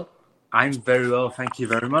you? I'm very well, thank you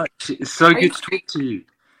very much. It's so good to talk to you.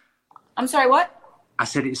 I'm sorry, what? I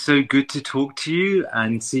said it's so good to talk to you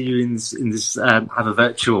and see you in this have a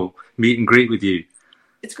virtual meet and greet with you.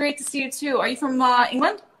 It's great to see you too. Are you from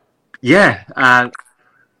England? Yeah,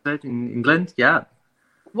 in England, yeah.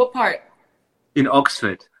 What part? In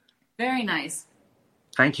Oxford. Very nice.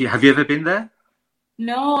 Thank you. Have you ever been there?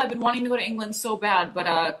 No, I've been wanting to go to England so bad, but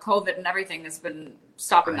COVID and everything has been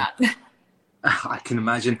stopping that. I can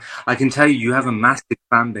imagine. I can tell you, you have a massive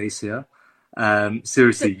fan base here.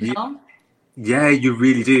 Seriously. Yeah, you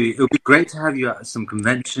really do. It would be great to have you at some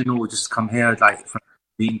convention or just come here, like, for a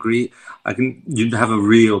meet and greet. You'd have a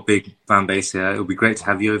real big fan base here. It would be great to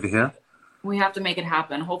have you over here. We have to make it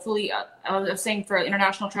happen. Hopefully, I was saying for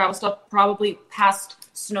international travel stuff, probably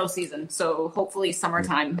past snow season. So hopefully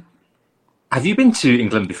summertime. Have you been to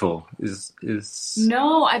England before?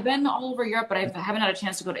 No, I've been all over Europe, but I haven't had a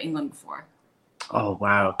chance to go to England before. Oh,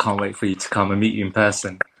 wow. Can't wait for you to come and meet you in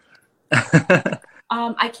person.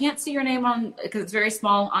 I can't see your name because it's very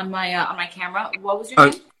small on my camera. What was your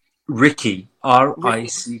name? Ricky,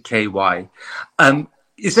 Ricky.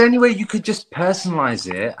 Is there any way you could just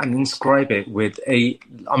personalize it and inscribe it with I'm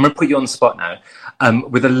going to put you on the spot now,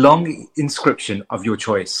 with a long inscription of your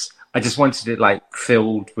choice. I just wanted it like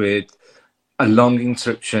filled with a long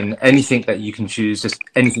inscription, anything that you can choose, just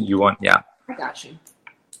anything you want. Yeah. I got you.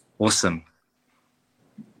 Awesome.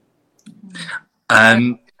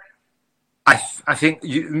 I think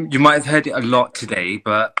you might have heard it a lot today,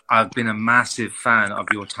 but I've been a massive fan of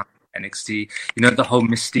your time at NXT. You know, the whole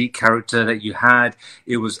Mystique character that you had,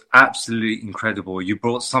 it was absolutely incredible. You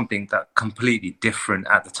brought something that completely different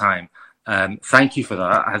at the time. Thank you for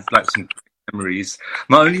that. I have like some memories.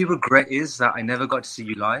 My only regret is that I never got to see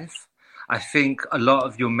you live. I think a lot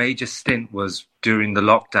of your major stint was during the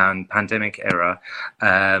lockdown pandemic era,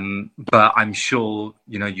 but I'm sure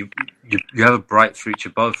you have a bright future,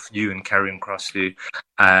 both you and Karrion Kross do.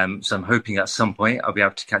 So I'm hoping at some point I'll be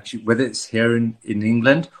able to catch you, whether it's here in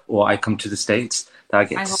England or I come to the States, that I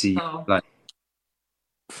get to see. So. Like,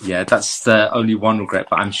 yeah, that's the only one regret,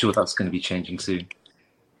 but I'm sure that's going to be changing soon.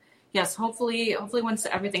 Yes, hopefully once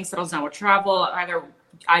everything settles down with travel, either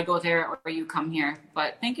I go there or you come here.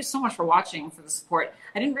 But thank you so much for watching, for the support.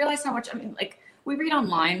 I didn't realize how much, we read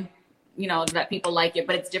online, that people like it,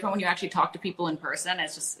 but it's different when you actually talk to people in person.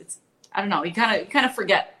 It's I don't know, you kind of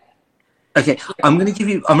forget. Okay, I'm going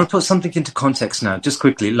to put something into context now, just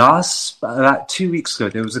quickly. About 2 weeks ago,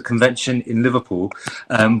 there was a convention in Liverpool.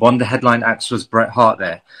 One of the headline acts was Bret Hart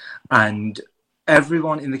there. And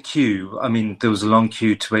everyone in the queue, I mean, there was a long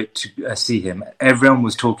queue to wait to see him. Everyone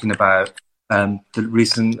was talking about the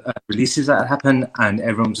recent releases that happened, and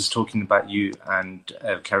everyone was just talking about you and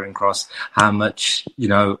Karrion Kross, how much, you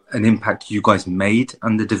know, an impact you guys made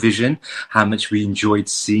on the division, how much we enjoyed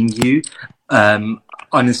seeing you.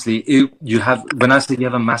 Honestly, you have, when I say you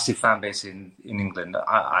have a massive fan base in England,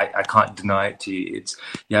 I can't deny it to you.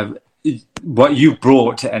 What you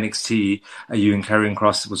brought to NXT, you and Karrion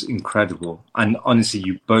Kross, was incredible. And honestly,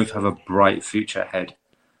 you both have a bright future ahead.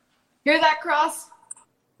 Hear that, Cross?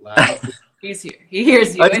 He's here. He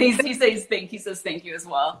hears you, and he says thank you as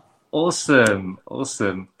well. Awesome.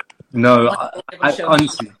 No, I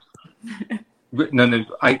honestly,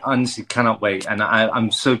 I honestly cannot wait, and I'm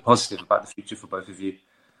so positive about the future for both of you.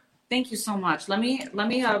 Thank you so much. Let me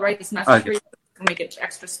write this message for you and make it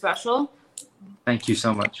extra special. Thank you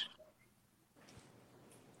so much.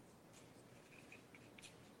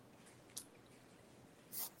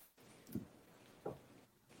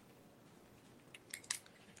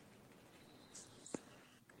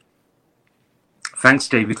 Thanks,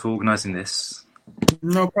 David, for organising this.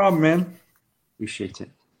 No problem, man. Appreciate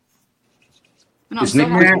it. No, I'm so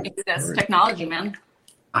happy with this technology, man.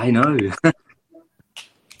 I know.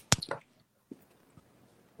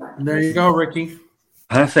 There you go, Ricky.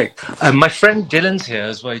 Perfect. My friend Dylan's here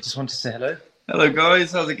as well. You just want to say hello? Hello,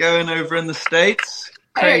 guys. How's it going over in the States?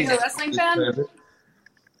 Hey, are you a wrestling fan?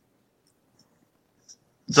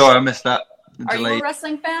 Sorry, I missed that. Are you a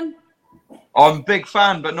wrestling fan? I'm a big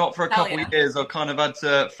fan, but not for a couple yeah. of years. I've kind of had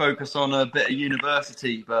to focus on a bit of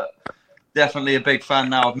university, but definitely a big fan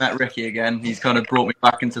now. I've met Ricky again. He's kind of brought me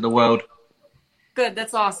back into the world. Good.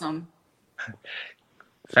 That's awesome.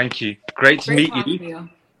 Thank you. Great to meet you.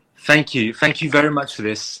 Thank you. Thank you very much for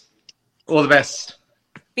this. All the best.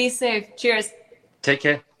 Be safe. Cheers. Take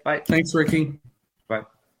care. Bye. Thanks, Ricky. Bye.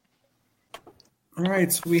 All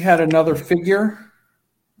right, so we had another figure.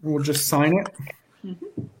 We'll just sign it.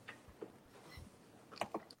 Mm-hmm.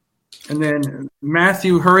 And then,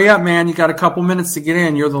 Matthew, hurry up, man. You got a couple minutes to get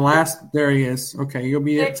in. You're the last. There he is. Okay, you'll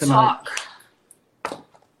be it tonight. All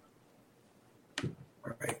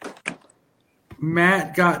right.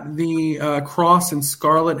 Matt got the Cross and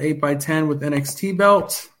Scarlett 8x10 with NXT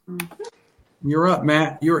belt. Mm-hmm. You're up,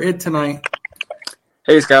 Matt. You're it tonight.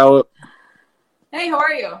 Hey, Scarlett. Hey, how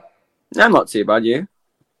are you? I'm not too bad, you?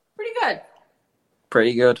 Pretty good.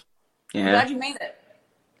 Pretty good. Yeah. I'm glad you made it.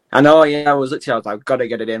 I know, yeah. I was like, I've got to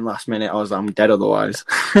get it in last minute. I'm dead otherwise.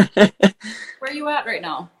 Where are you at right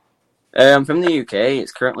now? I'm from the UK.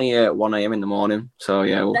 It's currently at 1 a.m. in the morning. So,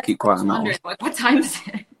 yeah, we'll keep quiet on that one. Like, what time is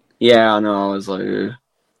it? Yeah, I know. I was like, ugh.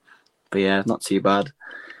 But yeah, not too bad.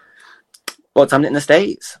 What time is it in the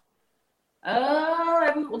States?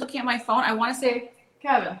 I'm looking at my phone. I want to say,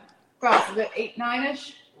 Kevin, is it 8,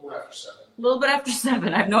 9-ish? A little bit after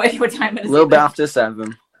 7. I have no idea what time it is. A little bit after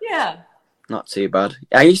 7. Yeah. Not too bad.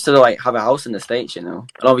 I used to have a house in the States, you know.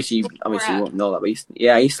 And obviously you won't know that. But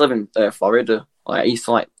I used to live in Florida. I used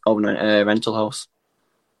to own a rental house.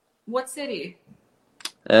 What city?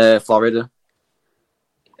 Florida.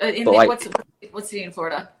 What city in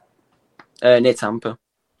Florida? Near Tampa.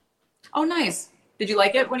 Oh, nice. Did you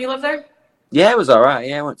like it when you lived there? Yeah, it was all right.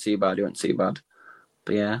 Yeah, it wasn't too bad.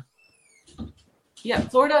 But yeah. Yeah,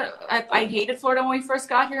 Florida. I hated Florida when we first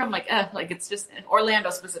got here. I'm like, it's just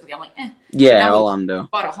Orlando specifically. I'm like, Yeah, Orlando.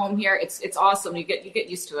 Bought a home here. It's awesome. You get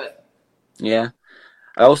used to it. Yeah,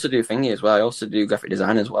 I also do thingy as well. I also do graphic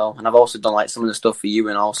design as well, and I've also done some of the stuff for you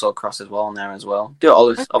and also Cross as well on there as well. Do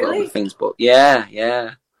all this other things, but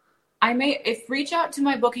yeah. I may reach out to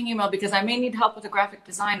my booking email because I may need help with a graphic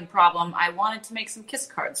design problem. I wanted to make some kiss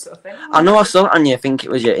cards, so if anyone... I know I saw it on you. I think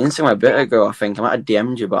it was your Instagram a bit ago. I think I might have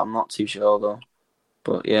DM'd you, but I'm not too sure though.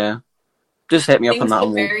 But yeah, just hit me up on that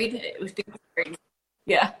one.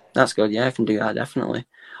 Yeah, that's good. Yeah, I can do that definitely.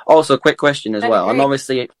 Also, quick question as well, and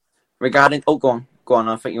obviously regarding. Oh, go on.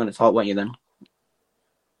 I think you want to talk, weren't you? Then.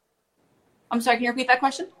 I'm sorry. Can you repeat that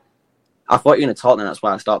question? I thought you were going to talk, then that's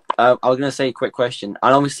why I stopped. I was going to say a quick question,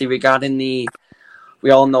 and obviously regarding we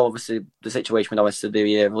all know obviously the situation with obviously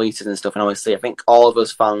the releases and stuff, and obviously I think all of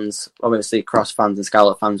us fans, obviously Cross fans and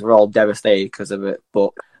Scarlett fans, were all devastated because of it.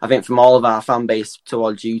 But I think from all of our fan base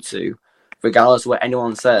towards you two, regardless of what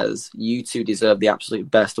anyone says, you two deserve the absolute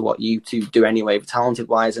best of what you two do anyway, talented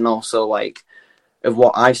wise, and also of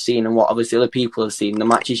what I've seen and what obviously other people have seen, the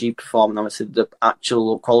matches you perform, and obviously the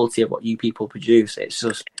actual quality of what you people produce. It's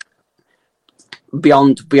just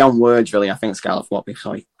beyond words, really. I think Scarlett, for what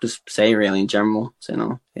people just say, really in general.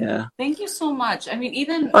 So, yeah. Thank you so much. I mean,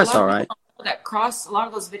 even it's all right. That Cross, a lot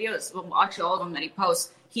of those videos, well, actually all of them that he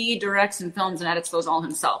posts, he directs and films and edits those all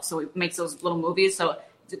himself. So he makes those little movies. So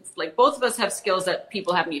like both of us have skills that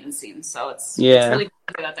people haven't even seen. So it's really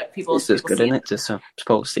good to hear that people. It's just good, see isn't it? Just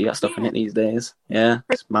supposed to see that stuff in it these days. Yeah,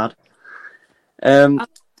 it's mad.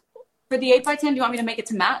 For the 8x10, do you want me to make it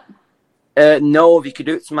to Matt? No, if you could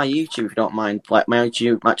do it to my YouTube, if you don't mind, like my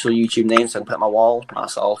actual YouTube name, so I can put it on my wall.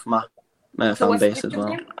 That's all for my fan base as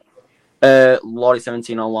well.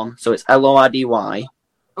 Lordy1701. So it's LORDY.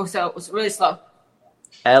 Oh, so it was really slow.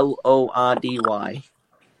 LORDY.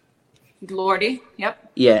 Lordy,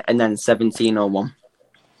 yep. Yeah, and then 1701.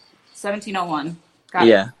 1701. Got it.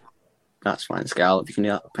 Yeah, that's fine, Scarlett. If you can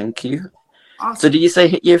do that, thank you. Awesome. So, did you say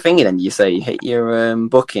hit your thingy then? Did you say hit your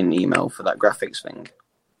booking email for that graphics thing?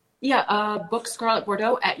 Yeah, book Scarlett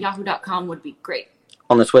Bordeaux at yahoo.com would be great.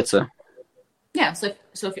 On the Twitter? Yeah, so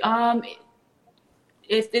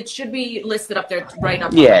if it should be listed up there right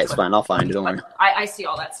up. Yeah, it's fine. I'll find it. Don't worry. I see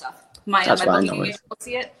all that stuff. My That's fine, booking agent will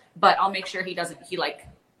see it, but I'll make sure he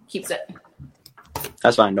keeps it.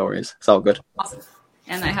 That's fine. No worries. It's all good. Awesome.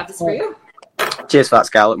 And I have this for you. Cheers for that,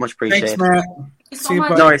 Scarlett. Much appreciated. Thanks, Matt. See you,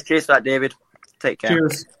 no worries. Cheers for that, David. Take care.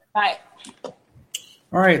 Cheers. Bye.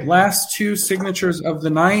 All right, last two signatures of the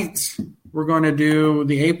night. We're going to do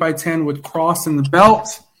the 8x10 with cross in the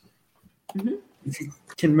belt. Mm-hmm. If you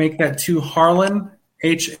can make that to Harlan,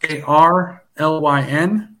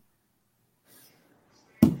 HARLYN.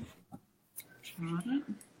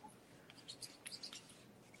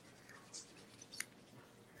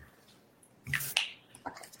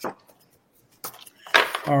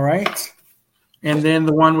 All right. And then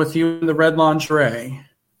the one with you in the red lingerie.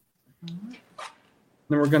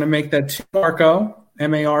 Then we're going to make that to Marco,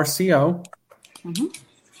 MARCO. Mm-hmm.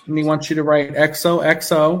 And he wants you to write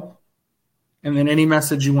XOXO and then any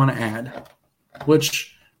message you want to add,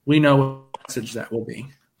 which we know what message that will be.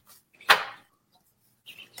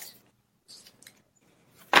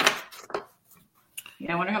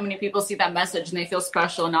 Yeah, I wonder how many people see that message and they feel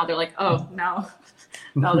special, and now they're like, oh, now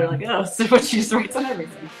they're like, oh, so what she just writes on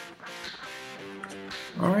everything.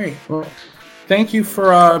 All right. Well, thank you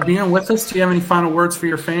for being with us. Do you have any final words for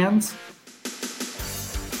your fans?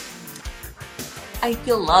 I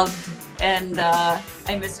feel loved, and I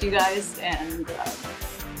missed you guys, and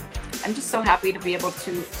I'm just so happy to be able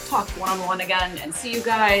to talk one-on-one again and see you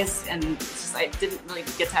guys, and it's just, I didn't really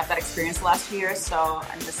get to have that experience the last few years, so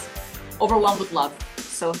I'm just overwhelmed with love.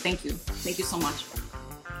 So thank you. Thank you so much.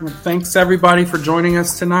 Well, thanks, everybody, for joining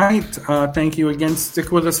us tonight. Thank you again.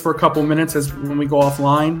 Stick with us for a couple minutes when we go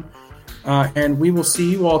offline, and we will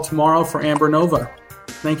see you all tomorrow for Amber Nova.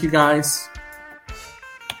 Thank you, guys.